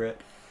played for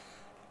it.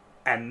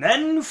 And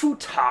then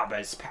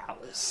Futaba's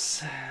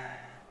Palace.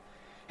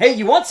 Hey,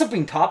 you want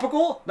something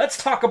topical?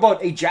 Let's talk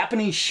about a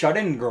Japanese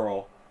shut-in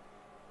girl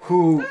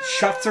who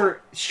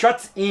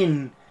shuts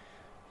in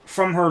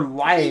from her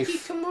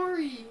life,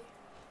 Hikikomori.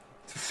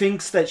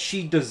 thinks that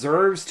she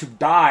deserves to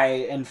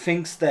die, and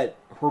thinks that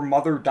her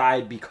mother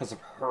died because of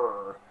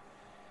her.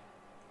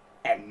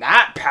 And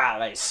that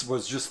palace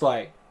was just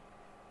like,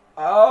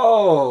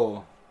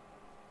 oh,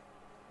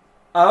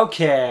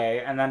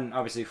 okay. And then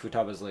obviously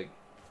Futaba's like,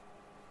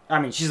 I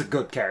mean, she's a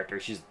good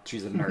character. She's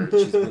a nerd.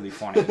 She's really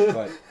funny.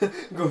 But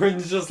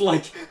Gordon's just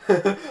like,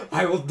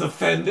 I will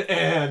defend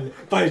Anne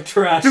by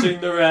trashing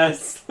the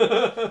rest.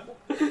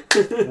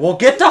 we'll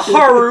get to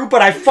Haru,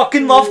 but I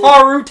fucking love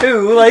Haru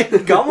too.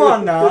 Like, come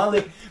on now.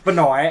 Like, but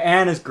no,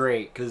 Anne is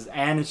great because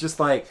Anne is just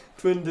like,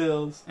 Twin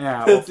tails.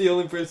 yeah. That's the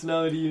only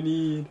personality you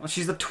need. Well,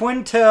 she's a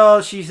twin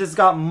tail. She's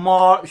a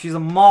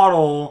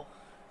model.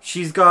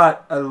 She's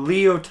got a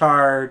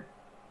leotard,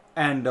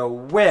 and a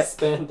whip.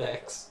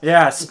 Spandex.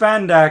 Yeah,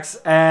 spandex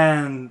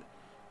and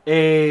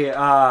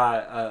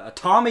a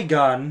Tommy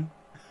gun,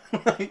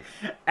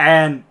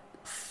 and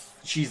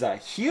she's a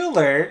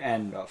healer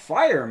and a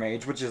fire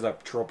mage, which is a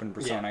trope in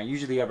Persona. I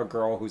usually have a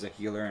girl who's a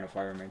healer and a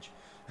fire mage.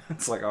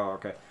 It's like, oh,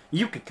 okay.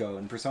 Yukiko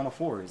in Persona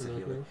 4 is a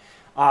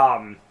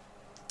healer.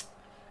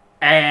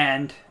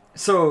 And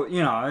so,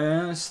 you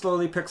know, it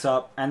slowly picks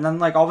up, and then,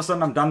 like, all of a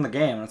sudden I'm done the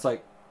game, and it's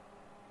like,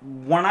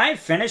 when I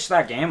finished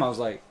that game, I was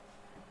like,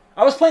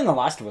 I was playing The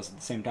Last of Us at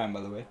the same time,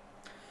 by the way.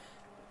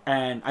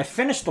 And I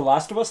finished The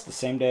Last of Us the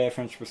same day I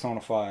finished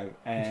Persona 5,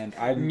 and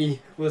I...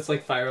 Me with,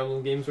 like, Fire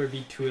Emblem games where I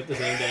beat 2 at the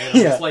same day, and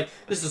I'm just like,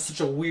 this is such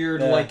a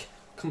weird, like,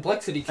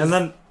 complexity, and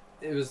then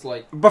it was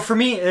like... But for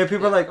me,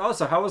 people are like, oh,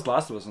 so how was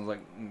Last of Us? And I was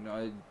like, no,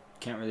 I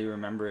can't really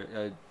remember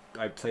it.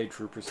 I played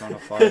through Persona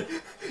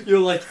 5. You're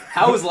like,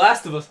 how was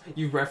Last of Us?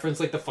 You reference,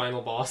 like, the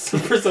final boss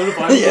of Persona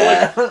 5.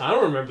 Yeah. Like, I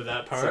don't remember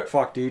that part. It's like,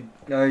 fuck, dude.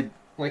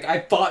 Like,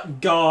 I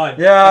fought God.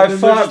 Yeah, I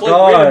fought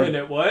God. Wait a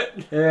minute, what?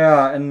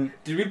 Yeah, and...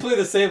 Did we play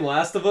the same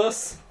Last of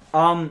Us?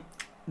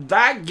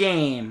 That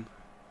game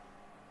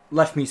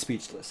left me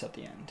speechless at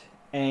the end.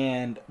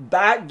 And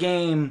that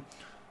game,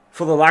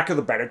 for the lack of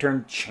the better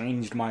term,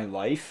 changed my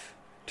life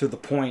to the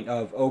point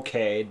of,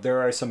 okay, there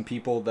are some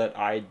people that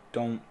I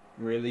don't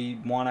really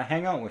want to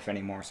hang out with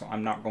anymore, so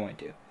I'm not going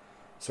to.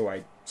 So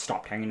I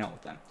stopped hanging out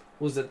with them.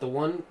 Was it the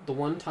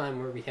one time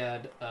where we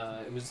had,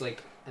 it was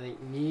like, I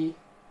think me,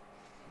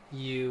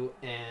 you,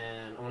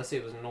 and I want to say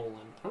it was Nolan.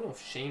 I don't know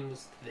if Shane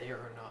was there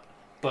or not.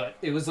 But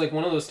it was like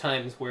one of those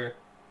times where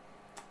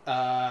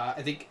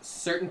I think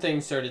certain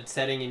things started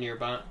setting in your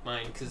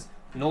mind, because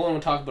Nolan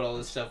would talk about all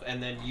this stuff,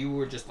 and then you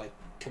were just like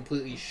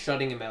completely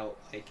shutting him out.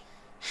 Like,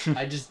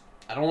 I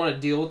don't want to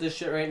deal with this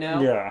shit right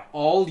now. Yeah.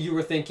 All you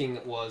were thinking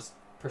was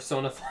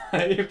Persona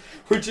 5,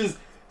 which is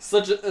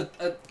such a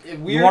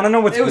weird... You want to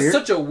know what's weird? It was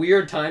such a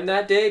weird time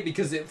that day,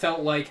 because it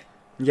felt like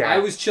I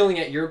was chilling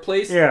at your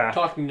place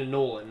talking to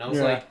Nolan. I was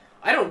like,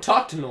 I don't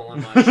talk to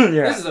Nolan much.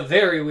 This is a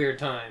very weird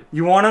time.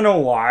 You want to know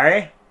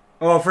why?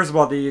 Well, first of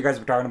all, you guys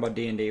were talking about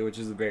D&D, which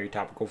is a very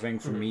topical thing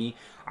for me.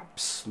 I'm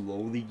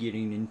slowly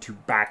getting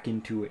back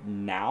into it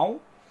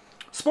now.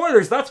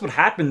 Spoilers, that's what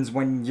happens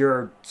when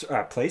your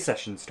play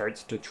session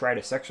starts to try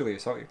to sexually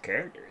assault your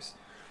characters.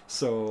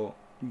 So,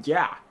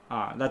 yeah,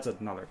 that's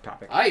another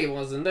topic. I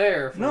wasn't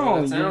there. No,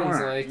 what it sounds you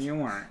weren't. like. You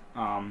weren't.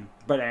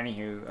 But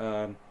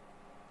anywho,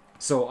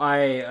 so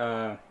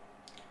I,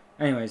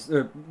 anyways,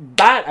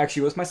 that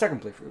actually was my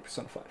second playthrough of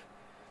Persona 5,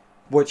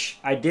 which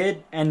I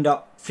did end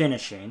up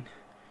finishing.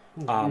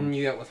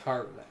 You got with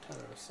Heart that time,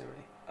 I'm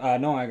assuming.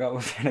 No, I got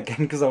with it again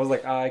because I was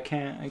like, I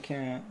can't. I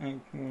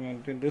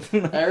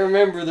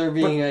remember there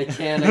being I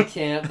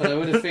can't, but I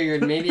would have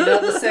figured maybe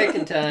not the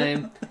second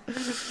time.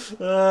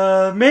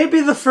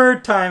 Maybe the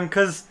third time,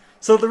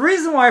 so the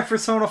reason why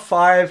Persona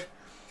 5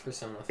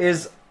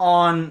 is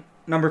on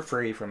number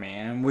 3 for me,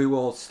 and we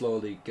will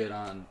slowly get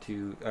on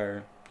to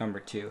our number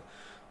 2,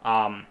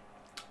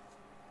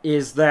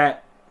 is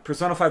that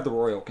Persona 5 The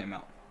Royal came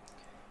out,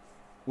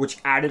 which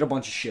added a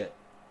bunch of shit,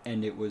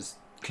 and it was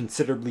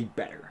considerably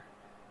better.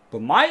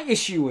 But my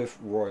issue with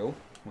Royal,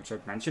 which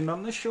I've mentioned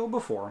on this show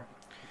before,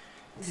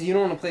 is you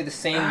don't want to play the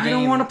same game. I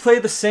don't want to play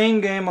the same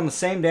game on the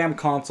same damn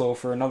console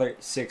for another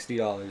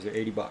 $60 or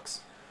 $80.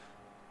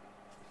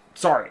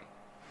 Sorry.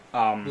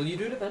 Will you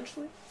do it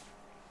eventually?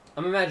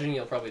 I'm imagining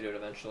you'll probably do it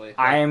eventually. Like,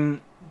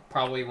 I'm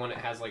probably when it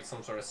has like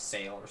some sort of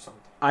sale or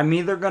something. I'm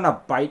either gonna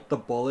bite the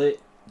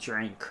bullet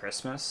during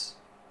Christmas,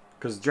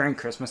 because during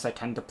Christmas I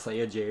tend to play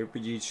a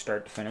JRPG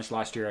start to finish.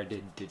 Last year I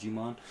did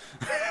Digimon.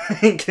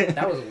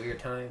 That was a weird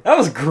time. That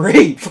was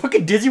great.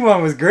 Fucking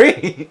Digimon was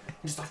great.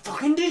 Just like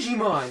fucking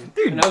Digimon,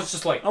 dude. And I was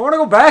just like, I want to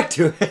go back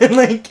to it.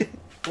 Like,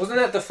 wasn't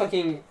that the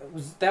fucking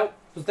was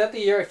that the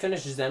year I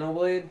finished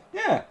Xenoblade?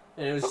 Yeah.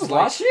 And it was that just was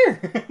last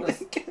year.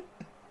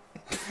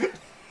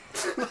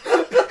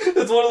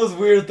 It's one of those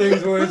weird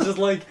things where it's just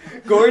like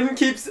Gordon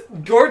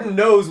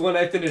knows when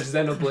I finish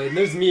Xenoblade, and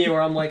there's me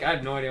where I'm like, I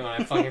have no idea when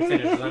I fucking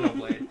finish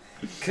Xenoblade,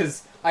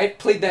 because I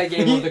played that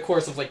game over the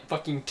course of like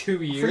fucking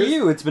 2 years. For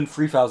you, it's been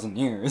 3,000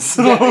 years.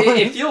 Yeah,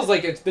 it feels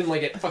like it's been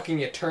like a fucking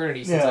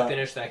eternity since I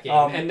finished that game,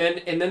 and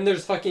then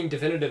there's fucking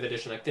Definitive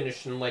Edition I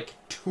finished in like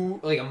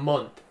a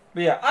month.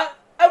 But yeah,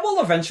 I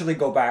will eventually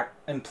go back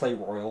and play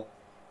Royal,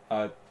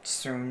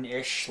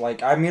 soon-ish.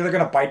 Like, I'm either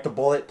gonna bite the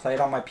bullet, play it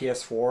on my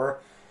PS4,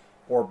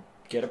 or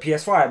get a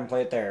PS5 and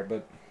play it there,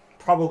 but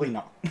probably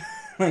not.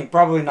 Like,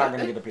 probably not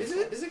gonna get a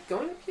PS5. Is it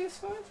going to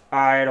PS5?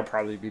 It'll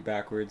probably be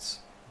backwards,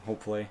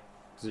 hopefully,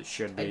 because it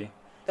should be.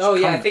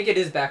 I think it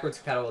is backwards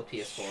compatible with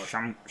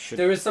PS4.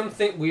 There was some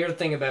weird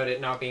thing about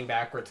it not being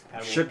backwards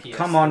compatible with PS3. Should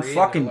come on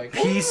fucking like,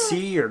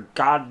 PC or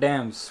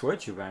goddamn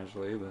Switch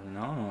eventually, but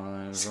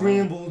no.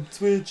 Scrambled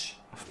Switch.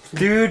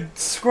 Dude,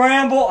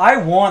 Scramble, I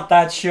want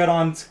that shit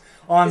on Is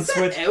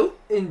Switch. That out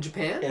in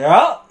Japan?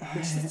 Yeah.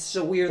 It's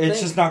such a weird thing. It's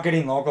just not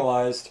getting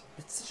localized.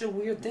 It's such a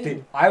weird thing.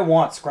 Dude, I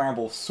want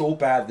Scramble so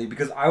badly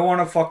because I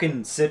want to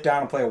fucking sit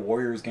down and play a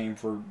Warriors game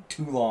for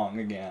too long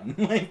again.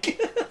 Like,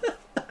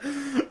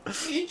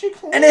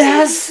 and it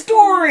has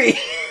story.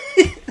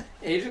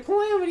 Age of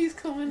Calamity's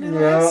coming in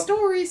Yeah. a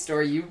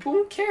story you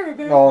won't care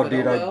about. Oh, but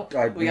dude, well.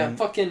 I We got didn't.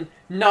 fucking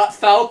not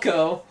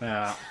Falco.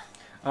 Yeah.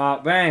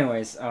 But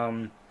anyways,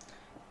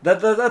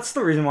 that's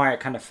the reason why it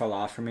kind of fell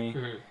off for me.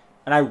 Mhm.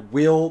 And I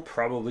will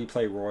probably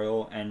play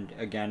Royal, and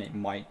again, it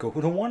might go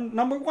to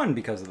number one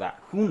because of that.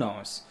 Who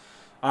knows?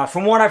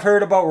 From what I've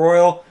heard about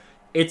Royal,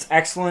 it's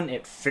excellent.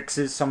 It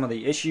fixes some of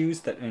the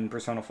issues that in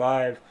Persona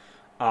 5.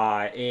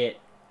 It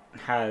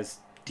has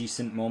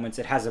decent moments.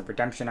 It has a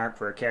redemption arc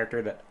for a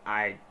character that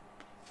I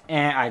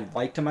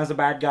liked him as a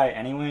bad guy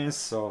anyways,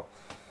 so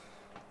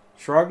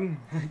shrug,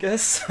 I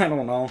guess. I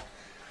don't know.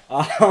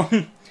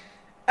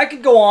 I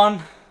could go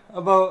on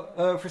about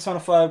Persona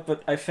 5,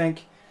 but I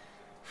think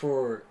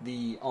for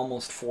the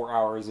almost 4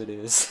 hours it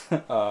is,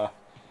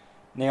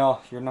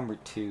 Neil, you're number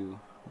 2,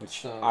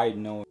 which So- I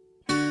know.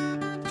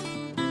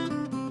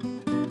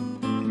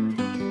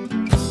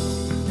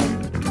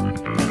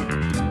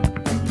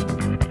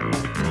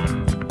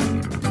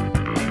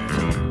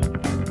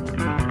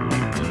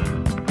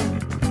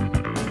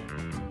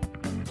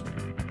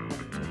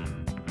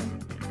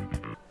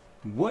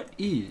 What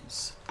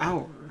is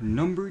our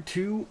number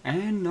 2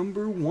 and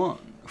number 1?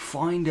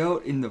 Find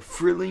out in the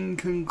thrilling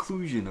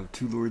conclusion of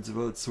Two Lords of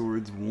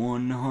Outswords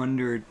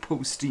 100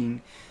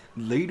 posting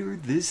later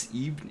this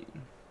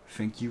evening.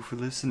 Thank you for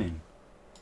listening.